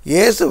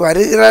இயேசு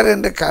வருகிறார்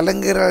என்று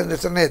கலங்குகிறார் என்று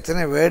சொன்னால்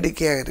எத்தனை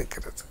வேடிக்கையாக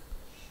இருக்கிறது.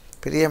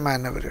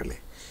 பிரியமானவர்களே,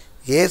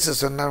 இயேசு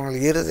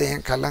சொன்னவர்கள்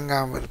இருதயம்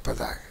கலங்காமல்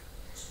இருப்பதாக.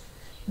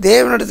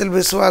 தேவனிடத்தில்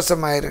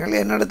விசுவாசமாயிருங்கள்,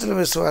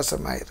 என்னிடத்தில்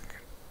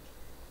விசுவாசமாயிருங்கள்.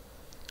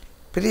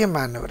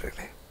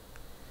 பிரியமானவர்களே,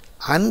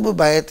 அன்பு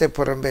பயத்தை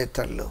புறம்பே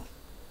தள்ளும்.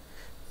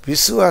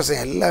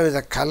 விசுவாசம் எல்லாவித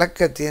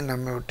கலக்கத்தையும்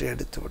நம்மை விட்டு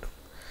எடுத்துவிடும்.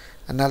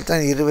 அதனால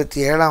தான்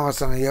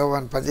 27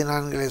 யோவான்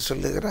 14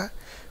 சொல்லுகிறார்,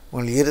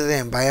 உங்கள்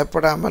இருதயம்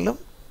பயப்படாமலும்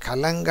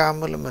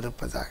கலங்காமலும்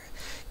இருப்பதாக.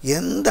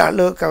 எந்த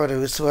அளவுக்கு அவரை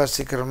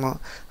விசுவாசிக்கிறோமோ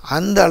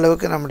அந்த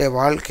அளவுக்கு நம்முடைய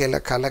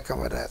வாழ்க்கையில்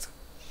கலக்கம் வராது.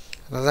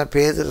 அதனால தான்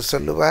பேதுரு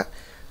சொல்லுவார்,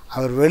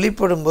 அவர்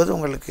வெளிப்படும் போது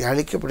உங்களுக்கு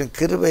அளிக்கப்படும்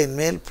கிருபையின்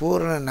மேல்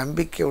பூரண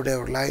நம்பிக்கை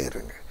உடையவர்களாக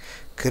இருங்க.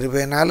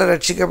 கிருபையினால்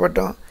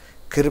ரட்சிக்கப்பட்டோம்,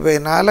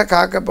 கிருபையினால்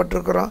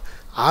காக்கப்பட்டிருக்கிறோம்.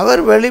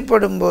 அவர்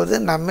வெளிப்படும் போது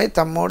நம்மை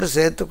தம்மோடு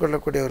சேர்த்து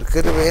கொள்ளக்கூடிய ஒரு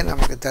கிருபையை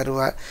நமக்கு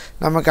தருவார்.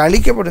 நமக்கு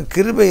அளிக்கப்படும்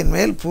கிருபையின்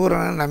மேல்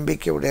பூரண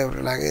நம்பிக்கை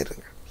உடையவர்களாக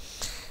இருங்க.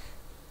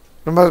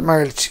 ரொம்ப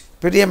மகிழ்ச்சி.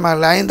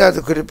 பிரியமான 5வது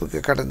குறிப்புக்கு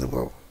கடந்து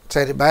போவோம்.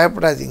 சரி,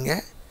 பயப்படாதீங்க,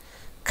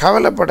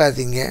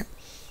 கவலைப்படாதீங்க,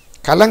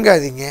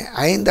 கலங்காதீங்க.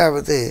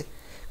 5வது,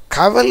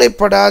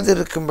 கவலைப்படாது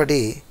இருக்கும்படி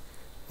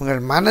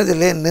உங்கள்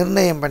மனதிலே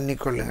நிர்ணயம்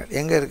பண்ணிக்கொள்ளுங்கள்.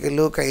 எங்கே இருக்குது?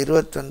 லூக்கா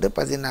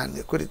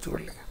 21:14 குறித்து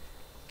கொள்ளுங்கள்.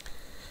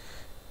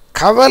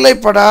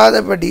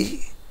 கவலைப்படாதபடி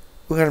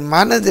உங்கள்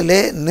மனதிலே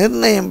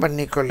நிர்ணயம்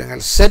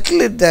பண்ணிக்கொள்ளுங்கள்.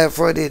 Settle it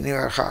therefore in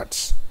your hearts,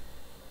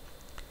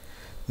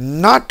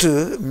 not to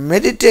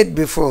meditate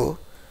before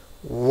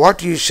what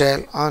you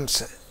shall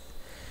answer.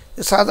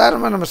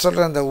 சாதாரணமாக நம்ம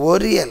சொல்கிற அந்த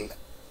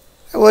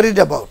worried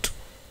about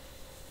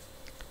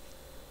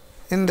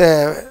இந்த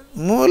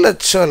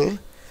மூலச்சொல்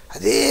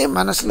அதே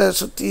மனசில்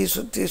சுற்றி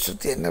சுற்றி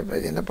சுற்றி என்ன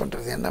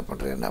பண்ணுறது.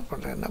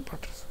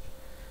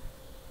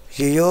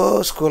 ஐயோ,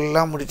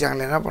 ஸ்கூல்லாம்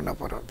முடித்தாங்களே, என்ன பண்ண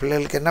போகிறோம்,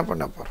 பிள்ளைகளுக்கு என்ன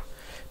பண்ண போகிறோம்,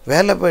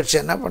 வேலை போயிடுச்சு,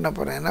 என்ன பண்ண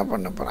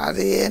போகிறோம்,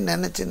 அதையே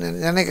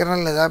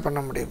நினைக்கிறனால எதாவது பண்ண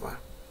முடியுமா?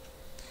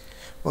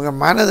 உங்கள்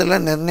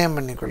மனதில் நிர்ணயம்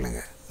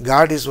பண்ணிக்கொள்ளுங்க.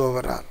 God is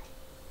overall.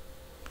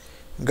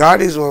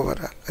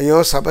 ஐயோ,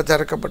 சபை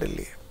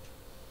திறக்கப்படலையே,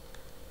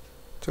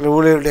 சில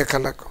ஊழியருடைய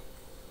கலக்கம்,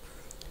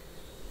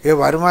 ஐயோ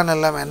வருமானம்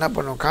இல்லாமல் என்ன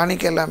பண்ணுவோம்,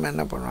 காணிக்கை இல்லாமல்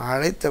என்ன பண்ணுவோம்.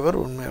 அழைத்தவர்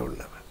உண்மை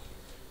உள்ளவர்.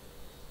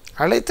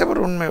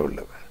 அழைத்தவர் உண்மை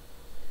உள்ளவர்.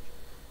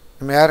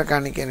 நம்ம யாரை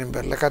காணிக்க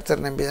நம்பல,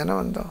 கர்த்தர் நம்பி தானே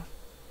வந்தோம்.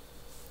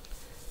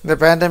 இந்த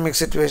பேண்டமிக்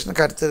சிச்சுவேஷன்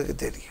கர்த்தருக்கு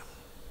தெரியும்.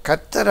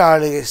 கர்த்தர்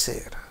ஆளுகை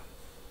செய்கிறார்.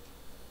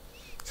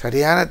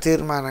 சரியான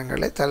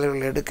தீர்மானங்களை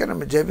தலைவர்கள் எடுக்க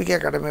நம்ம ஜெபிக்க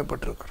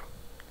கடமைப்பட்டிருக்கிறோம்.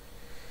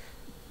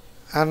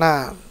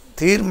 ஆனால்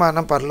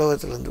தீர்மானம்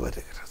பரலோகத்திலிருந்து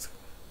வருகிறது.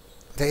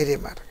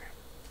 தைரியமாக இருங்க.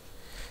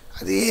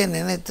 அதையே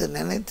நினைத்து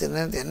நினைத்து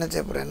நினைத்து என்ன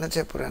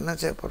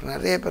செய்யப்போகிறோம்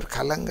நிறைய பேர்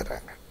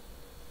கலங்குறாங்க.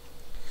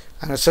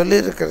 அங்கே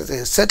சொல்லியிருக்கிறது,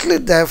 settle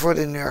it therefore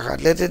in your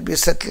heart, let it be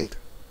settled.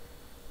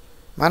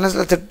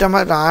 மனசில்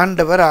திட்டமாக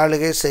ஆண்டவர்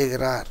ஆளுகை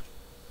செய்கிறார்,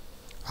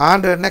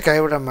 ஆண்டவர் என்ன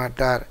கைவிட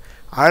மாட்டார்,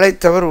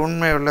 அழைத்தவர்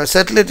உண்மை உள்ள.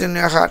 Settle it in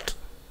your heart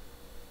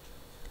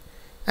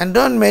and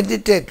don't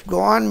meditate,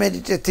 go on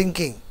meditate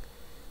thinking.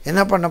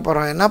 என்ன பண்ண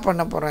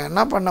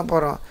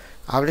போகிறோம்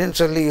அப்படின்னு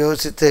சொல்லி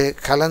யோசித்து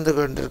கலந்து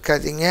கொண்டு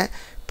இருக்காதீங்க.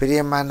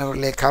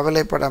 பிரியமானவர்களே,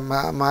 கவலைப்பட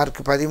மார்க்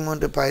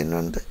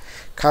 13:11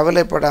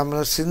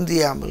 கவலைப்படாமலும்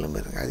சிந்தியாமலும்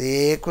இருங்க.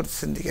 அதே குறித்து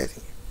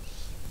சிந்திக்காதீங்க.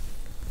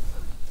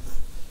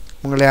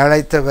 உங்களை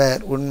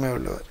அழைத்தவர் உண்மை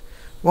உள்ளவர்.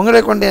 உங்களை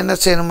கொண்டு என்ன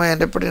செய்யணுமோ,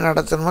 எப்படி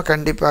நடத்தணுமோ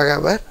கண்டிப்பாக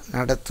அவர்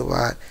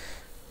நடத்துவார்.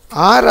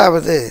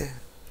 6வது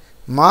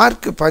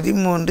மார்க்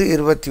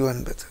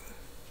 13:29.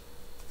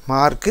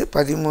 மார்க்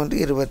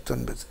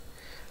 13:29.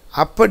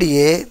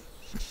 அப்படியே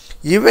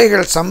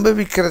இவைகள்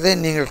சம்பவிக்கிறதை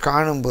நீங்கள்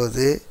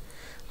காணும்போது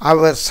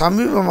அவர்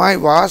சமீபமாய்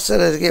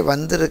வாசல் அருகே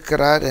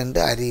வந்திருக்கிறார்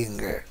என்று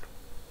அறியுங்கள்.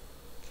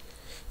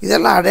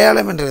 இதெல்லாம்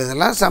அடையாளம் என்றது.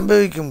 இதெல்லாம்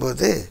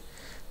சம்பவிக்கும்போது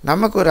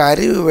நமக்கு ஒரு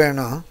அறிவு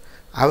வேணும்.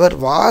 அவர்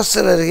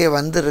வாசல் அருகே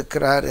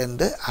வந்திருக்கிறார்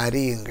என்று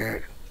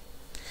அறியுங்கள்.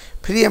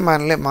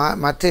 பிரியமானலே,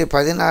 மத்தேயு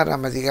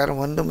 16ஆம்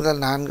அதிகாரம் 1 முதல்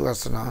 4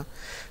 வசனம்.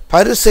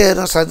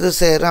 பரிசேயரும்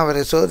சதுசேயரும்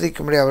அவரை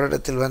சோதிக்கும்படி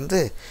அவரிடத்தில் வந்து,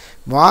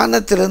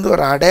 வானத்திலிருந்து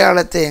ஒரு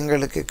அடையாளத்தை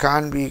எங்களுக்கு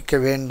காண்பிக்க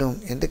வேண்டும்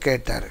என்று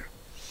கேட்டார்கள்.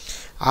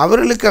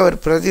 அவர்களுக்கு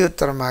அவர்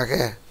பிரதியுத்தரமாக,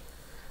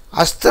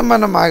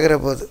 அஸ்தமனம் ஆகிற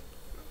போது,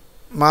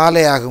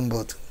 மாலை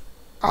ஆகும்போது,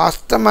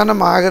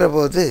 அஸ்தமனம் ஆகிற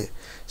போது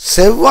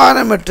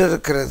செவ்வானம்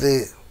இருக்கிறது,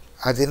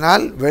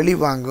 அதனால்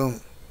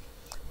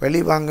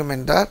வெளிவாங்கும்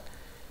என்றால்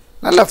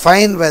நல்ல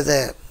ஃபைன்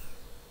வெதர்,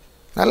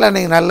 நல்லா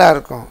இன்றைக்கி நல்லா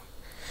இருக்கும்.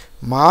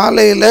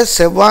 மாலையில்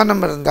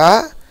செவ்வானம்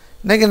இருந்தால்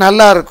இன்றைக்கி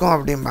நல்லா இருக்கும்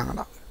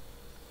அப்படிம்பாங்களாம்.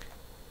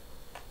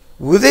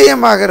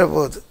 உதயமாகிற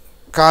போது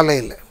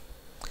காலையில்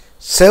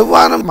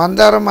செவ்வானம்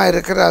மந்தாரமாக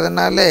இருக்கிற,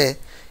 அதனால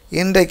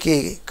இன்றைக்கு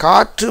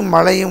காற்று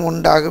மழையும்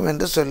உண்டாகும்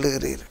என்று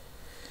சொல்லுகிறீர்கள்.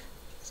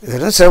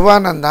 வெறும்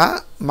செவ்வானந்தான்.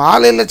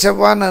 மாலையில்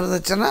செவ்வானம்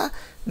இருந்துச்சுன்னா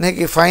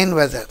இன்றைக்கி ஃபைன்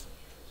வெதர்,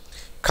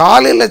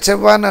 காலையில்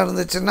செவ்வானம்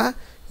இருந்துச்சுன்னா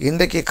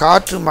இன்றைக்கு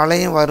காற்று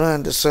மழையும் வரும்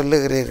என்று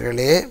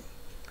சொல்லுகிறீர்களே.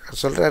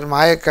 சொல்கிறார்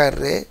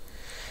மாயக்காரரே,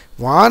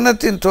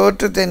 வானத்தின்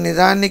தோற்றத்தை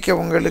நிதானிக்க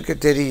உங்களுக்கு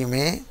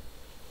தெரியுமே,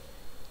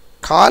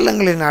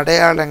 காலங்களின்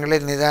அடையாளங்களை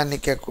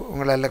நிதானிக்க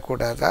உங்களால்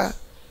கூடாதா?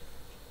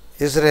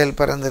 இஸ்ரேல்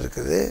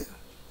பிறந்திருக்குது,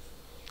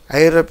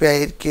 ஐரோப்பிய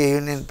ஐக்கிய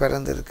யூனியன்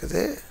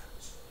பிறந்திருக்குது,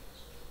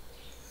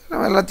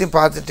 நம்ம எல்லாத்தையும்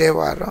பார்த்துட்டே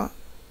வரோம்.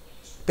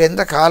 இப்போ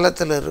எந்த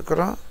காலத்தில்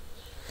இருக்கிறோம்?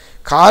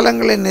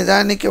 காலங்களை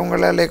நிதானிக்க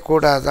உங்களால்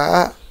கூடாதா?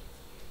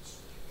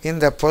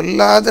 இந்த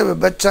பொல்லாத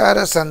விபச்சார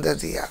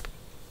சந்ததியார்,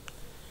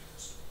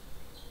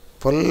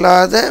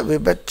 பொல்லாத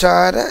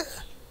விபச்சார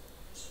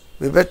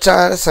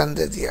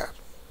சந்ததியார்,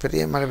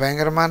 பெரிய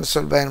பயங்கரமான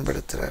சொல்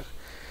பயன்படுத்துகிறார்.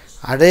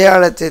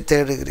 அடையாளத்தை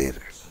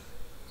தேடுகிறீர்கள்.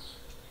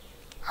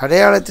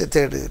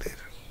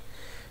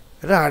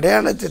 வெறும்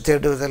அடையாளத்தை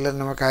தேடுவதில்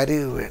நமக்கு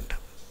அறிவு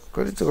வேண்டும்.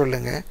 குறித்து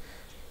கொள்ளுங்க,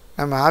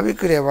 நம்ம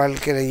ஆவிக்குரிய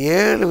வாழ்க்கையில்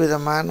 7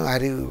 விதமான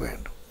அறிவு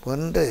வேண்டும்.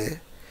 ஒன்று,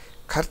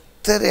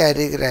 கர்த்தரை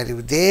அறிகிற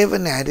அறிவு,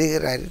 தேவனை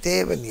அறிகிற அறிவு.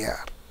 தேவன்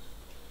யார்?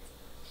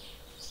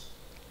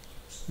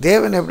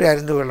 தேவன் எப்படி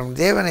அறிந்து கொள்ளும்?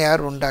 தேவனை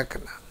யார்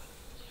உண்டாக்குனா?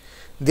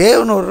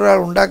 தேவன் ஒரு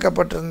நாள்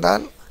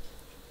உண்டாக்கப்பட்டிருந்தால்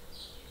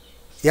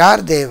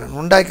யார் தேவன்?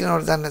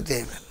 உண்டாக்கினவர் தானே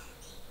தேவன்.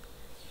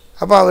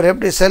 அப்போ அவர்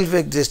எப்படி செல்ஃப்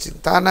எக்ஸிஸ்டிங்,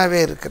 தானாகவே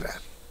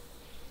இருக்கிறார்.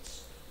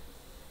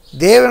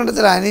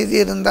 தேவனிடத்தில் அநீதி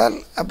இருந்தால்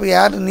அப்போ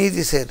யார்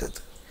நீதி செய்கிறது?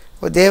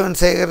 அப்போ தேவன்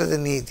செய்கிறது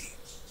நீதி.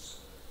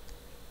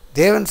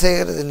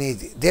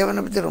 தேவனை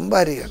பற்றி ரொம்ப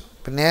அறியணும்.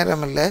 இப்போ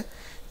நேரம் இல்லை.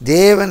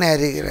 தேவனை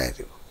அறிகிற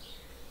அறிவு,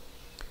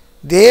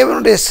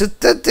 தேவனுடைய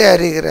சித்தத்தை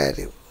அறிகிற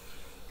அறிவு,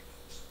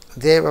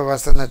 தேவ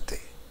வசனத்தை,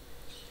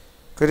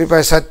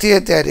 குறிப்பாக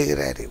சத்தியத்தை அறிகிற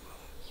அறிவு,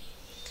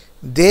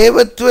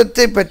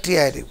 தேவத்துவத்தை பற்றிய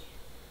அறிவு.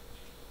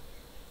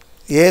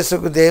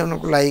 இயேசுக்கு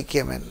தேவனுக்குள்ள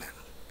ஐக்கியம் என்ன?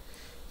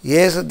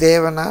 இயேசு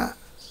தேவனா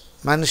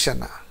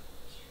மனுஷனா?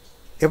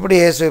 எப்படி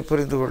இயேசுவை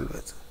புரிந்து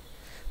கொள்வது?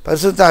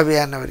 பரிசுத்த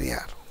ஆவியானவர்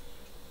யார்?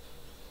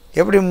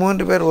 எப்படி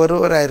 3 பேர்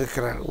ஒருவராக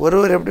இருக்கிறார்?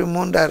 ஒருவர் எப்படி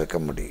 3ஆக இருக்க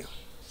முடியும்?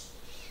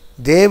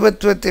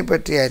 தேவத்துவத்தை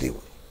பற்றிய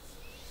அறிவு,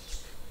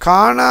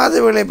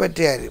 காணாதவளை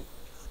பற்றிய அறிவு,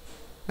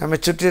 நம்மை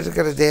சுற்றி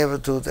இருக்கிற தேவ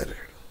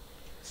தூதர்கள்,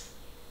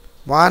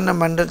 வான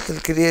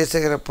மண்டலத்தில் கிரியை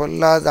செய்கிற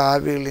பொல்லாத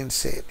ஆவிகளின்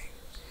சேனை.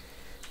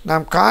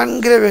 நாம்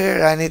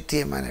காண்கிறவைகள்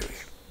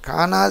அநித்தியமானவைகள்,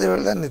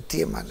 காணாதவைகள் தான்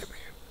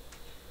நித்தியமானவைகள்.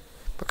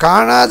 இப்போ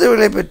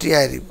காணாதவளை பற்றிய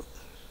அறிவு.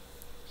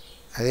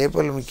 அதே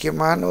போல்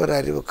முக்கியமான ஒரு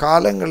அறிவு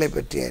காலங்களை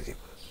பற்றிய அறிவு.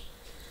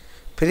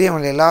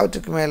 பிரியமல்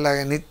எல்லாவற்றுக்கும்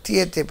மேலாக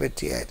நித்தியத்தை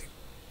பற்றிய அறிவு.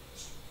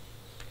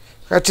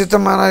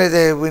 கச்சிதமானால்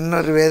இதை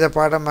இன்னொரு வேத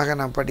பாடமாக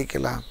நாம்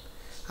படிக்கலாம்.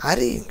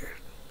 அறியுங்கள்,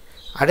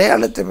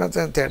 அடையாளத்தை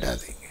மாத்திரம்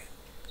தேடாதீங்க.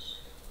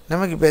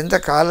 நமக்கு இப்போ எந்த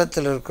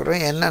காலத்தில்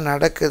இருக்கிறோம், என்ன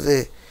நடக்குது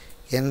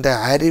என்ற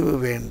அறிவு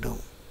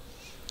வேண்டும்.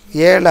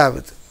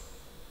 7வது,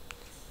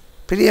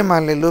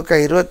 பிரியமான லூக்கா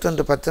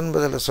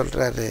 21:19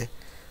 சொல்கிறாரு,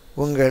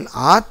 உங்கள்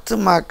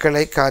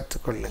ஆத்துமாக்களை காத்து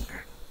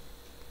கொள்ளுங்கள்.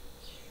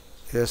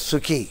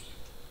 சுகி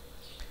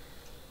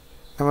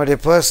நம்முடைய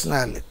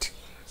பர்சனாலிட்டி.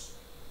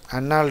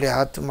 அண்ணாளுடைய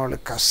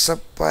ஆத்மாவில்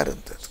கசப்பாக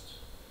இருந்தது.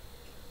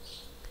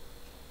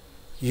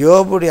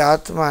 யோபுடைய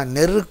ஆத்மா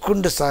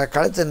நெருக்குண்டு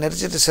கழுத்தை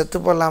நெரிச்சிட்டு செத்து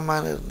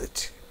போகலாமான்னு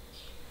இருந்துச்சு.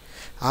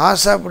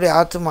 ஆசாப்புடைய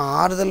ஆத்மா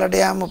ஆறுதல்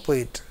அடையாமல்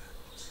போயிட்டு.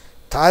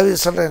 தாவீது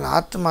சொல்கிற என்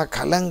ஆத்மா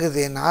கலங்குது,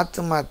 என்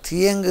ஆத்மா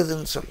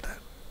தியங்குதுன்னு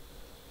சொல்கிறார்.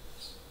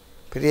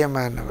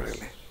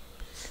 பிரியமானவர்களே,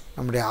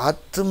 நம்முடைய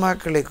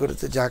ஆத்மாக்களை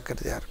குறித்து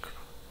ஜாக்கிரதையாக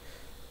இருக்கணும்.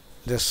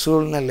 இந்த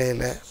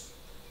சூழ்நிலையில்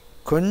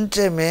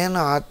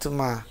கொஞ்சமேனும்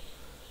ஆத்மா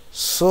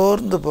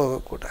சோர்ந்து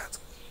போகக்கூடாது.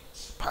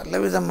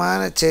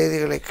 பலவிதமான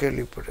செய்திகளை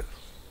கேள்விப்படுகிறோம்.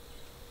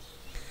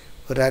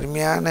 ஒரு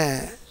அருமையான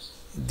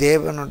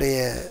தேவனுடைய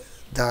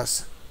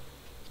தாசன்,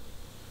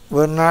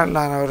 ஒரு நாள்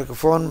நான் அவருக்கு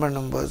ஃபோன்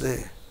பண்ணும்போது,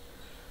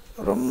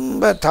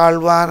 ரொம்ப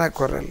தாழ்வான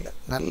குரலில்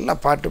நல்ல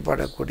பாட்டு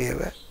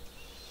பாடக்கூடியவர்,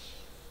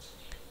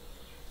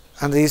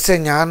 அந்த இசை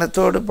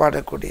ஞானத்தோடு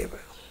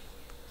பாடக்கூடியவர்,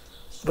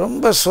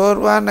 ரொம்ப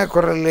சோர்வான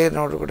குரல்லே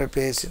என்னோடு கூட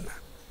பேசினார்.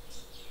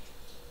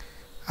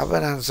 அப்போ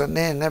நான்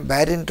சொன்னேன், என்ன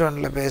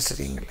பேரின்டோனில்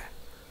பேசுகிறீங்களே,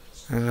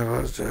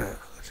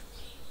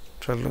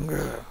 சொல்லுங்க.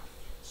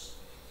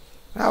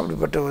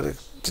 அப்படிப்பட்ட ஒரு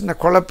சின்ன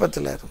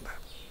குழப்பத்தில்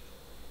இருந்தேன்.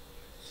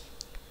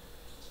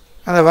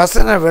 அந்த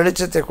வசன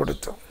வெளிச்சத்தை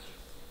கொடுத்தோம்.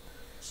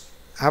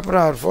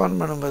 அப்புறம் அவர் ஃபோன்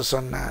பண்ணும்போது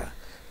சொன்னார்,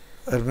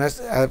 ஒரு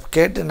அதை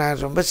கேட்டு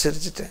நான் ரொம்ப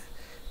சிரிச்சிட்டேன்.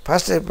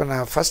 பாஸ்டர், இப்போ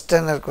நான் ஃபஸ்ட்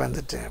டென்னருக்கு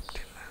வந்துட்டேன்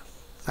அப்படின்னா,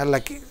 நல்லா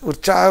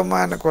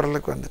உற்சாகமான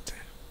குரலுக்கு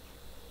வந்துட்டேன்.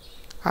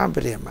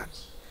 பிரியமான,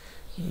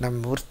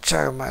 நம்ம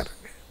உற்சாகமாக இருங்க.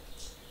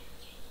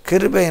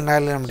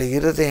 கிருபையினால் நம்முடைய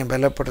இருதயம்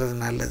பலப்படுறது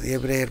நல்லது.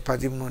 எபிரேயர்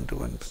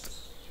 13:9.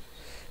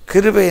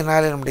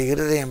 கிருபையினால் நம்முடைய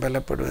இருதயம்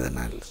பலப்படுவது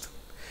நல்லது.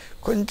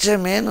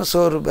 கொஞ்சமேனும்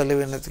சோறு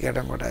பலவீனத்துக்கு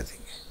இடம்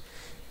கொடாதீங்க.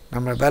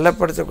 நம்மளை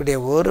பலப்படுத்தக்கூடிய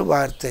ஒரு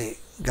வார்த்தை,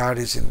 God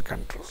is in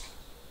control.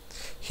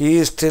 He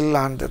is still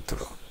on the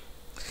throne.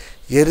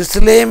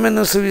 எருசலேம்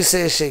என்னும்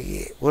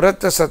சுவிசேஷகியே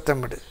உரத்த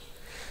சத்தமிடு,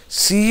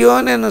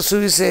 சியோன் என்னும்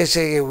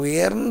சுவிசேஷகியே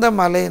உயர்ந்த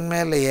மலையின்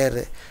மேலே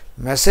ஏறு.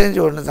 மெசேஜ்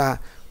ஒன்று தான்,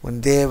 உன்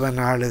தேவன்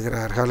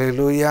ஆளுகிறார்.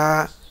 ஹல்லேலூயா.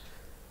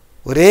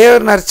 ஒரே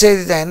ஒரு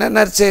நற்செய்தி தான். என்ன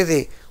நற்செய்தி?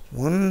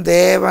 உன்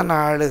தேவன்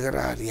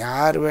ஆளுகிறார்.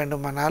 யார்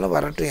வேண்டுமானாலும்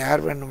வரட்டும்,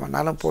 யார்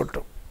வேண்டுமானாலும்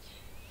போட்டும்,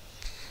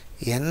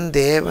 என்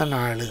தேவன்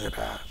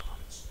ஆளுகிறார்.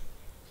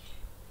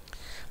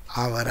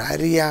 அவர்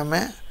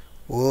அறியாமல்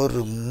ஒரு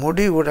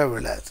முடி கூட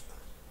விழாது.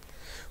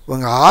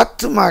 உங்கள்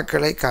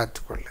ஆத்துமாக்களை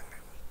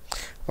காத்துக்கொள்ளுங்கள்.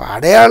 இப்போ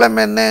அடையாளம்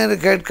என்னன்னு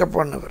கேட்க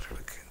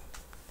போனவர்களுக்கு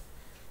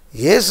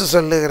இயேசு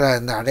சொல்லுகிறார்,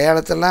 இந்த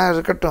அடையாளத்தெல்லாம்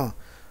இருக்கட்டும்,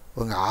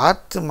 உங்கள்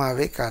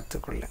ஆத்துமாவை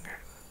காத்துக்கொள்ளுங்கள்.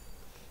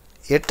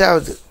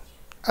 8வது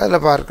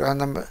அதில் பார்க்கிறோம்,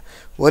 அந்த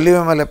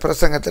ஒலிவமலை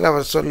பிரசங்கத்தில்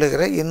அவர்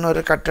சொல்லுகிற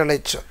இன்னொரு கட்டளை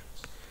சொல்.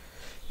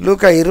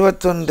 லூக்கா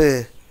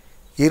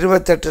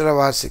 21:28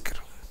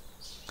 வாசிக்கிறோம்.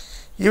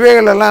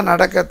 இவைகளெல்லாம்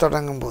நடக்க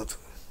தொடங்கும்போது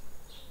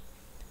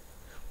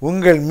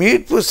உங்கள்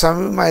மீட்பு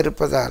சமீபமாக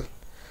இருப்பதால்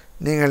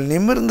நீங்கள்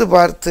நிமிர்ந்து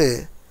பார்த்து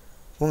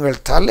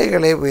உங்கள்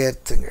தலைகளை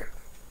உயர்த்துங்கள்.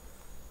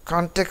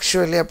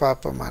 கான்டெக்சுவலியாக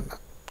பார்ப்போமானா,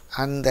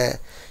 அந்த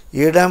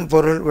இடம்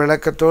பொருள்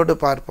விளக்கத்தோடு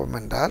பார்ப்போம்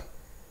என்றால்,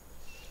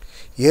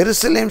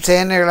 எருசலேம்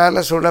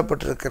சேனைகளால்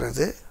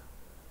சூழப்பட்டிருக்கிறது.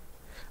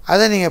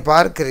 அதை நீங்கள்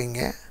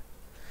பார்க்குறீங்க.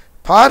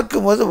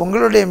 பார்க்கும்போது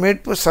உங்களுடைய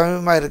மீட்பு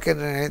சமீபமாக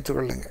இருக்குன்னு நினைத்து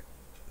கொள்ளுங்கள்.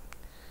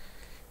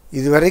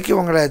 இதுவரைக்கும்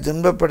உங்களை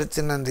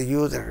துன்பப்படுத்தின அந்த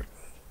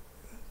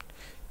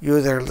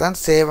யூதர்கள் தான்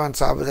சேவான்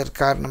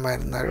சாபதற்கு காரணமாக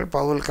இருந்தார்கள்.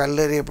 பவுல்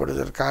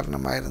கல்லெறியப்படுவதற்கு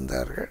காரணமாக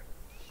இருந்தார்கள்.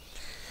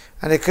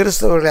 அந்த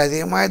கிறிஸ்தவர்களை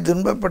அதிகமாக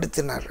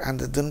துன்பப்படுத்தினார்கள்.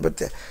 அந்த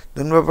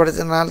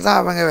துன்பப்படுத்தினால்தான்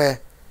அவங்க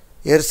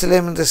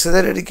எருசலேம் என்று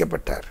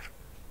சிதறடிக்கப்பட்டார்கள்.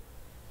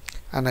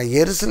 ஆனால்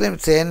எருசலேம்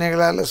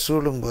சேனைகளால்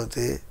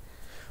சூழும்போது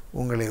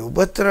உங்களை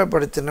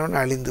உபத்திரவப்படுத்தினவன்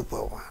அழிந்து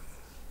போவான்.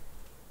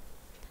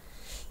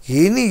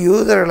 இனி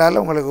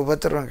யூதர்களால் உங்களுக்கு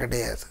உபத்திரவம்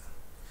கிடையாது.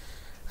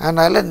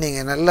 அதனால்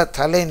நீங்கள் நல்லா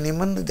தலை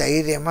நிமிர்ந்து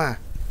தைரியமாக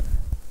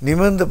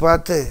நிமிர்ந்து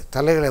பார்த்து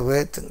தலைகளை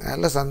உயர்த்துங்க.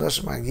 நல்ல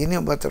சந்தோஷமாக, இனி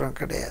உபத்திரம்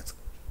கிடையாது.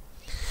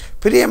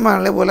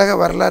 பிரியமான உலக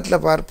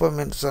வரலாற்றில் பார்ப்போம்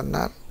என்று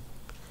சொன்னால்,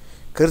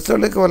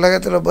 கிறிஸ்தவர்களுக்கு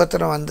உலகத்தில்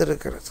உபத்திரம்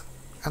வந்திருக்கிறது.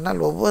 ஆனால்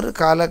ஒவ்வொரு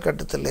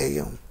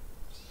காலகட்டத்திலேயும்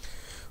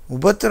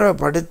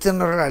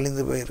உபத்திரவப்படுத்தினர்கள்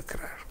அழிந்து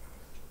போயிருக்கிறார்.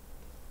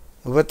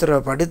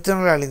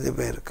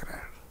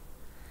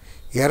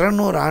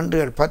 200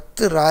 ஆண்டுகள்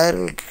 10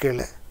 ராயர்களுக்கு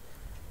கீழே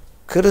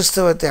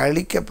கிறிஸ்தவத்தை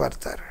அழிக்க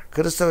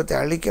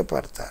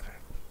பார்த்தார்கள்.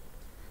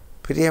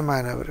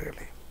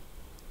 பிரியமானவர்களே,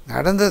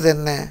 நடந்தது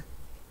என்ன?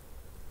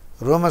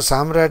 ரோம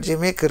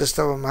சாம்ராஜ்யமே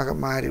கிறிஸ்தவமாக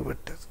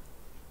மாறிவிட்டது.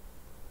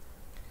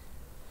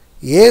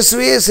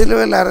 இயேசுவே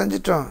சிலுவையில்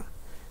அரைஞ்சிட்டோம்.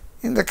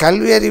 இந்த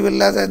கல்வி அறிவு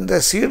இல்லாத இந்த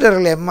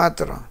சீடர்கள்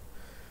ஏமாத்துறோம்.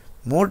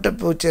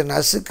 மூட்டைப்பூச்சியை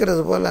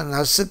நசுக்கிறது போல்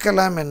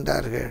நசுக்கலாம்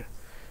என்றார்கள்.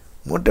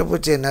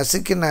 மூட்டைப்பூச்சியை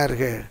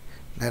நசுக்கினார்கள்.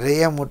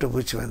 நிறையா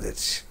மூட்டைப்பூச்சி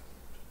வந்துடுச்சு.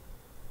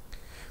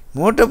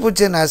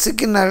 மூட்டைப்பூச்சியை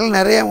நசுக்கினார்கள்,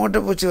 நிறையா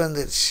மூட்டைப்பூச்சி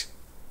வந்துடுச்சு.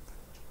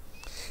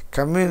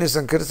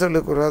 கம்யூனிசம்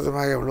கிறிஸ்தவர்களுக்கு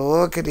விரோதமாக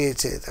எவ்வளவோ கிரியை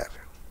செய்தார்.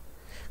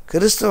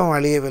 கிறிஸ்தவம்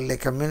அழியவில்லை,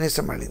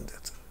 கம்யூனிசம்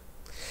அழிந்தது.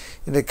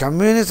 இந்த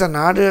கம்யூனிச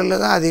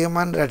நாடுகளில் தான்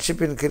அதிகமான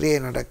ரட்சிப்பின் கிரியை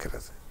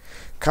நடக்கிறது.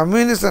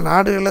 கம்யூனிச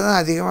நாடுகளில்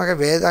தான் அதிகமாக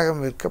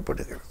வேதாகம்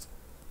விற்கப்படுகிறது.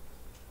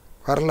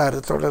 வரலாறு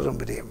தொடரும்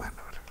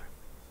பிரியமானவர்கள்,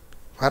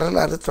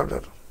 வரலாறு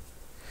தொடரும்.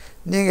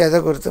 நீங்கள் எதை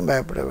குறித்தும்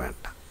பயப்பட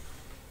வேண்டாம்.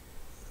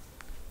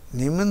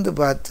 நிமிர்ந்து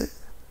பார்த்து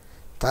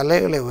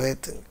தலைகளை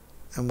உயர்த்துங்க.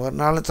 நம்ம ஒரு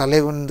நாளும் தலை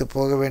குனிந்து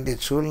போக வேண்டிய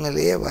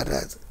சூழ்நிலையே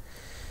வராது.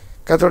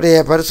 கர்த்தருடைய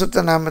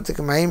பரிசுத்த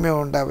நாமத்துக்கு மகிமை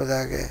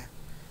உண்டாவதாக.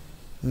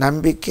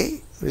 நம்பிக்கை,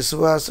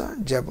 விசுவாசம்,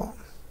 ஜெபம்.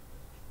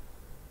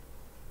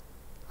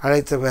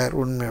 அழைத்தவர்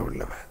உண்மை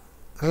உள்ளவர்.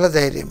 நல்ல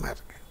தைரியமாக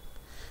இருக்கு.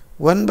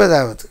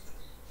 9வது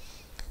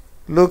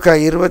லூக்கா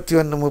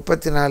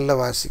 21:34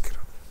 வாசிக்கிறோம்.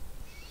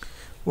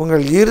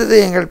 உங்கள்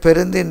இருதயங்கள்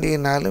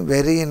பெருந்திண்டியினாலும்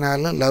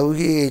வெறியினாலும்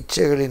லௌகிக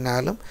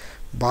இச்சைகளினாலும்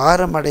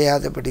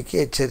பாரமடையாதபடிக்கு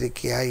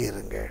எச்சரிக்கையாக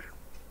இருங்கள்.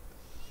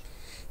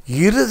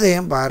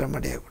 இருதயம்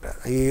பாரமடையக்கூடாது.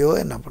 ஐயோ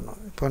என்ன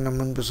பண்ணுவோம்? இப்போ நான்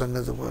முன்பு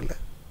சொன்னது போல்,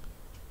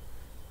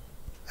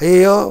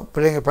 ஐயோ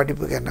பிள்ளைங்க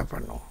படிப்புக்கு என்ன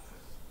பண்ணுவோம்,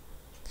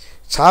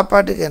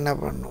 சாப்பாட்டுக்கு என்ன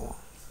பண்ணுவோம்.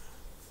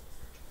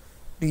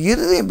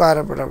 இருதயம்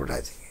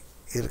பாரப்படக்கூடாதீங்க.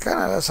 இருக்கா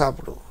நல்லா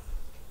சாப்பிடுவோம்.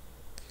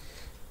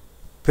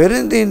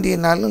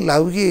 பெருந்தீண்டியினாலும்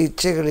லௌகிக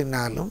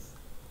இச்சைகளினாலும்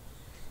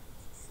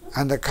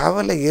அந்த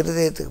கவலை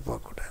இருதயத்துக்கு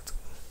போகக்கூடாது.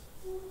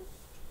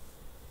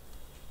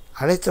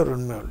 அழைத்தவர்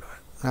உண்மை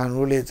உள்ளவர். நான்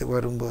ஊழியத்துக்கு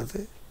வரும்போது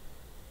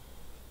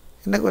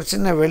எனக்கு ஒரு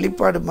சின்ன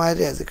வெளிப்பாடு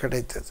மாதிரி அது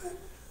கிடைத்தது.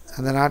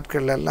 அந்த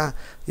நாட்கள்லாம்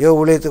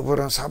ஊழியத்துக்கு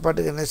போகிறோம்,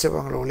 சாப்பாட்டுக்கு என்ன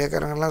செய்வாங்களோ,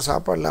 ஊழியக்காரங்கள்லாம்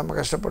சாப்பாடு இல்லாமல்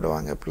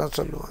கஷ்டப்படுவாங்க, இப்படிலாம்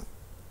சொல்லுவாங்க.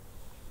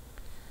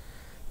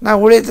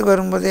 நான் ஊழியத்துக்கு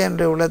வரும்போதே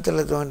என்னுடைய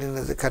உள்ளத்தில்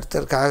தோன்றினது,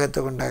 கர்த்தர் காகத்தை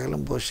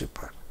கொண்டாகலும்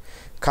போஷிப்பார்.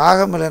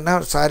 காகம் இல்லைன்னா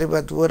ஒரு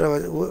சாரிபாத் ஊரை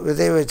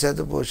விதை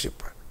வச்சாது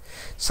போஷிப்பார்.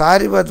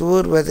 சாரிபாத்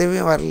ஊர்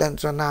விதையும்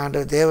வரலன்னு சொன்னால்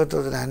ஆண்டவர்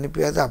தேவதூதனை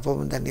அனுப்பியாவது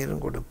அப்பவும்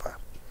தண்ணீரும் கொடுப்பார்.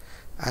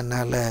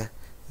 அதனால்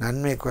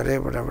நன்மை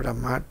குறைபட விட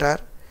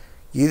மாட்டார்.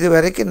 இது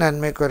வரைக்கும்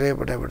நன்மை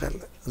குறைபட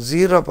விடலை.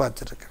 0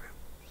 பார்த்துருக்கிறேன்,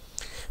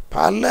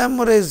 பல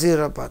முறை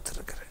 0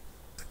 பார்த்துருக்கிறேன்.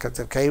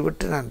 கர்த்தர்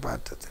கைவிட்டு நான்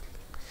பார்த்ததில்லை,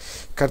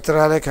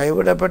 கர்த்தரால்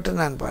கைவிடப்பட்டு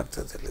நான்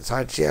பார்த்ததில்லை.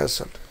 சாட்சியாக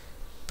சொல்கிறேன்.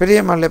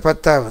 பிரியமல்ல.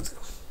 10வது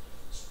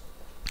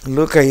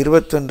லூக்கா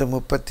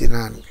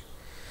 21:34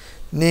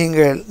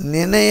 நீங்கள்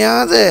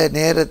நினையாத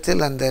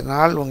நேரத்தில் அந்த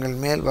நாள் உங்கள்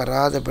மேல்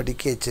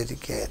வராதபடிக்கு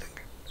எச்சரிக்கையாக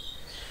இருங்கள்.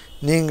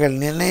 நீங்கள்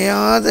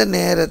நினையாத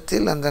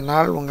நேரத்தில் அந்த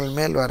நாள் உங்கள்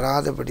மேல்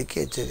வராதபடிக்கு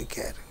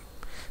எச்சரிக்கையாக இருங்க.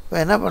 இப்போ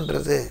என்ன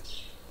பண்ணுறது?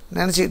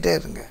 நினச்சிக்கிட்டே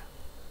இருங்க.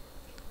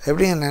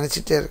 எப்படிங்க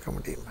நினச்சிட்டே இருக்க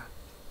முடியுமா?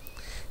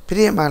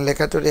 பிரியமானே,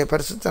 கர்த்தருடைய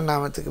பரிசுத்த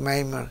நாமத்துக்கு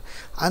மகிமை.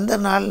 அந்த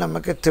நாள்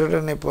நமக்கு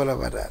திருடனை போல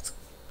வராது.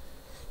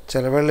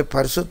 சில வேளை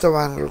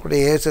பரிசுத்தவான்கள் கூட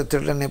இயேசு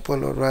திருடனை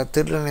போல் வருவார்,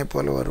 திருடனை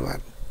போல்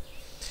வருவார்.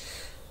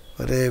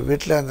 ஒரு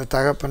வீட்டில் அந்த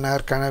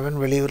தகப்பனார் கணவன்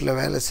வெளியூரில்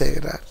வேலை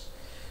செய்கிறார்.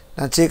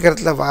 நான்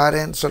சீக்கிரத்தில்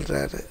வாரேன்னு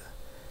சொல்கிறாரு.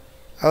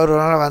 அவர்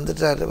ஒரு நாள்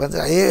வந்துட்டார்.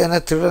 ஐயோ என்ன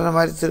திருடனை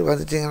மாதிரி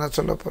வந்துட்டீங்கன்னா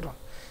சொல்ல போகிறோம்.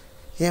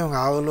 ஏன் அவங்க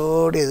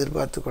அவளோடு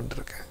எதிர்பார்த்து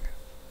கொண்டிருக்காங்க.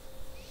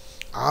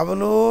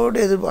 அவளோடு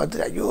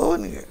எதிர்பார்த்து, ஐயோ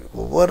நீங்கள்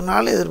ஒவ்வொரு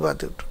நாளும்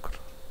எதிர்பார்த்துக்கிட்டு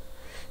இருக்கிறோம்.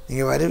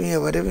 நீங்கள்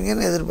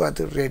வருவீங்கன்னு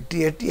எதிர்பார்த்துக்கிட்டு எட்டி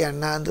எட்டி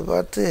அண்ணாந்து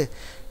பார்த்து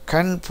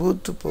கண்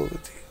பூத்து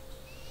போகுது.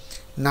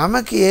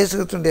 நமக்கு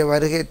இயேசுடைய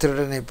வருகை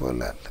திருடனை போல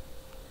அல்ல.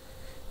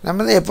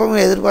 நம்ம தான்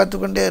எப்பவும் எதிர்பார்த்து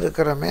கொண்டே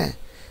இருக்கிறோமே.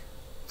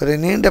 ஒரு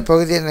நீண்ட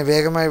பகுதியை என்னை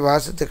வேகமாய்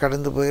வாசித்து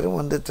கடந்து போகிறோம்.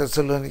 1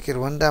 தெசலோனிக்கர்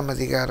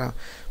 1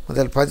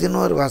 முதல்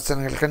 11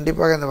 வசனங்கள்.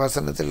 கண்டிப்பாக அந்த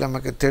வசனத்தில்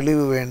நமக்கு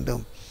தெளிவு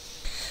வேண்டும்.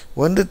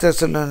 1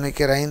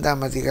 தெசலோனிக்கர்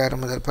 5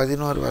 முதல்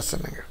 11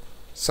 வசனங்கள்.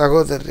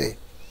 சகோதரரே,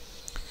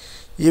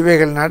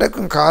 இவைகள்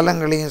நடக்கும்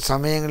காலங்களையும்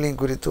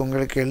சமயங்களையும் குறித்து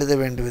உங்களுக்கு எழுத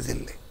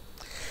வேண்டுவதில்லை.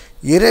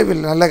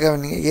 இரவில், நல்ல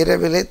கவனிங்க,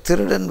 இரவிலே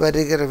திருடன்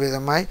வருகிற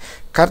விதமாய்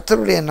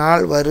கர்த்தருடைய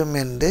நாள் வரும்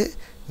என்று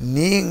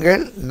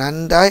நீங்கள்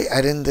நன்றாய்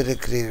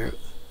அறிந்திருக்கிறீர்கள்.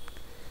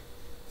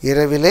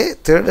 இரவிலே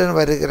திருடன்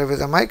வருகிற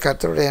விதமாய்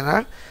கர்த்தருடைய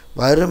நாள்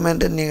வரும்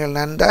என்று நீங்கள்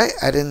நன்றாய்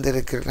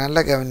அறிந்திருக்கிறீர்கள்.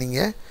 நல்ல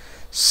கவனிங்க,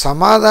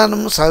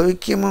 சமாதானமும்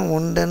சௌக்கியமும்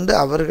உண்டென்று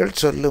அவர்கள்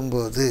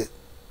சொல்லும்போது,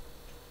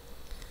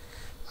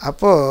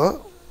 அப்போது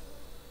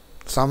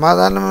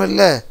சமாதானமும்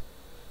இல்லை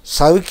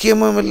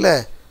சௌக்கியமும் இல்லை,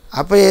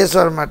 அப்போ ஏசு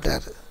வர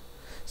மாட்டார்.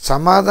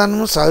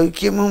 சமாதானமும்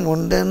சௌக்கியமும்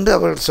உண்டென்று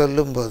அவர்கள்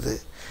சொல்லும்போது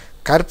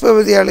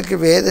கர்ப்பவதியாளுக்கு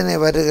வேதனை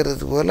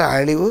வருகிறது போல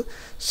அழிவு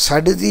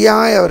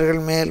சடுதியாய்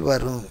அவர்கள் மேல்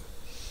வரும்.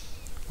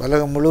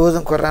 உலகம்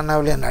முழுவதும்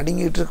கொரோனாவில்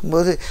நடுங்கிட்டு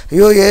இருக்கும்போது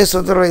ஐயோ ஏசு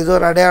வந்துடும், இது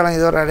ஒரு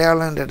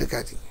அடையாளம் என்று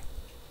எடுக்காதீங்க.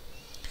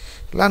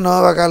 எல்லாம்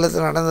நோவா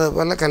காலத்தில் நடந்தது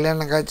போல்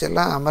கல்யாண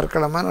காட்சியெல்லாம்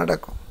அமர்க்களமாக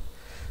நடக்கும்.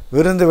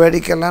 விருந்து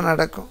வேடிக்கைலாம்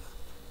நடக்கும்.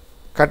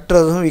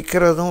 கட்டுறதும்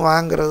விற்கிறதும்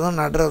வாங்கிறதும்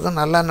நடுறதும்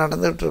நல்லா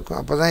நடந்துகிட்ருக்கும்.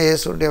 அப்போ தான்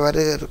இயேசுடைய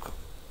வருகை இருக்கும்.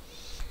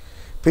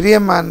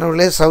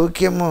 பிரியமானவர்களே,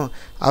 சௌக்கியமும்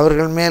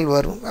அவர்கள் மேல்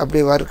வரும்.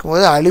 அப்படி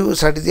வரும்போது அழிவு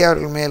சடுதியாக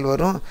அவர்கள் மேல்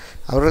வரும்.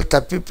 அவர்கள்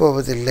தப்பி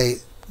போவதில்லை.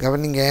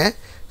 கவனிங்க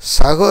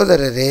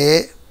சகோதரரே,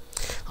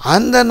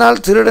 அந்த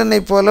நாள் திருடனை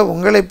போல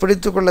உங்களை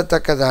பிடித்து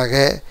கொள்ளத்தக்கதாக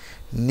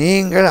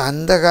நீங்கள்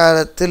அந்த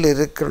காலத்தில்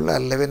இருக்கிற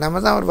அல்லவே.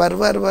 நம்ம தான் அவர்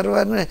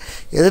வருவார்னு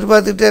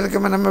எதிர்பார்த்துக்கிட்டே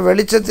இருக்கோமே. நம்ம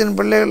வெளிச்சத்தின்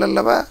பிள்ளைகள்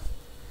அல்லவா?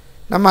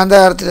 நம்ம அந்த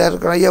காலத்தில்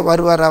இருக்கிறோம். ஐயோ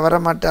வருவாரா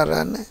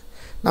வரமாட்டாரான்னு.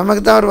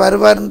 நமக்கு தான் அவர்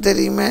வருவார்னு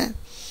தெரியுமே.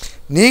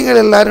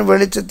 நீங்கள் எல்லாரும்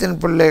வெளிச்சத்தின்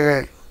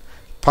பிள்ளைகள்,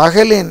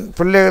 பகலின்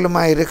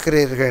பிள்ளைகளுமாக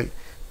இருக்கிறீர்கள்.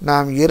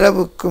 நாம்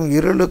இரவுக்கும்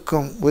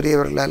இருளுக்கும்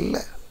உரியவர்கள் அல்ல.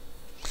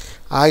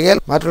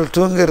 ஆகையால் மற்றவர்கள்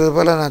தூங்குகிறது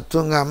போல் நான்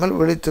தூங்காமல்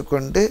விழித்து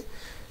கொண்டு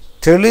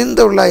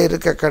தெளிந்தவர்களாக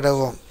இருக்க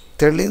கடவோம்.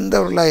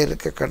 தெளிந்தவர்களாக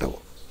இருக்க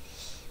கடவோம்.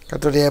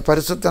 கர்த்தருடைய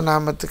பரிசுத்த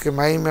நாமத்துக்கு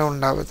மகிமை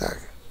உண்டாவதாக.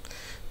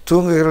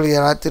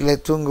 தூங்குகிறவர்கள் ராத்திரியிலே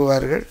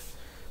தூங்குவார்கள்,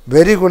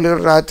 வெறி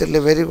கொள்ளுகிறவர்கள்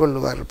ராத்திரியில் வெறி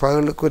கொள்ளுவார்கள்.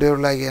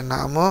 பகலுக்குரியவர்களாகிய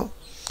நாமோ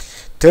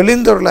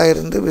தெளிந்தவர்களாக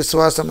இருந்து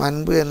விசுவாசம்,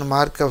 அன்பு என்னும்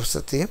மார்க்க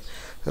அவசத்தையும்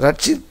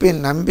ரட்சிப்பின்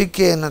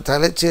நம்பிக்கை என்னும்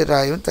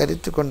தலைச்சீராயும்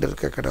தரித்து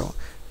கொண்டிருக்க கடவும்.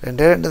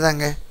 2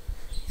 தாங்க.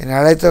 என்னை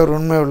அழைத்தவர்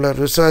உண்மை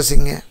உள்ளவர்,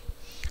 விசுவாசிங்க.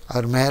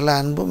 அவர் மேலே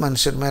அன்பு,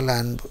 மனுஷன் மேலே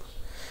அன்பு.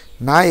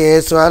 நான்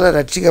இயேசுவால்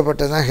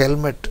ரட்சிக்கப்பட்டது தான்.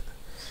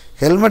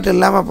 ஹெல்மெட்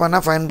இல்லாமல்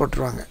போனால் ஃபைன்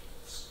போட்டுருவாங்க,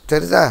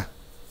 தெரியுதா?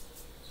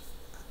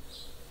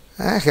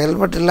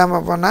 ஹெல்மெட்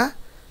இல்லாமல் போனால்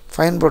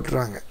ஃபைன்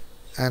போட்டுருவாங்க.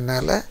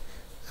 அதனால்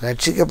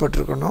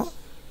ரட்சிக்கப்பட்டிருக்கணும்.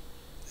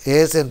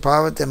 இயேசு என்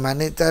பாவத்தை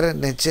மன்னித்தார்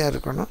நிச்சயம்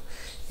இருக்கணும்.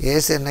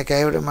 இயேசு என்னை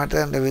கைவிட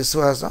மாட்டார் என்ற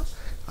விசுவாசம்,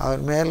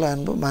 அவர் மேலே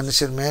அன்பு,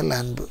 மனுஷன் மேலே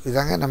அன்பு.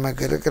 இதாங்க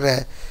நமக்கு இருக்கிற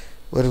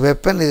ஒரு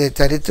வெப்பன். இதை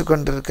தரித்து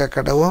கொண்டிருக்க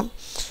கடவும்.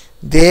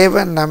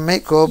 தேவன் நம்மை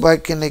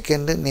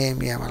கோபாக்கினைக்கென்று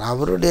நியமியாமல்,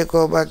 அவருடைய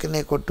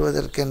கோபாக்கினை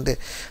கொட்டுவதற்கென்று,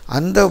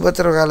 அந்த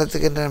உபத்திரவ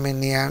காலத்துக்கென்று நம்மை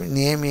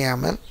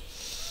நியமியாமல்,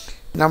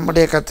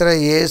 நம்முடைய கர்த்தர்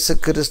இயேசு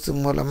கிறிஸ்து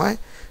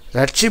மூலமாய்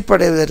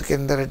ரட்சிப்படைவதற்கு,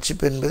 இந்த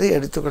ரட்சிப்பு என்பது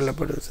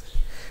எடுத்துக்கொள்ளப்படுவது,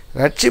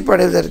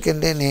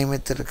 ரட்சிப்படைவதற்கென்றே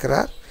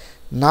நியமித்திருக்கிறார்.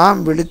 நாம்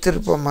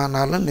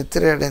விழித்திருப்போமானாலும்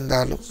நித்திரை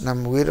அடைந்தாலும்,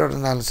 நம்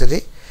உயிரோடனாலும் சரி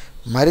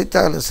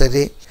மரித்தாலும்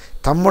சரி,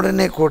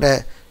 தம்முடனே கூட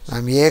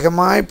நாம்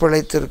ஏகமாய்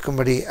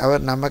பிழைத்திருக்கும்படி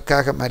அவர்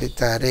நமக்காக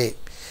மரித்தாரே.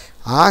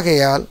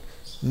 ஆகையால்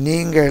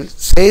நீங்கள்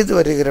செய்து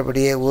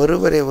வருகிறபடியே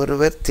ஒருவரை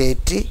ஒருவர்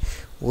தேற்றி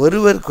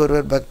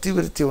ஒருவருக்கொருவர் பக்தி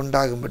விருத்தி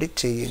உண்டாகும்படி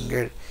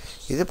செய்யுங்கள்.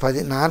 இது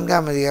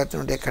 14ஆம்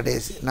அதிகாரத்தினுடைய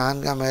கடைசி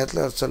 4ஆம்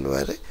அதிகாரத்தில் அவர்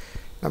சொல்லுவார்,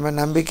 நம்ம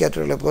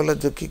நம்பிக்கையற்றவர்களை போல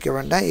துக்கிக்க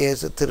வேண்டாம்,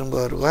 இயேசு திரும்ப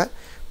வருவார்,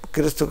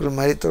 கிறிஸ்துக்குள்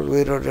மரித்தோர்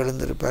உயிரோடு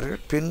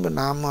எழுந்திருப்பார்கள், பின்பு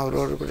நாம்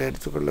அவரோடு கூட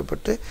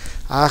எடுத்துக்கொள்ளப்பட்டு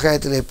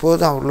ஆகாயத்தில்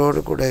எப்போதும்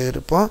அவர்களோடு கூட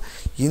இருப்போம்.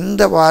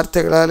 இந்த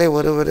வார்த்தைகளாலே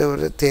ஒருவரை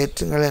ஒரு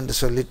தேற்றுங்கள் என்று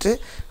சொல்லிட்டு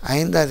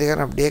 5ஆம்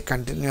அதிகாரம் அப்படியே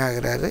கண்டினியூ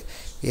ஆகிறாரு.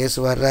 இயேசு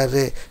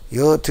வர்றாரு,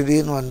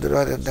 திடீர்னு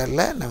வந்துடுவார்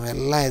என்றல்ல, நம்ம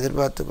எல்லாம்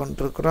எதிர்பார்த்து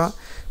கொண்டிருக்கிறோம்.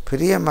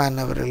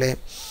 பிரியமானவர்களே,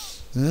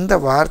 இந்த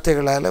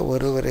வார்த்தைகளால்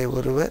ஒருவரை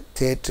ஒருவர்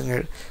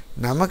தேற்றுங்கள்.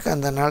 நமக்கு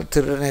அந்த நாள்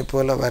திருடனை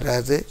போல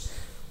வராது.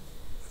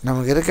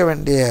 நமக்கு இருக்க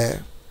வேண்டிய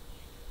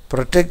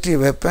ப்ரொடெக்டிவ்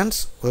வெப்பன்ஸ்,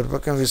 ஒரு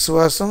பக்கம்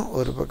விசுவாசம்,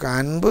 ஒரு பக்கம்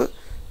அன்பு,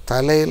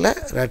 தலையில்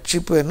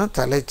ரட்சிப்பு என்னும்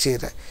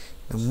தலைச்சீரை.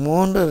 இந்த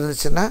 3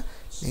 இருந்துச்சுன்னா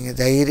நீங்கள்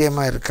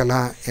தைரியமாக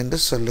இருக்கலாம் என்று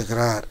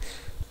சொல்லுகிறார்.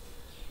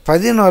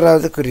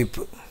 11வது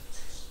குறிப்பு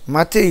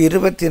மத்தேயு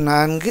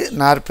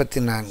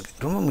 24:44.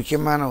 ரொம்ப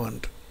முக்கியமான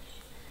ஒன்று.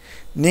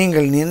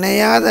 நீங்கள்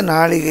நினையாத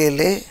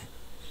நாளிகையிலே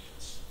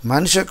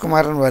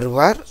மனுஷகுமாரன்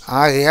வருவார்,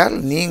 ஆகையால்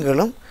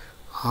நீங்களும்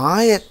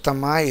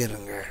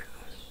ஆயத்தமாயிருங்கள்.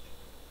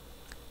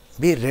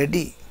 Be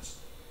ready.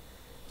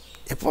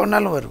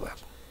 எப்போனாலும்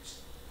வருவார்.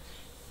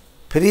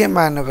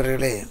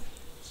 பிரியமானவர்களே,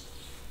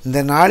 இந்த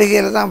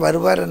நாளிகையில் தான்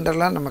வருவார்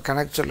என்றெல்லாம் நம்ம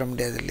கணக்கு சொல்ல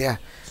முடியாது இல்லையா?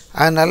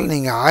 அதனால்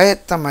நீங்கள்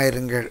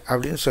ஆயத்தமாயிருங்கள்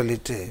அப்படின்னு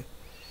சொல்லிட்டு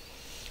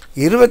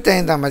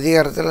 25ஆம்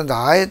அதிகாரத்தில் அந்த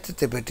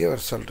ஆயத்தத்தை பற்றி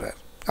அவர் சொல்கிறார்.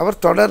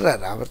 அவர்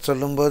தொடர்றார். அவர்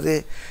சொல்லும்போது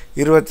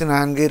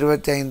 24,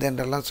 25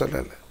 என்றெல்லாம்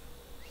சொல்லலை.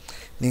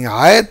 நீங்கள்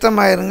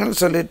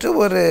ஆயத்தமாயிருங்கன்னு சொல்லிவிட்டு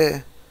ஒரு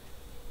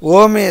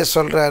ஓமையை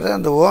சொல்கிறாரு.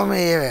 அந்த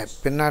ஓமையை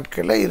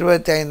பின்னாட்களில்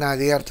 25ஆம்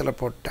அதிகாரத்தில்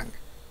போட்டாங்க.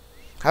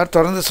 அவர்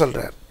தொடர்ந்து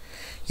சொல்கிறார்,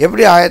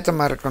 எப்படி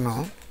ஆயத்தமாக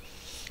இருக்கணும்.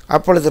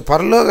 அப்பொழுது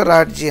பரலோக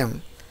ராஜ்யம்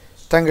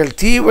தங்கள்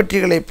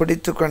தீவட்டிகளை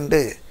பிடித்து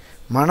கொண்டு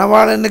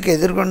மணவாளனுக்கு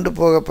எதிர்கொண்டு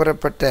போக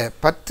புறப்பட்ட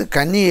 10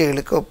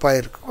 கன்னிகைகளுக்கு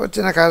ஒப்பாயிருக்கும். ஒரு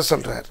சின்ன கதை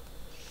சொல்கிறார்.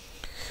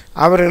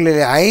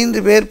 அவர்களில்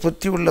 5 பேர்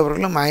புத்தி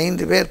உள்ளவர்களும்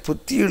 5 பேர்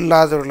புத்தி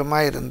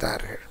இல்லாதவர்களுமாய்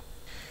இருந்தார்கள்.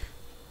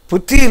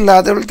 புத்தி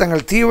இல்லாதவர்கள்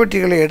தங்கள்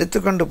தீவட்டிகளை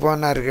எடுத்துக்கொண்டு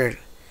போனார்கள்,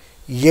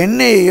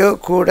 எண்ணெயையோ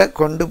கூட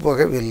கொண்டு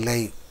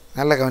போகவில்லை.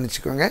 நல்லா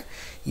கவனிச்சுக்கோங்க,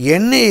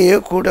 எண்ணெயையோ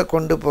கூட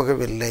கொண்டு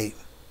போகவில்லை.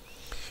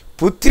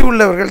 புத்தி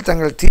உள்ளவர்கள்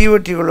தங்கள்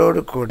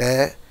தீவட்டிகளோடு கூட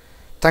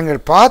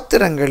தங்கள்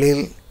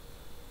பாத்திரங்களில்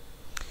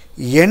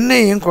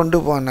எண்ணெயும் கொண்டு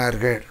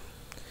போனார்கள்.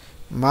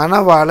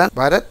 மணவாளன்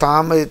வர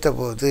தாமதித்த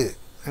போது,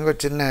 அங்கே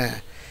சின்ன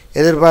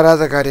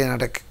எதிர்பாராத காரியம்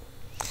நடக்கு.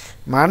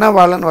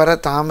 மணவாளன் வர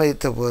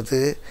தாமதித்த போது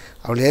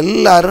அவள்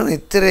எல்லாரும்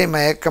நித்திரை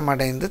மயக்கம்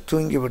அடைந்து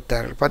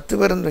தூங்கிவிட்டார்கள். 10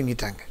 பேரும்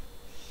தூங்கிட்டாங்க.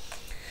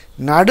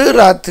 நடு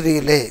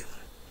ராத்திரியிலே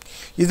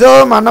இதோ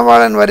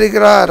மணவாளன்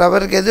வருகிறார்,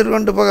 அவருக்கு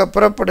எதிர்கொண்டு போக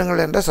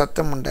புறப்படுங்கள் என்ற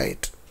சத்தம்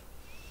உண்டாயிற்று.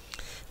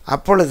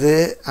 அப்பொழுது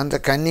அந்த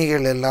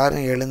கன்னிகள்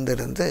எல்லாரும்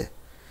எழுந்திருந்து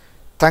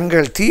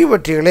தங்கள்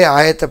தீவட்டிகளை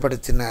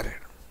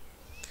ஆயத்தப்படுத்தினார்கள்.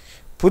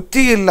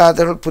 புத்தி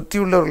இல்லாதவர்கள் புத்தி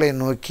உள்ளவர்களை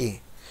நோக்கி,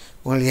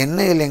 உங்கள்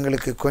எண்ணெயில்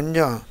எங்களுக்கு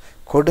கொஞ்சம்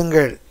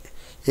கொடுங்கள்,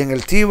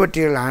 எங்கள்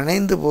தீவட்டிகள்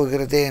அணைந்து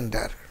போகிறதே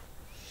என்றார்கள்.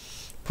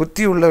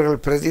 புத்தி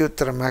உள்ளவர்கள் பிரதி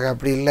உத்தரமாக,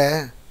 அப்படி இல்லை,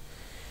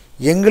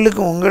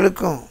 எங்களுக்கும்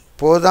உங்களுக்கும்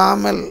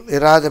போதாமல்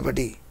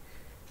இராதபடி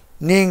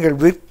நீங்கள்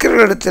விற்கிற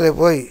இடத்துல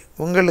போய்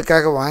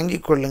உங்களுக்காக வாங்கி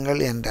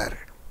கொள்ளுங்கள்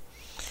என்றார்கள்.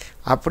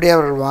 அப்படி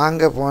அவர்கள்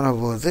வாங்க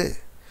போனபோது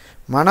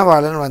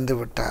மணவாளன் வந்து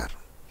விட்டார்.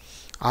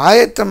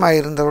 ஆயத்தமாக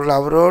இருந்தவர்கள்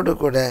அவரோடு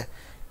கூட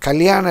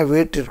கல்யாண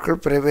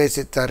வீட்டிற்குள்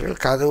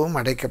பிரவேசித்தார்கள். கதவும்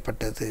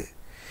அடைக்கப்பட்டது.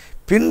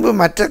 பின்பு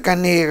மற்ற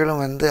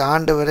கன்னிகைகளும் வந்து,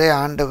 ஆண்டவரே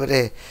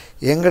ஆண்டவரே,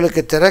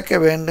 எங்களுக்கு திறக்க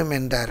வேண்டும்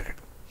என்றார்கள்.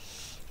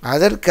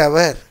 அதற்கு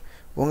அவர்,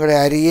 உங்களை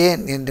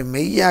அறியேன் என்று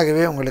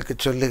மெய்யாகவே உங்களுக்கு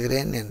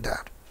சொல்லுகிறேன்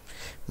என்றார்.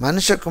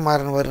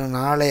 மனுஷகுமாரன் வரும்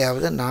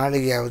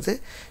நாளையாவது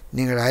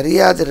நீங்கள்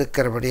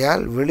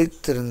அறியாதிருக்கிறபடியால்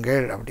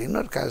விழித்திருங்கள் அப்படின்னு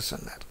ஒரு கதை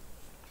சொன்னார்.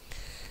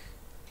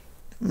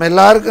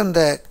 எல்லாருக்கும்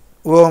இந்த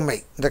உவமை,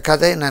 இந்த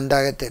கதை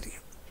நன்றாக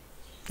தெரியும்.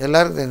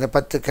 எல்லாருக்கும் இந்த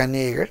 10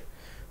 கன்னிகைகள்,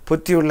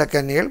 புத்தி உள்ள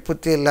கன்னிகள்,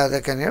 புத்தி இல்லாத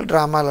கன்னிகள்,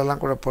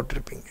 ட்ராமாலெல்லாம் கூட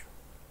போட்டிருப்பீங்க.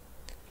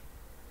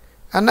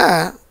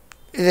 ஆனால்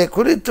இதை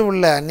குறித்து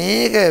உள்ள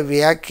அநேக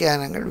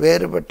வியாக்கியானங்கள்,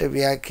 வேறுபட்ட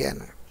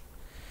வியாக்கியானங்கள்,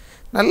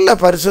 நல்ல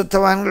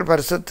பரிசுத்தவான்கள்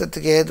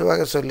பரிசுத்தத்துக்கு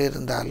ஏதுவாக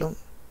சொல்லியிருந்தாலும்,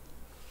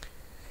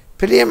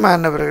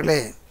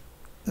 பிரியமானவர்களே,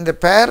 இந்த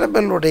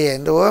பேரபலுடைய,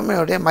 இந்த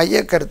உவமையுடைய மைய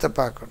கருத்தை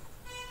பார்க்கணும்.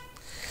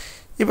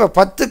 இப்போ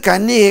 10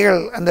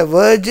 கன்னிகைகள், அந்த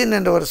வேர்ஜின்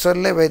என்ற ஒரு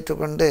சொல்லை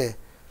வைத்துக்கொண்டு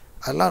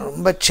அதெல்லாம்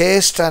ரொம்ப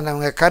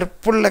சேஸ்டானவங்க,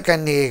 கற்புள்ள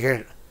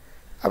கன்னிகைகள்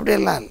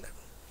அப்படியெல்லாம் இல்லை.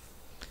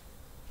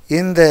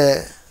 இந்த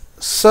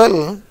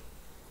சொல்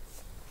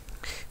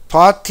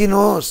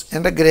பார்த்தினோஸ்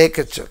என்ற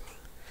கிரேக்க சொல்.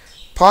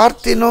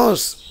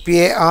 பார்த்தினோஸ்,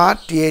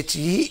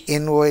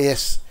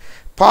 PARTHENOS.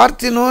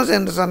 பார்த்தினோஸ்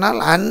என்று சொன்னால்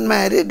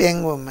அன்மேரிட்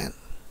யங் உமன்.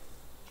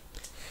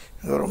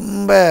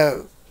 ரொம்ப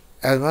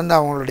அது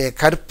அவங்களுடைய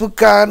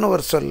கற்புக்கான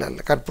ஒரு சொல் அல்ல.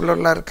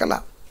 கற்புள்ளவர்களாக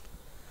இருக்கலாம்,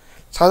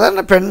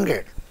 சாதாரண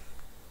பெண்கள்,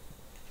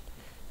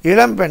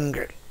 இளம்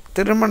பெண்கள்,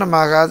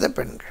 திருமணமாகாத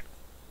பெண்கள்,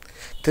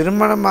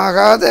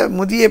 திருமணமாகாத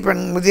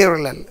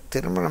முதியவர்கள் அல்ல,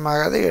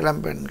 திருமணமாகாத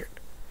இளம் பெண்கள்.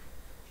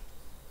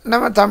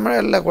 நம்ம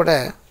தமிழில் கூட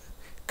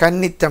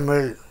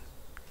கன்னித்தமிழ்,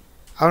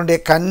 அவனுடைய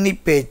கன்னி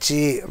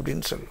பேச்சு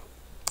அப்படின்னு சொல்லுவோம்.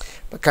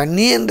 இப்போ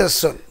கன்னி என்ற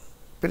சொல்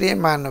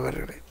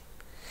பிரியமானவர்களே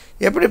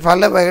எப்படி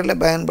பல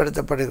வகையில்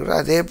பயன்படுத்தப்படுகிறோம்,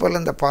 அதே போல்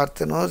இந்த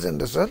பார்த்தினோஸ்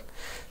என்ற சொல்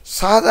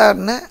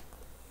சாதாரண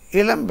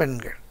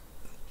இளம்பெண்கள்.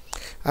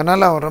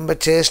 அதனால் அவன் ரொம்ப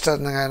சேஷ்டாக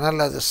இருந்தாங்க.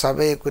 அதனால் அது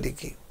சபையை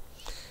குறிக்கி.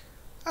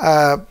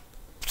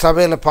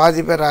 சபையில்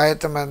பாதி பேர்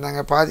ஆயத்தமாக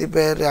இருந்தாங்க, பாதி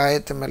பேர்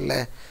ஆயத்தம் இல்லை.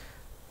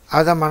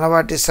 அதான்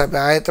மணவாட்டி சபை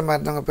ஆயத்தமாக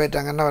இருந்தவங்க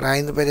போயிட்டாங்கன்னா ஒரு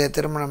 5 பேரையே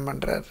திருமணம்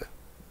பண்ணுறாரு.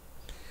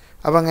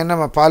 அவங்க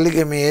என்ன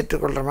பாலிகமையை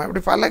ஏற்றுக்கொள்கிறோமா,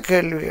 இப்படி பல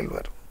கேள்விகள்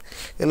வரும்.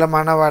 இல்லை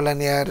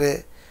மணவாளன் யார்,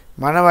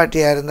 மணவாட்டி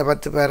யார், இந்த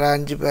 10 பேரா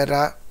 5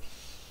 பேரா,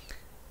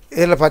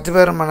 இதில் 10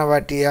 பேரும்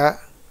மணவாட்டியா,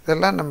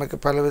 இதெல்லாம் நமக்கு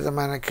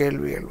பலவிதமான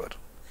கேள்விகள்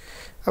வரும்.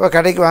 அப்போ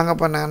கடைக்கு வாங்க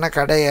போனாங்கன்னா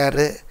கடை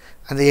யார்,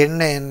 அந்த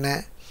எண்ணெய் என்ன.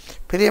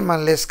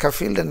 பிரியமானலே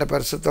ஸ்கஃபீல்டு என்ற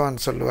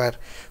பரிசுத்தவன் சொல்லுவார்,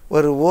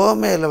 ஒரு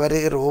ஓமையில்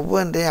வருகிற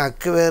ஒவ்வொன்றையும்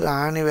அக்கு வேறு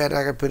ஆணி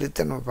வேறாக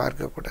பிரித்து நம்ம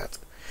பார்க்கக்கூடாது.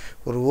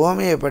 ஒரு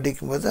ஓமையை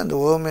படிக்கும்போது அந்த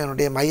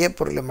ஓமையினுடைய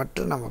மையப்பொருளை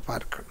மட்டும் நம்ம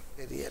பார்க்கணும்.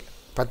 தெரியலை.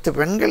 10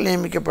 பெண்கள்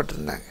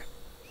நியமிக்கப்பட்டிருந்தாங்க.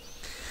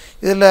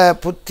 இதில்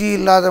புத்தி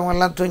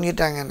இல்லாதவங்கெல்லாம்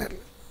தூங்கிட்டாங்கன்னு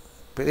இல்லை.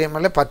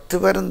 பிரியமானலே 10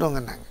 பேரும்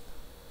தூங்கினாங்க.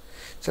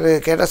 சில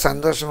கேட்டால்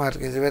சந்தோஷமாக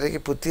இருக்குது. இது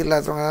வரைக்கும் புத்தி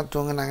இல்லாதவங்க தான்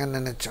தூங்கினாங்கன்னு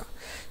நினச்சோம்.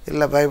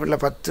 இல்லை,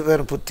 பைபிளில் 10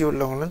 பேரும் புத்தி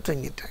உள்ளவங்களும்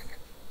தூங்கிட்டாங்க.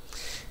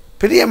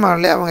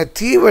 பிரியமானலே அவங்க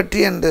தீவட்டி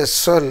என்ற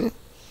சொல்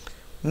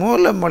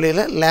மூல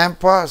மொழியில்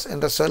லேம்பாஸ்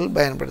என்ற சொல்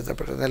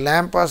பயன்படுத்தப்படுது. இந்த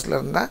லேம்பாஸில்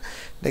இருந்தால்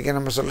இன்றைக்கி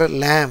நம்ம சொல்கிற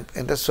லேம்ப்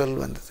என்ற சொல்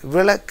வந்தது.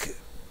 விளக்கு.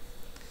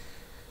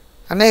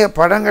 அநேக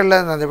படங்களில்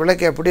அந்த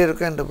விளக்கு எப்படி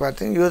இருக்கும் என்று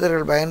பார்த்தீங்கன்னா,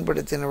 யூதர்கள்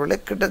பயன்படுத்தின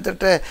விளக்கு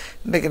கிட்டத்தட்ட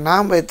இன்றைக்கி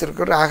நாம்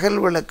வைத்திருக்கிற அகல்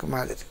விளக்கு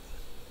மாதிரி.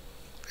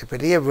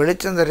 பெரிய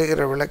வெளிச்சம்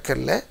தருகிற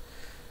விளக்கல்ல,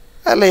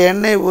 அதில்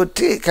எண்ணெய்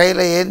ஊற்றி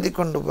கையில் ஏந்தி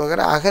கொண்டு போகிற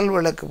அகல்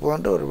விளக்கு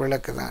போன்ற ஒரு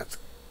விளக்கு தான் அது.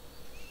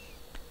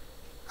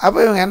 அப்போ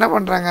இவங்க என்ன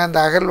பண்ணுறாங்க, அந்த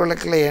அகல்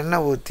விளக்கில்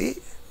எண்ணெய் ஊற்றி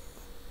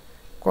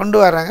கொண்டு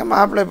வராங்க.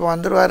 மாப்பிள்ளை இப்போ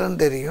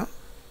வந்துடுவாருன்னு தெரியும்.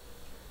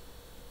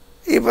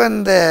 இப்போ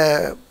இந்த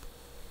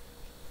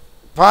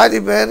பாதி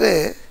பேர்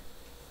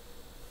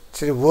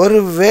சரி ஒரு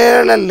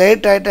வேளை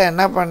லேட் ஆகிட்டா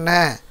என்ன பண்ண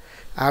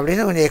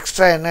அப்படின்னு கொஞ்சம்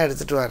எக்ஸ்ட்ரா எண்ணெய்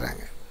எடுத்துகிட்டு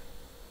வர்றாங்க.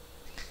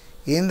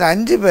 இந்த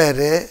 5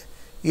 பேர்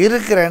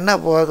இருக்கிற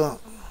எண்ணெய் போதும்,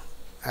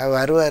 அவர்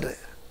வருவார்,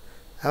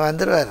 அவர்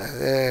வந்துடுவார்,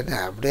 அது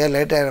அப்படியே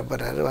லேட் ஆகிட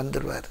போகிறாரு,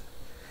 வந்துடுவார்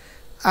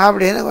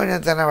அப்படின்னு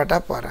கொஞ்சம்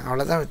தென்னவட்டாக போகிறாங்க.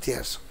 அவ்வளோதான்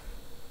வித்தியாசம்.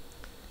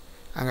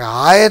 அங்கே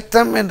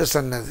ஆயத்தம் என்று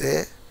சொன்னது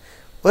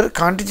ஒரு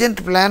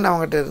கான்டிஜென்ட் பிளான்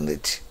அவங்ககிட்ட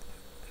இருந்துச்சு.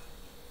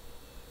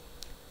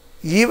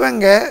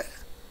 இவங்க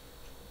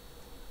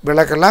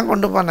விளக்கெல்லாம்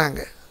கொண்டு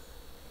போனாங்க,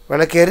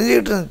 விளக்கு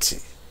எரிஞ்சிக்கிட்டு இருந்துச்சு,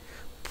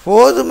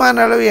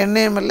 போதுமான அளவு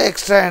எண்ணெயும் இல்லை,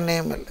 எக்ஸ்ட்ரா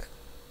எண்ணெயும் இல்லை.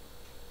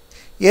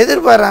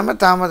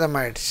 எதிர்பாராமல்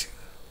தாமதமாகிடுச்சு.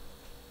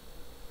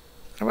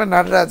 அப்போ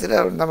நடுராத்திரி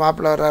இந்த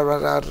மாப்பிள்ளை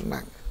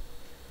வர்றாருன்னாங்க.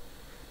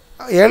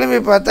 எழும்பி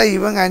பார்த்தா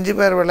இவங்க 5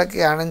 பேர் விளக்கு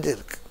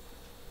அணைஞ்சிருக்கு,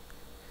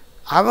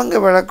 அவங்க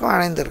விளக்கும்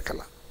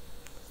அணைந்திருக்கலாம்.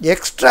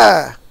 எக்ஸ்ட்ரா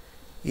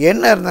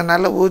எண்ணெய்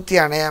இருந்தனால ஊற்றி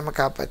அணையாமல்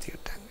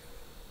காப்பாற்றிக்கிட்டாங்க.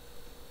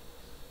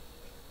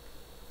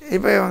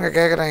 இப்போ இவங்க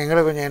கேட்குறாங்க,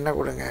 எங்களை கொஞ்சம் எண்ணெய்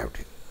கொடுங்க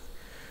அப்படின்னு.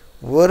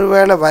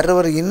 ஒருவேளை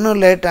வருவர்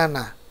இன்னும்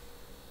லேட்டானா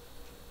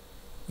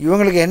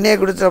இவங்களுக்கு எண்ணெயை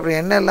கொடுத்து அப்புறம்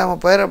எண்ணெய்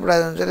இல்லாமல்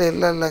போயிடக்கூடாதுன்னு சொல்லி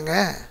இல்லைங்க,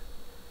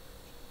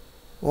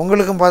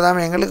 உங்களுக்கும்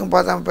போதாமல் எங்களுக்கும்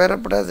போதாமல்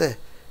போயிடக்கூடாது,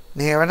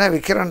 நீங்கள் வேணால்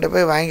விற்கிறவன்ட்டு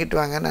போய் வாங்கிட்டு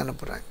வாங்கன்னு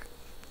அனுப்புகிறாங்க.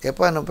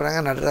 எப்போ அனுப்புகிறாங்க?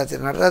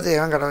 நடுராத்திரி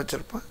எவன் கடை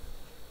வச்சுருப்பான்?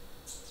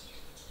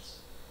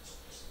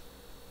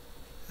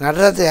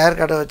 நடுராத்திரி யார்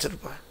கடை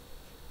வச்சுருப்பா?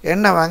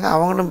 எண்ணெய் வாங்க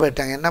அவங்களும்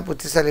போயிட்டாங்க. என்ன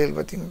புத்திசாலிகள்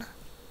பார்த்திங்களா?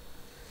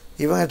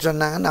 இவங்க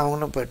சொன்னாங்கன்னு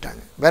அவங்களும்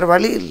போயிட்டாங்க. வேறு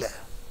வழி இல்லை.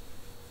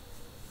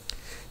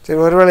 சரி,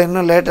 ஒருவேளை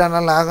இன்னும்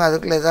லேட்டானாலும் ஆகும்,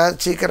 அதுக்குள்ளே ஏதாவது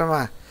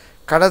சீக்கிரமாக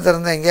கடை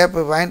திறந்தால் எங்கேயா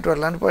போய் வாங்கிட்டு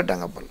வரலான்னு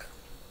போயிட்டாங்க போல்.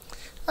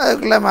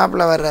 அதுக்குள்ளே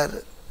மாப்பிள்ளை வர்றாரு.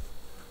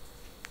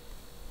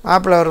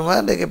 மாப்பிள்ளை வரும்போது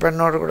அன்றைக்கி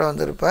பெண்ணோடு கூட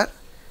வந்திருப்பார்.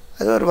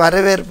 அது ஒரு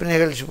வரவேற்பு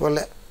நிகழ்ச்சி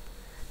போல்.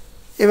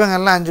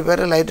 இவங்கெல்லாம் 5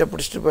 பேர் லைட்டை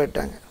பிடிச்சிட்டு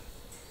போயிட்டாங்க.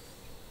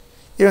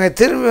 இவங்க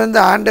திரும்பி வந்து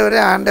ஆண்டவரே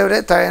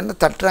என்ன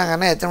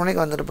தட்டுறாங்கன்னா எத்தனை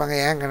மணிக்கு வந்திருப்பாங்க?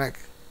 ஏன்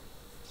கணக்கு.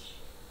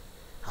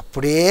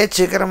 அப்படியே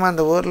சீக்கிரமாக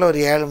அந்த ஊரில் ஒரு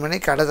 7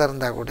 மணிக்கு கடை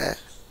திறந்தால் கூட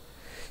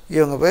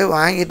இவங்க போய்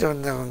வாங்கிட்டு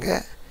வந்தவங்க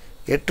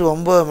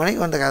 8-9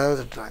 மணிக்கு வந்து கதவை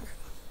தட்டுறாங்க.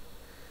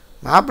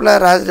 மாப்பிள்ளை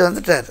ராத்திரி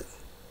வந்துட்டார்.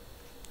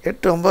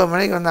 8-9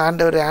 மணிக்கு வந்து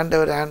ஆண்டவரே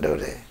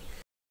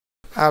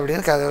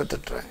அப்படின்னு கதவை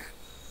தட்டுறாங்க.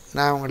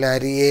 நான் உங்களை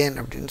அறியேன்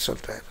அப்படின்னு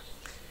சொல்கிறார்.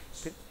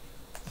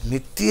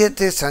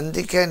 நித்தியத்தை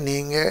சந்திக்க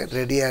நீங்கள்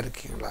ரெடியாக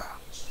இருக்கீங்களா?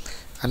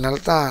 அதனால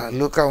தான்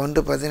லூக்கா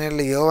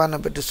 1:17 யோவானை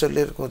பற்றி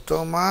சொல்லியிருக்கோம்.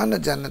 உத்தமமான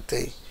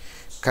ஜனத்தை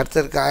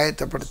கர்த்தருக்கு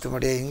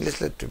ஆயத்தப்படுத்தும்படியாக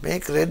இங்கிலீஷில் to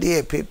make ready A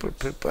people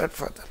prepared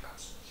for the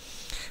Lord.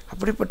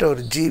 அப்படிப்பட்ட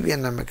ஒரு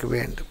ஜீவியம் நமக்கு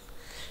வேண்டும்.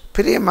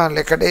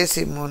 பிரியமான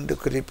கடைசி 3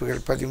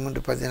 குறிப்புகள்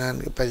 13,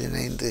 14,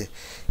 15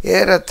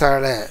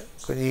 ஏறத்தாழ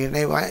கொஞ்சம்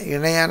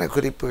இணையான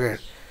குறிப்புகள்.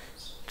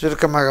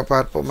 சுருக்கமாக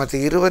பார்ப்போம். மற்ற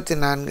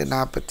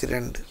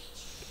 24:42,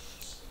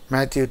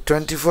 மேத்யூ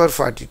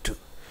 24:42.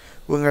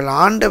 உங்கள்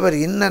ஆண்டவர்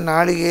இன்ன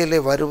நாளிகையிலே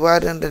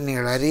வருவார் என்று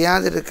நீங்கள்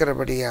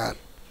அறியாதிருக்கிறபடியால்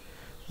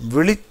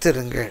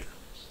விழித்திருங்கள்.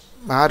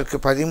 மார்க்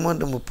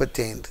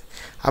 13:35.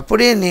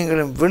 அப்படியே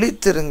நீங்களும்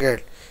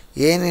விழித்திருங்கள்,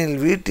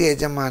 ஏனெனில் வீட்டு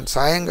எஜமான்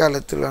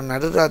சாயங்காலத்திலோ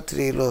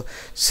நடுராத்திரியிலோ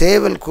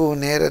சேவல் கூவு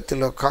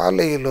நேரத்திலோ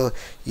காலையிலோ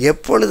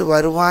எப்பொழுது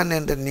வருவான்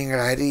என்று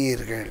நீங்கள்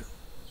அறியீர்கள்.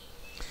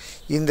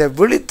 இந்த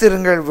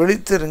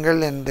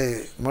விழித்திருங்கள் என்று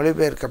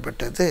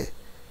மொழிபெயர்க்கப்பட்டது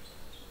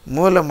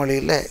மூல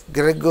மொழியில்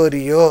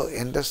கிரெகோரியோ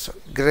என்ற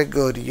சொல்.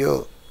 கிரெகோரியோ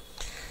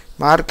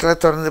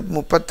மார்க்கில் தொடர்ந்து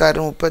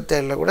 36,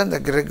 37 கூட இந்த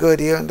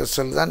கிரெகோரியோ என்ற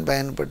சொல் தான்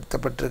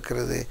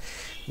பயன்படுத்தப்பட்டிருக்கிறது.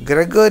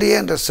 கிரெகோரியோ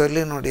என்ற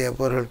சொல்லினுடைய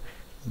பொருள்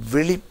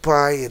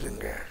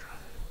விழிப்பாயிருங்கள்.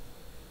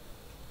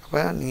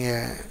 அப்போ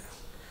நீங்கள்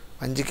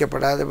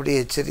வஞ்சிக்கப்படாதபடி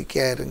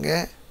எச்சரிக்கையாக இருங்க.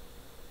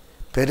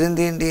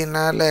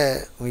 பெருந்தீண்டியினால்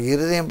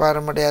இருதயம்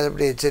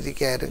பாரமடையாதபடி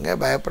எச்சரிக்கையாக இருங்க.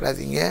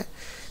 பயப்படாதீங்க,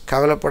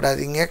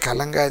 கவலைப்படாதீங்க,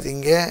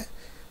 கலங்காதீங்க,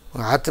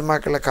 உங்கள்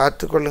ஆத்துமாக்களை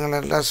காத்துக்கொள்ளுங்கள்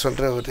எல்லாம்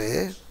சொல்கிறவர்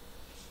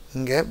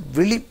இங்கே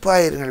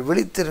விழிப்பாயிருங்கள்,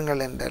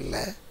 விழித்திருங்கள் என்றல்ல,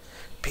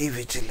 பி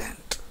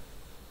விஜிலண்ட்,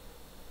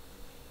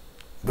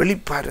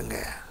 விழிப்பாருங்க.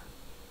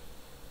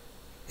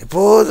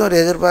 எப்போதும் ஒரு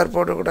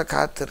எதிர்பார்ப்போடு கூட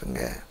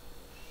காத்துருங்க.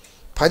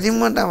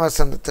 13ஆம்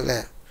வசனத்தில்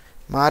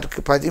மார்க்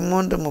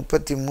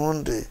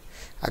 13:33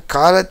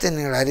 அக்காலத்தை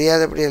நீங்கள்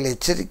அறியாதபடியால்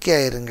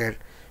எச்சரிக்கையாக இருங்கள்,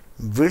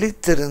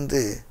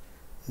 விழித்திருந்து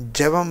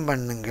ஜெபம்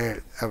பண்ணுங்கள்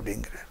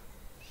அப்படிங்கிறார்.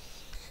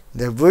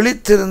 இந்த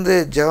விழித்திருந்து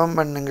ஜெபம்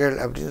பண்ணுங்கள்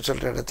அப்படின்னு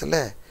சொல்கிற இடத்துல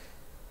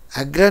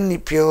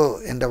அக்ரனிப்பியோ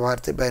என்ற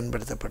வார்த்தை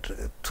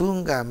பயன்படுத்தப்பட்டிருக்கு.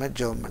 தூங்காமல்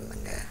ஜெபம்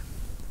பண்ணுங்க,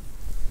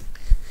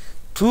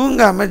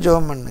 தூங்காமல்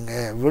ஜெபம் பண்ணுங்க,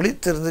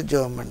 விழித்திருந்து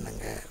ஜெபம்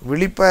பண்ணுங்க.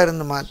 விழிப்பாக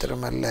இருந்து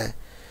மாத்திரமல்ல,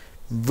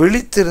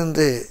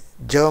 விழித்திருந்து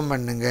ஜெபம்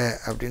பண்ணுங்க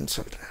அப்படின்னு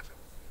சொல்கிறார்.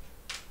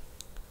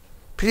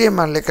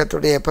 பிரியமான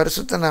கர்த்தருடைய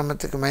பரிசுத்த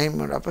நாமத்துக்கு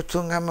மகிமை. அப்போ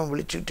தூங்காமல்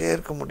விழிச்சுக்கிட்டே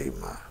இருக்க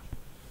முடியுமா?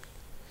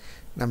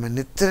 நம்ம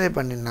நித்திரை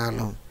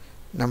பண்ணினாலும்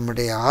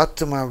நம்முடைய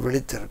ஆத்மா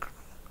விழித்திருக்கணும்.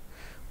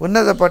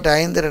 உன்னத பாட்டு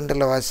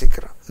 5:2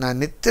 வாசிக்கிறோம். நான்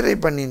நித்திரை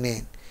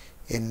பண்ணினேன்,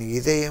 என்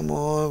இதயமோ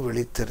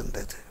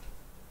விழித்திருந்தது.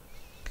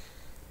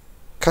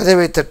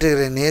 கதவை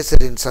தட்டுகிற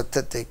நேசரின்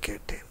சத்தத்தை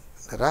கேட்டேன்.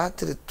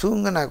 ராத்திரி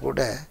தூங்கினா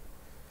கூட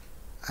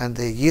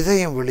அந்த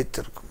இதயம்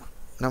விழித்திருக்குமா,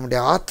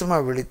 நம்முடைய ஆத்மா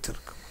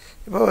விழித்திருக்கும்.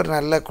 இப்போ ஒரு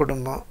நல்ல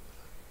குடும்பம்,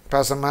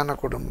 பாசமான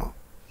குடும்பம்,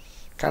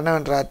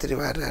 கணவன் ராத்திரி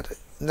வர்றாரு.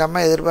 இந்த அம்மா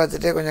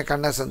எதிர்பார்த்துட்டே கொஞ்சம்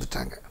கண்ணை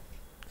சந்துட்டாங்க,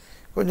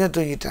 கொஞ்சம்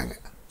தூங்கிட்டாங்க.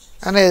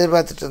 ஆனால்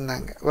எதிர்பார்த்துட்டு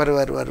இருந்தாங்க,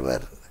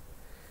 வருவார்.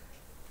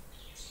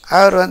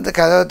 அவர் வந்து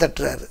கதவை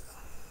தட்டுறாரு.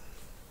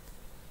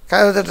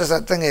 கதவை தட்டுற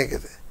சத்தம்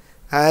கேட்குது.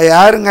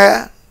 யாருங்க?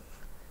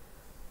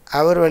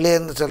 அவர் வெளியே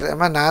இருந்து சொல்கிறார்,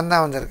 அம்மா நான்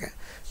தான் வந்திருக்கேன்.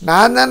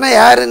 நான் தானே,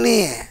 யார் நீ?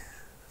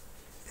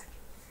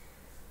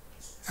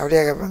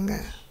 அப்படியே கேட்பாங்க.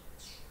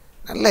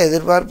 நல்ல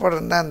எதிர்பார்ப்போடு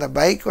இருந்தால் அந்த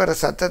பைக் வர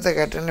சத்தத்தை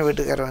கேட்டேன்னு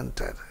வீட்டுக்காரர்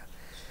வந்துட்டார்.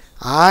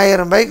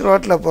 1000 பைக்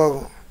ரோட்டில்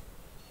போகும்,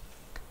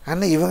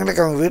 ஆனால்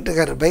இவங்களுக்கு அவங்க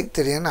வீட்டுக்காரர் பைக்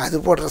தெரியும்னா அது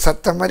போடுற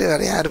சத்தம் மாதிரி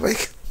வேறு யார்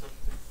பைக்?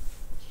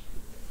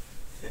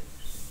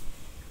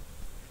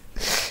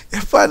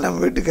 எப்பா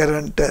நம்ம வீட்டுக்காரர்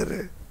வந்துட்டார்.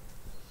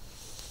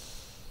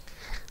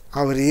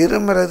 அவர்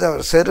இருமுறது,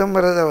 அவர்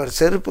செருமுறது, அவர்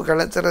செருப்பு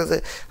கலத்துறது,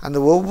 அந்த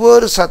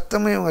ஒவ்வொரு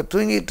சத்தமும் இவங்க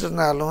தூங்கிட்டு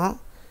இருந்தாலும்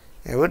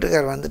என்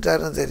வீட்டுக்காரர்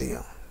வந்துட்டாருன்னு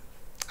தெரியும்.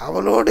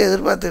 அவளோடு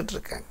எதிர்பார்த்துக்கிட்டு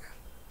இருக்காங்க.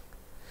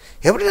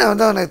 எப்படி நான்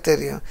வந்து அவனுக்கு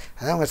தெரியும்?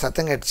 அதான் அவங்க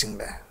சத்தம்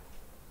கேட்டுச்சுங்களே,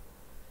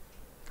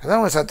 அதான்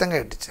அவங்க சத்தம்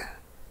கேட்டுச்சேன்.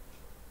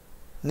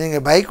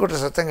 நீங்கள் பைக் ஓட்டுற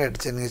சத்தம்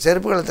கேட்டுச்சு, நீங்கள்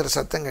செருப்பு கழுத்துற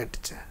சத்தம்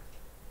கேட்டுச்சு.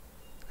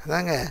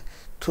 அதாங்க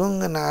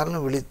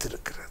தூங்கினாலும்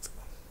விழித்திருக்கிறது,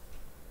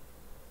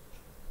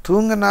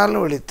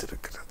 தூங்கினாலும்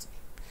விழித்திருக்கிறது.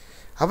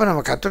 அப்போ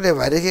நம்ம கர்த்தருடைய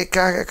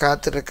வருகைக்காக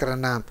காத்திருக்கிற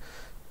நாம்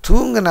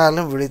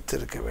தூங்கினாலும்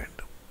விழித்திருக்க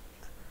வேண்டும்.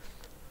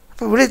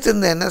 அப்போ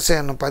விழித்திருந்த என்ன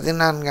செய்யணும்?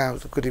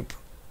 14வது குறிப்பு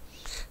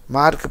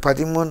மார்க்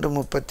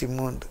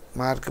 13:33.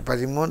 மார்க்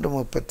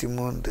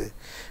 13:33.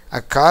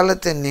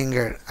 அக்காலத்தை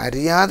நீங்கள்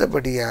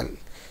அறியாதபடியால்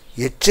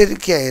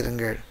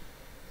எச்சரிக்கையாயிருங்கள்,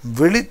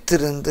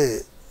 விழித்திருந்து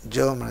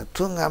ஜெபம் பண்ணு.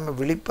 தூங்காமல்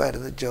விழிப்பாக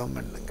இருந்து ஜெபம்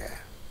பண்ணுங்க.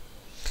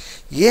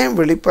 ஏன்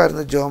விழிப்பாக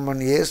இருந்து ஜெபம்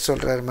பண்ணு? ஏசு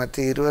சொல்கிறார்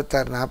மத்திய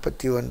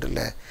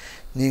 26:41,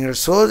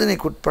 நீங்கள்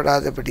சோதனைக்கு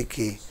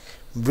உட்படாதபடிக்கு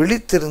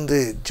விழித்திருந்து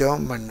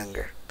ஜெபம்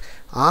பண்ணுங்கள்.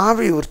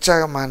 ஆவி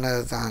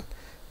உற்சாகமானது தான்,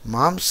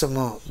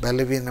 மாம்சமோ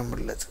பலவீனம்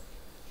உள்ளது.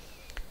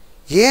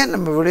 ஏன்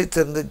நம்ம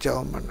விழித்திருந்து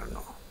ஜெபம்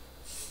பண்ணணும்?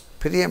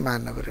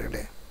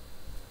 பிரியமானவர்களே,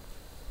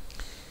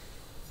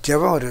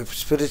 ஜெபம் ஒரு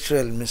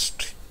ஸ்பிரிச்சுவல்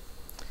மிஸ்ட்ரி.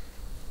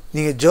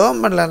 நீங்கள்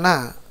ஜெபம் பண்ணலன்னா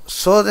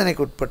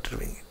சோதனைக்கு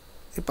உட்பட்டுருவீங்க.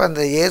 இப்போ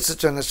அந்த இயேசு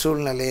சொன்ன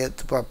சூழ்நிலையை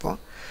எடுத்து பார்ப்போம்.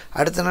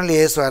 அடுத்த நாள்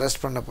இயேசுவை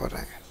அரெஸ்ட் பண்ண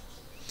போகிறாங்க,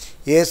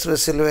 இயேசுவை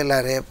சிலுவையில்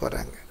அறைய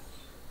போகிறாங்க.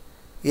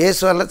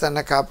 இயேசுவால்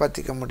தன்னை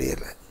காப்பாற்றிக்க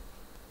முடியலை.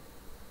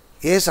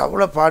 இயேசு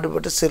அவ்வளோ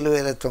பாடுபட்டு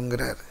சிலுவையில்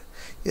தொங்குறாரு.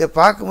 இதை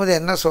பார்க்கும்போது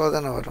என்ன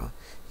சோதனை வரும்?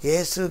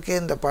 இயேசுக்கே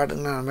இந்த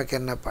பாடுன்னா நமக்கு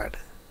என்ன பாடு?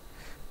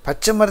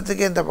 பச்சை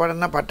மரத்துக்கே இந்த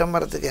பாடுன்னா பட்டை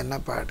மரத்துக்கு என்ன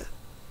பாடு?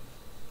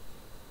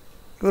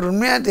 இவர்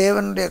உண்மையாக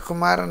தேவனுடைய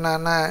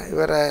குமாரனானா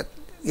இவரை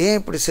ஏன்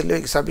இப்படி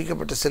சிலுவைக்கு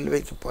சபிக்கப்பட்ட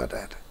சிலுவைக்கு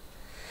போகிறாரு?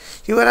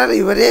 இவரால்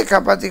இவரே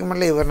காப்பாற்றிக்க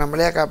முடியல, இவர்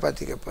நம்மளையே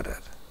காப்பாற்றிக்க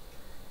போகிறார்.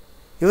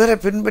 இவரை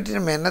பின்பற்றி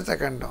நம்ம என்னத்தை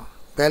கண்டோம்?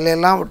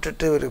 வேலையெல்லாம்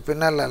விட்டுட்டு இவருக்கு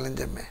பின்னால்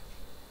அலைஞ்சோமே.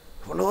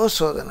 இவ்வளோ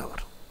சோதனை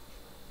வரும்.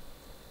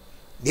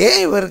 ஏன்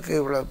இவருக்கு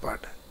இவ்வளோ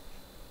பாடு?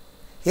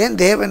 ஏன்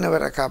தேவன்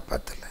இவரை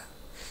காப்பாற்றலை?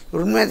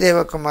 உண்மையாக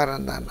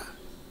தேவகுமாரன் தானா?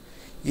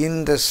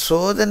 இந்த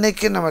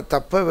சோதனைக்கு நம்ம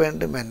தப்ப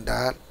வேண்டும்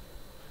என்றால்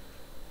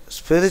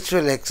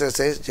ஸ்பிரிச்சுவல்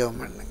எக்ஸசைஸ் ஜெபம்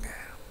பண்ணுங்க.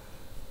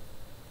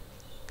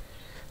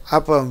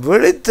 அப்போ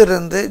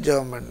விழித்திருந்து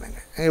ஜெபம் பண்ணுங்க.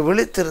 எங்கள்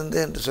விழித்திருந்து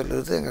என்று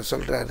சொல்லுறது எங்கே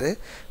சொல்கிறாரு?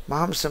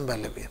 மாம்சம்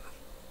பலவீனம்,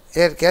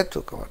 இயற்கையாக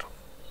தூக்கம் வரும்.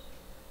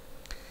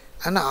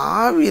 ஆனால்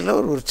ஆவியில்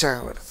ஒரு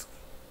உற்சாகம் வருது.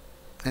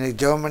 எனக்கு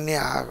ஜெபம் பண்ணி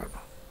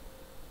ஆகணும்.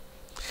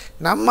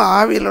 நம்ம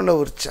ஆவியில் உள்ள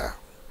உற்சாகம்.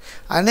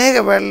 அநேக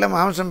வேளையில்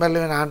மாம்சம்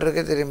பலவீனம்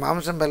ஆண்டவருக்கே தெரியும்.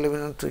 மாம்சம்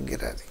பலவீனம்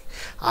தூங்கிறாரு.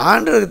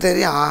 ஆண்டவருக்கு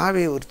தெரியும்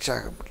ஆவி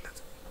உற்சாகம்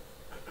உள்ளது.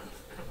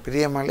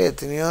 பிரியமாலே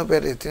எத்தனையோ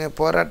பேர் எத்தனையோ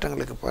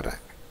போராட்டங்களுக்கு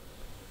போகிறாங்க.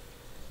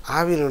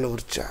 ஆவியில் உள்ள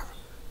உற்சாகம்.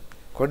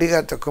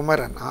 கொடிகாத்த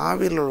குமரன்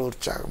ஆவியில் உள்ள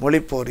உற்சாகம்.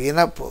 மொழிப்போர்,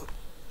 இனப்போர்,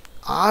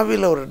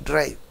 ஆவியில் ஒரு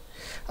டிரைவ்.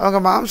 அவங்க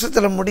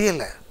மாம்சத்தில்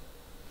முடியலை,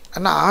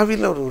 ஆனால்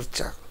ஆவியில் ஒரு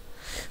உற்சாகம்.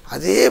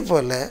 அதே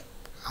போல்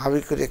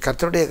ஆவிக்குரிய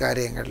கர்த்தருடைய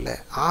காரியங்களில்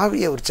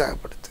ஆவியை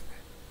உற்சாகப்படுத்துங்க.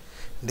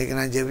 இன்றைக்கி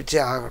நான் ஜெபிச்சே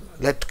ஆகணும்.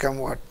 Let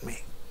come what me.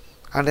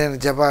 ஆனால்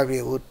எனக்கு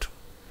ஜபாவியை ஊற்றும்.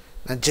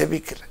 நான்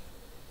ஜெபிக்கிறேன்.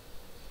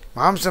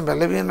 மாம்சம்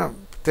பலவீனம்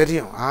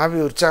தெரியும், ஆவி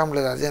உற்சாகம்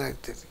உள்ளது, அது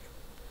எனக்கு தெரியும்.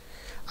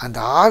 அந்த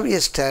ஆவியை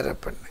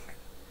ஸ்டேரப் பண்ணுங்க.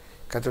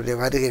 கர்த்தருடைய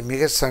வருகை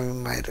மிக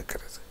சமீபமாக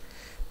இருக்கிறது.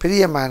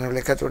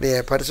 பிரியமானவர்களே, கர்த்தருடைய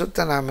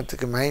பரிசுத்த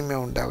நாமத்துக்கு மகிமை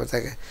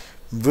உண்டாவதாக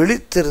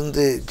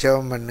விழித்திருந்து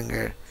ஜெபம்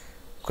பண்ணுங்கள்.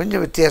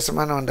 கொஞ்சம்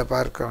வித்தியாசமான ஒன்றை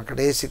பார்க்கிறோம்.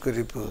 கடைசி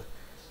குறிப்பு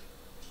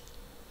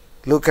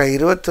லூக்கா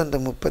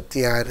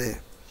 21:36.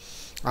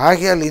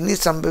 ஆகையால் இனி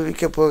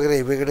சம்பவிக்க போகிற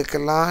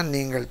இவைகளுக்கெல்லாம்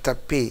நீங்கள்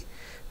தப்பி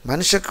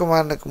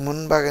மனுஷகுமாரனுக்கு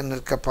முன்பாக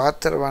நிற்க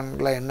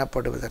பாத்திரவான்களாக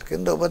எண்ணப்படுவதற்கு,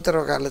 இந்த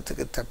உபத்திரவ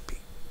காலத்துக்கு தப்பி,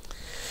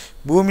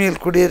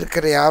 பூமியில்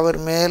குடியிருக்கிற யாவர்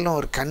மேலும்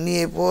ஒரு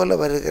கன்னியை போல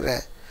வருகிற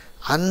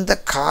அந்த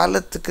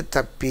காலத்துக்கு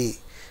தப்பி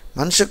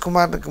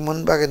மனுஷகுமாரனுக்கு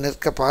முன்பாக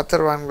நிற்க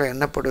பாத்திரவான்களாக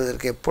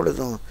எண்ணப்படுவதற்கு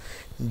எப்பொழுதும்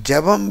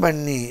ஜெபம்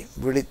பண்ணி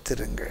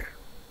விழித்திருங்கள்.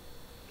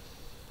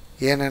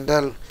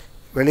 ஏனென்றால்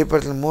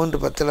வெளிப்படுத்தல்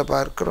 3:10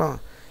 பார்க்கிறோம்,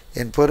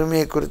 என்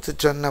பொறுமையை குறித்து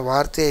சொன்ன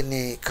வார்த்தையை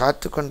நீ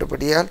காத்து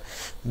கொண்டபடியால்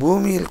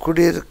பூமியில்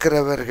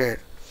குடியிருக்கிறவர்கள்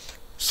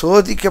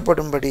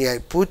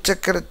சோதிக்கப்படும்படியாய்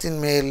பூச்சக்கரத்தின்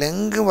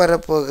மேலெங்கு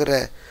வரப்போகிற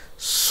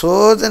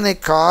சோதனை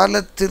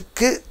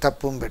காலத்திற்கு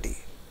தப்பும்படி.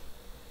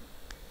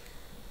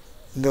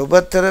 இந்த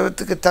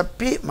உபத்திரவத்துக்கு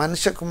தப்பி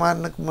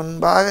மனுஷகுமாரனுக்கு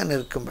முன்பாக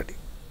நிற்கும்படி.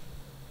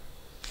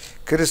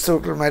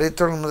 கிறிஸ்துவுக்குள்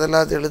மரித்தவர்கள்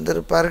முதலாவது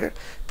எழுந்திருப்பார்கள்,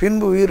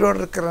 பின்பு உயிரோடு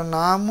இருக்கிற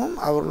நாமும்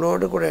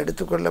அவர்களோடு கூட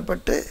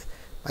எடுத்துக்கொள்ளப்பட்டு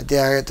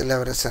மத்தியாகத்தில்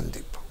அவரை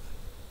சந்திப்போம்.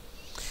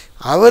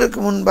 அவருக்கு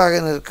முன்பாக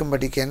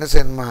நிற்கும்படிக்கு என்ன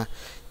செய்யணுமா?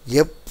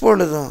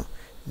 எப்பொழுதும்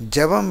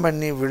ஜெபம்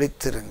பண்ணி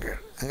விழித்திருங்கள்.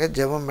 அங்கே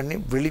ஜெபம் பண்ணி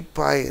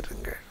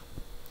விழிப்பாயிருங்கள்.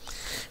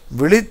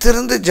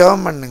 விழித்திருந்து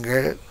ஜெபம்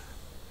பண்ணுங்கள்.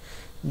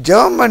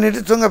 ஜெபம்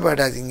பண்ணிட்டு தூங்க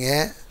போயிடாதீங்க.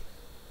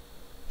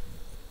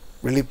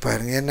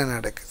 விழிப்பாருங்க. என்ன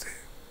நடக்குது?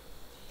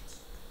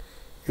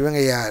 இவங்க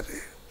யார்?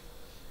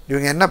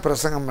 இவங்க என்ன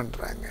பிரசங்கம்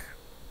பண்ணுறாங்க?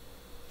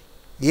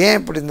 ஏன்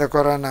இப்படி இந்த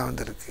கொரோனா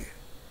வந்திருக்கு?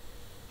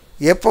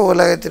 எப்போ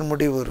உலகத்தின்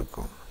முடிவு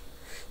இருக்கும்?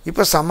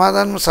 இப்போ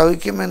சமாதானம்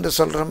சௌக்கியம் என்று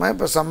சொல்கிறோமா?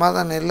 இப்போ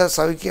சமாதானம் இல்லை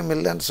சௌக்கியம்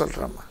இல்லைன்னு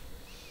சொல்கிறோமா?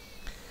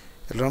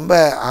 ரொம்ப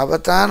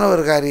ஆபத்தான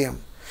ஒரு காரியம்.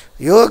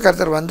 ஐயோ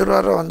கர்த்தர்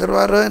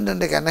வந்துடுவாரோ என்று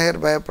இன்றைக்கு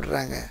அநேகர்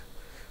பயப்படுறாங்க.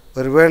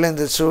 ஒருவேளை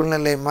இந்த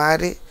சூழ்நிலை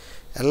மாறி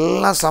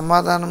எல்லாம்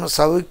சமாதானமும்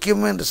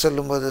சௌக்கியமும் என்று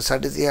சொல்லும்போது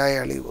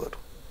சடுதியாய் அழிவு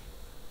வரும்.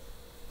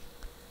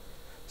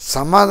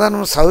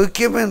 சமாதானமும்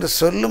சௌக்கியம் என்று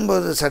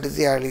சொல்லும்போது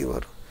சடுதியாய் அழிவு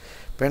வரும்.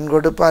 பெண்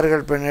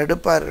கொடுப்பார்கள், பெண்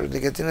எடுப்பார்கள்.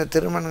 இன்றைக்கு எத்தனை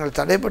திருமணங்கள்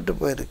தடைப்பட்டு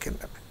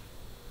போயிருக்கின்றன.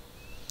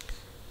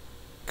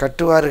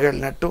 கட்டுவார்கள்,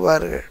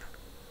 நட்டுவார்கள்,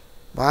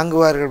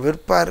 வாங்குவார்கள்,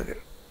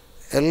 விற்பார்கள்,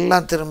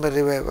 எல்லாம் திரும்ப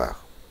ரிவைவ்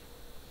ஆகும்.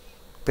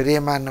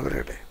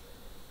 பிரியமானவர்களே,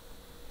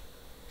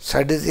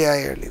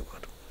 சடுதியாய் அழிவு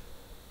வரும்.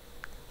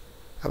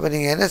 அப்போ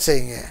நீங்கள் என்ன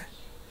செய்யுங்க?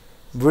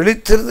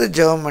 விழித்திருந்து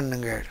ஜெபம்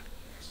பண்ணுங்கள்.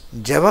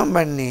 ஜெபம்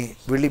பண்ணி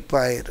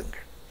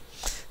விழிப்பாயிருங்கள்.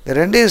 இந்த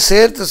ரெண்டையும்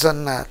சேர்த்து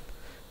சொன்னார்.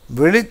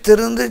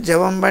 விழித்திருந்து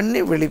ஜெபம் பண்ணி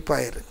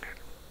விழிப்பாயிருங்கள்.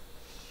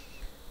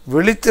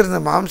 விழித்திருந்த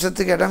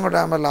மாம்சத்துக்கு இடம்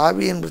கொடாமல்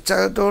ஆவியின்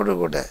உற்சாகத்தோடு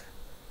கூட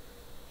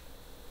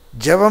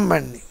ஜெபம்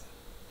பண்ணி,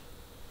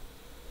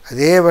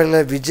 அதே வேளை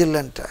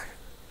விஜிலண்ட்டாக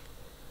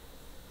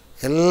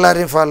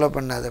எல்லாரையும் ஃபாலோ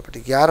பண்ணாதபடி.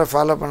 யாரை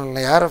ஃபாலோ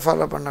பண்ணலாம், யாரை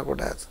ஃபாலோ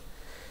பண்ணக்கூடாது,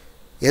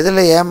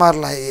 எதில்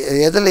ஏமாறலாம்,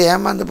 எதில்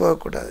ஏமாந்து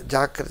போகக்கூடாது.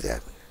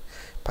 ஜாக்கிரதையாக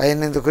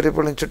 15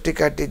 குறிப்புகளும் சுட்டி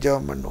காட்டி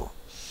ஜெபம் பண்ணுவோம்.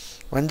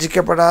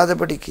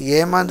 வஞ்சிக்கப்படாதபடிக்கு,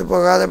 ஏமாந்து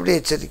போகாதபடி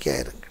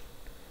எச்சரிக்கையாக இருங்கள்.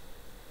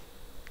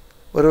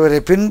 ஒருவரை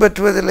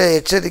பின்பற்றுவதில்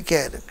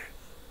எச்சரிக்கையாக இருங்கள்.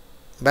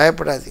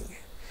 பயப்படாதீங்க.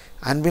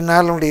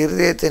 அன்பினால் உங்களுடைய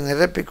இருதயத்தை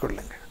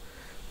நிரப்பிக்கொள்ளுங்கள்.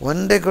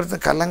 ஒன்றை குறித்து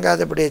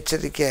கலங்காதபடி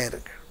எச்சரிக்கையாக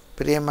இருங்கள்.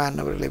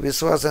 பிரியமானவர்களை,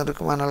 விசுவாசம்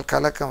இருக்குமானால்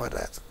கலக்கம்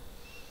வராது.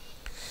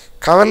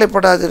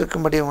 கவலைப்படாது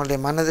இருக்கும்படி உங்களுடைய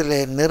மனதில்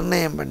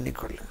நிர்ணயம் பண்ணி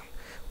கொள்ளுங்கள்.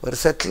 ஒரு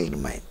செட்டில்டு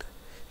மைண்ட்.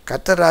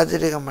 கர்த்தர்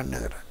ராஜரீகம்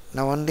பண்ணுகிறார்.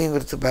 நான் ஒன்றையும்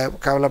குறித்து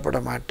கவலைப்பட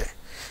மாட்டேன்.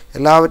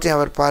 எல்லாவற்றையும்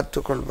அவர் பார்த்து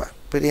கொள்வார்.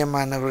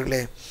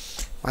 பிரியமானவர்களே,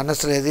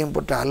 மனசில் எதையும்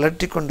போட்டு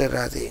அலட்டி கொண்டு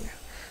இராதீங்க.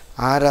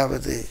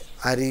 6வது,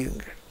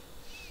 அறியுங்கள்.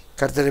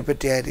 கர்த்தரை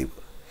பற்றிய அறிவு,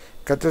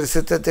 கர்த்தருடைய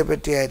சித்தத்தை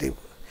பற்றிய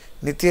அறிவு,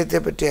 நித்தியத்தை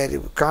பற்றிய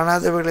அறிவு,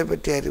 காணாதவர்களை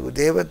பற்றிய அறிவு,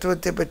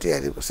 தேவத்துவத்தை பற்றிய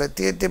அறிவு,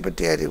 சத்தியத்தை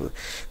பற்றிய அறிவு,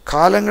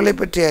 காலங்களை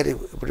பற்றிய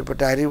அறிவு.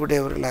 இப்படிப்பட்ட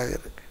அறிவுடையவர்களாக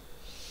இருக்கு.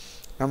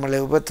 நம்மளை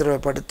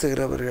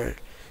உபத்திரவப்படுத்துகிறவர்கள்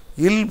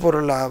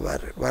பொருள்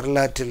ஆவார்.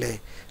 வரலாற்றிலே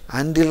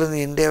அன்றிலிருந்து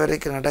இன்றைய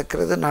வரைக்கும்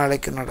நடக்கிறது,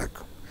 நாளைக்கு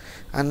நடக்கும்.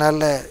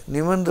 அதனால்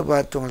நிமிர்ந்து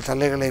பார்த்து உங்கள்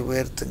தலைகளை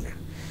உயர்த்துங்கள்.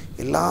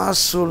 எல்லா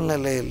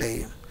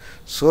சூழ்நிலையிலையும்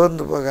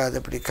சோர்ந்து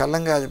போகாதபடி,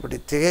 கலங்காதபடி,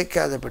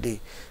 திகைக்காதபடி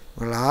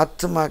உங்கள்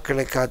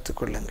ஆத்துமாக்களை காத்து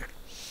கொள்ளுங்கள்.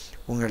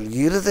 உங்கள்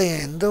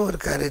இருதயம் எந்த ஒரு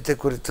காரியத்தை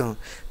குறித்தும்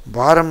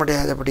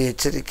பாரமடையாதபடி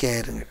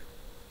எச்சரிக்கையாக இருங்கள்.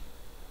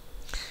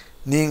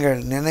 நீங்கள்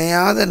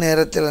நினையாத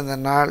நேரத்தில் அந்த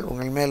நாள்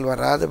உங்கள் மேல்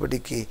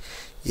வராதபடிக்கு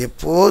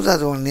எப்போது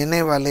அது உங்கள்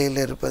நினைவு அலையில்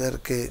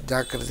இருப்பதற்கு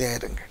ஜாக்கிரதையாக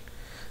இருங்கள்.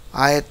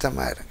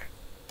 ஆயத்தமாக இருங்கள்.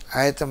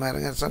 ஆயத்தமாக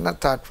இருங்கன்னு சொன்னால்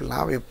தாட்ஃபுல்.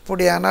 நான்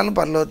எப்படி ஆனாலும்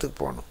பரலோகத்துக்கு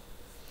போகணும்,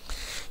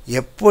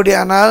 எப்படி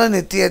ஆனாலும்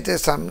நித்தியத்தை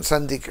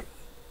சந்திக்கணும்,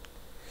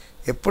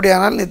 எப்படி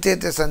ஆனாலும்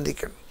நித்தியத்தை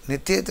சந்திக்கணும்.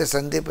 நித்தியத்தை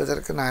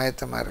சந்திப்பதற்கு நான்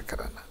ஆயத்தமாக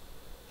இருக்கிறேன்.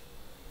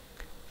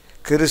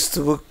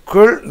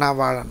 கிறிஸ்துவுக்குள் நான்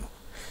வாழணும்,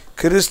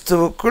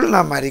 கிறிஸ்துவுக்குள்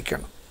நான்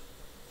மரிக்கணும்.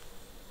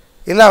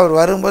 இல்லை, அவர்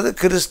வரும்போது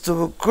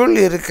கிறிஸ்துவுக்குள்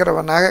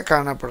இருக்கிறவனாக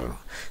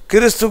காணப்படணும்.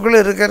 கிறிஸ்துக்குள்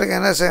இருக்கிறதுக்கு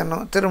என்ன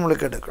செய்யணும்?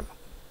 திருமுழுக்கு எடுக்கணும்.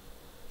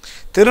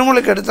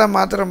 திருமுழுக்கு எடுத்தால்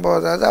மாத்திரம்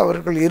போதாது,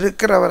 அவர்கள்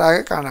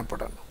இருக்கிறவராக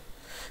காணப்படணும்.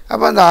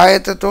 அப்போ அந்த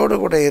ஆயத்தத்தோடு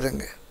கூட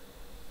இருங்க.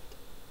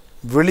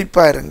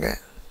 விழிப்பாக இருங்க,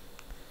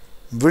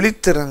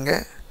 விழித்திருங்க.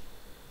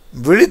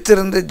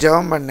 விழித்திருந்து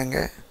ஜெபம் பண்ணுங்க.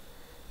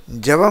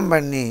 ஜெபம்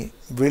பண்ணி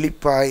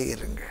விழிப்பாய்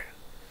இருங்க.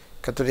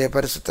 கர்த்தருடைய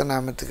பரிசுத்த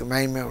நாமத்துக்கு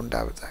மகிமை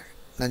உண்டாவதாக.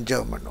 நான்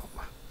ஜெபம்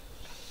பண்ணுவோமா?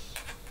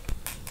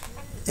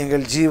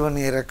 எங்கள் ஜீவன்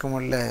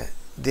இரக்கமுள்ள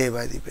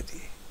தேவாதிபதி,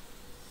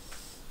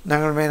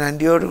 நாங்கள் மே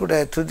நன்றியோடு கூட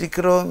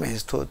துதிக்கிறோமே,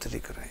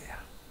 ஸ்தோத்திரிக்கிறோம்.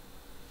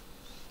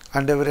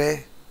 ஆண்டவரே,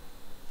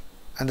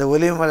 அந்த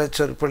ஒலிவமலை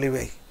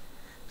சொற்பொழிவை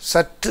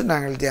சற்று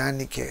நாங்கள்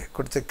தியானிக்க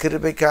கொடுத்த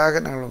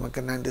கிருபைக்காக நாங்கள்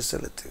உமக்கு நன்றி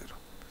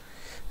செலுத்துகிறோம்.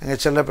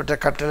 நாங்கள் சொல்லப்பட்ட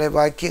கட்டளை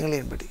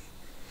வாக்கியங்களின்படி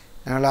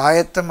நாங்கள்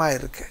ஆயத்தமாக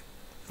இருக்க,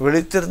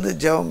 விழித்திருந்து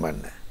ஜெபம்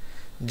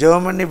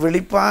பண்ணி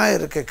விழிப்பாக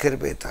இருக்க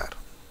கிருபை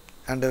தாரும்.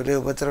 ஆண்டவரே,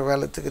 உபத்திரவ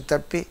காலத்துக்கு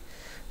தப்பி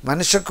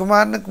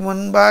மனுஷகுமாரனுக்கு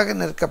முன்பாக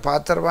நிற்க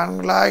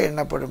பாத்திரவான்களாக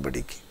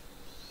எண்ணப்படும்படிக்கு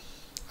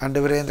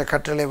ஆண்டவரே, இந்த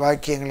கட்டளை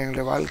வாக்கியங்கள்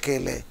எங்களுடைய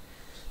வாழ்க்கையில்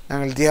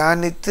நாங்கள்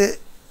தியானித்து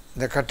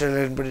இந்த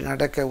கட்டளையின்படி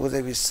நடக்க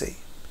உதவி செய்.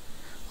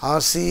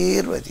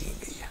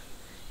 ஆசீர்வதிங்க ஐயா.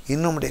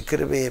 இன்னும் உடைய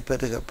கிருபையை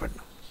பெருக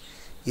பண்ணும்.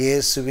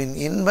 இயேசுவின்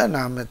இன்ப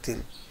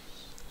நாமத்தில்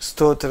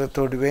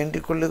ஸ்தோத்திரத்தோடு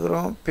வேண்டிக்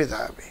கொள்ளுகிறோம்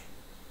பிதாவே.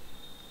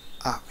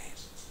 ஆமென்.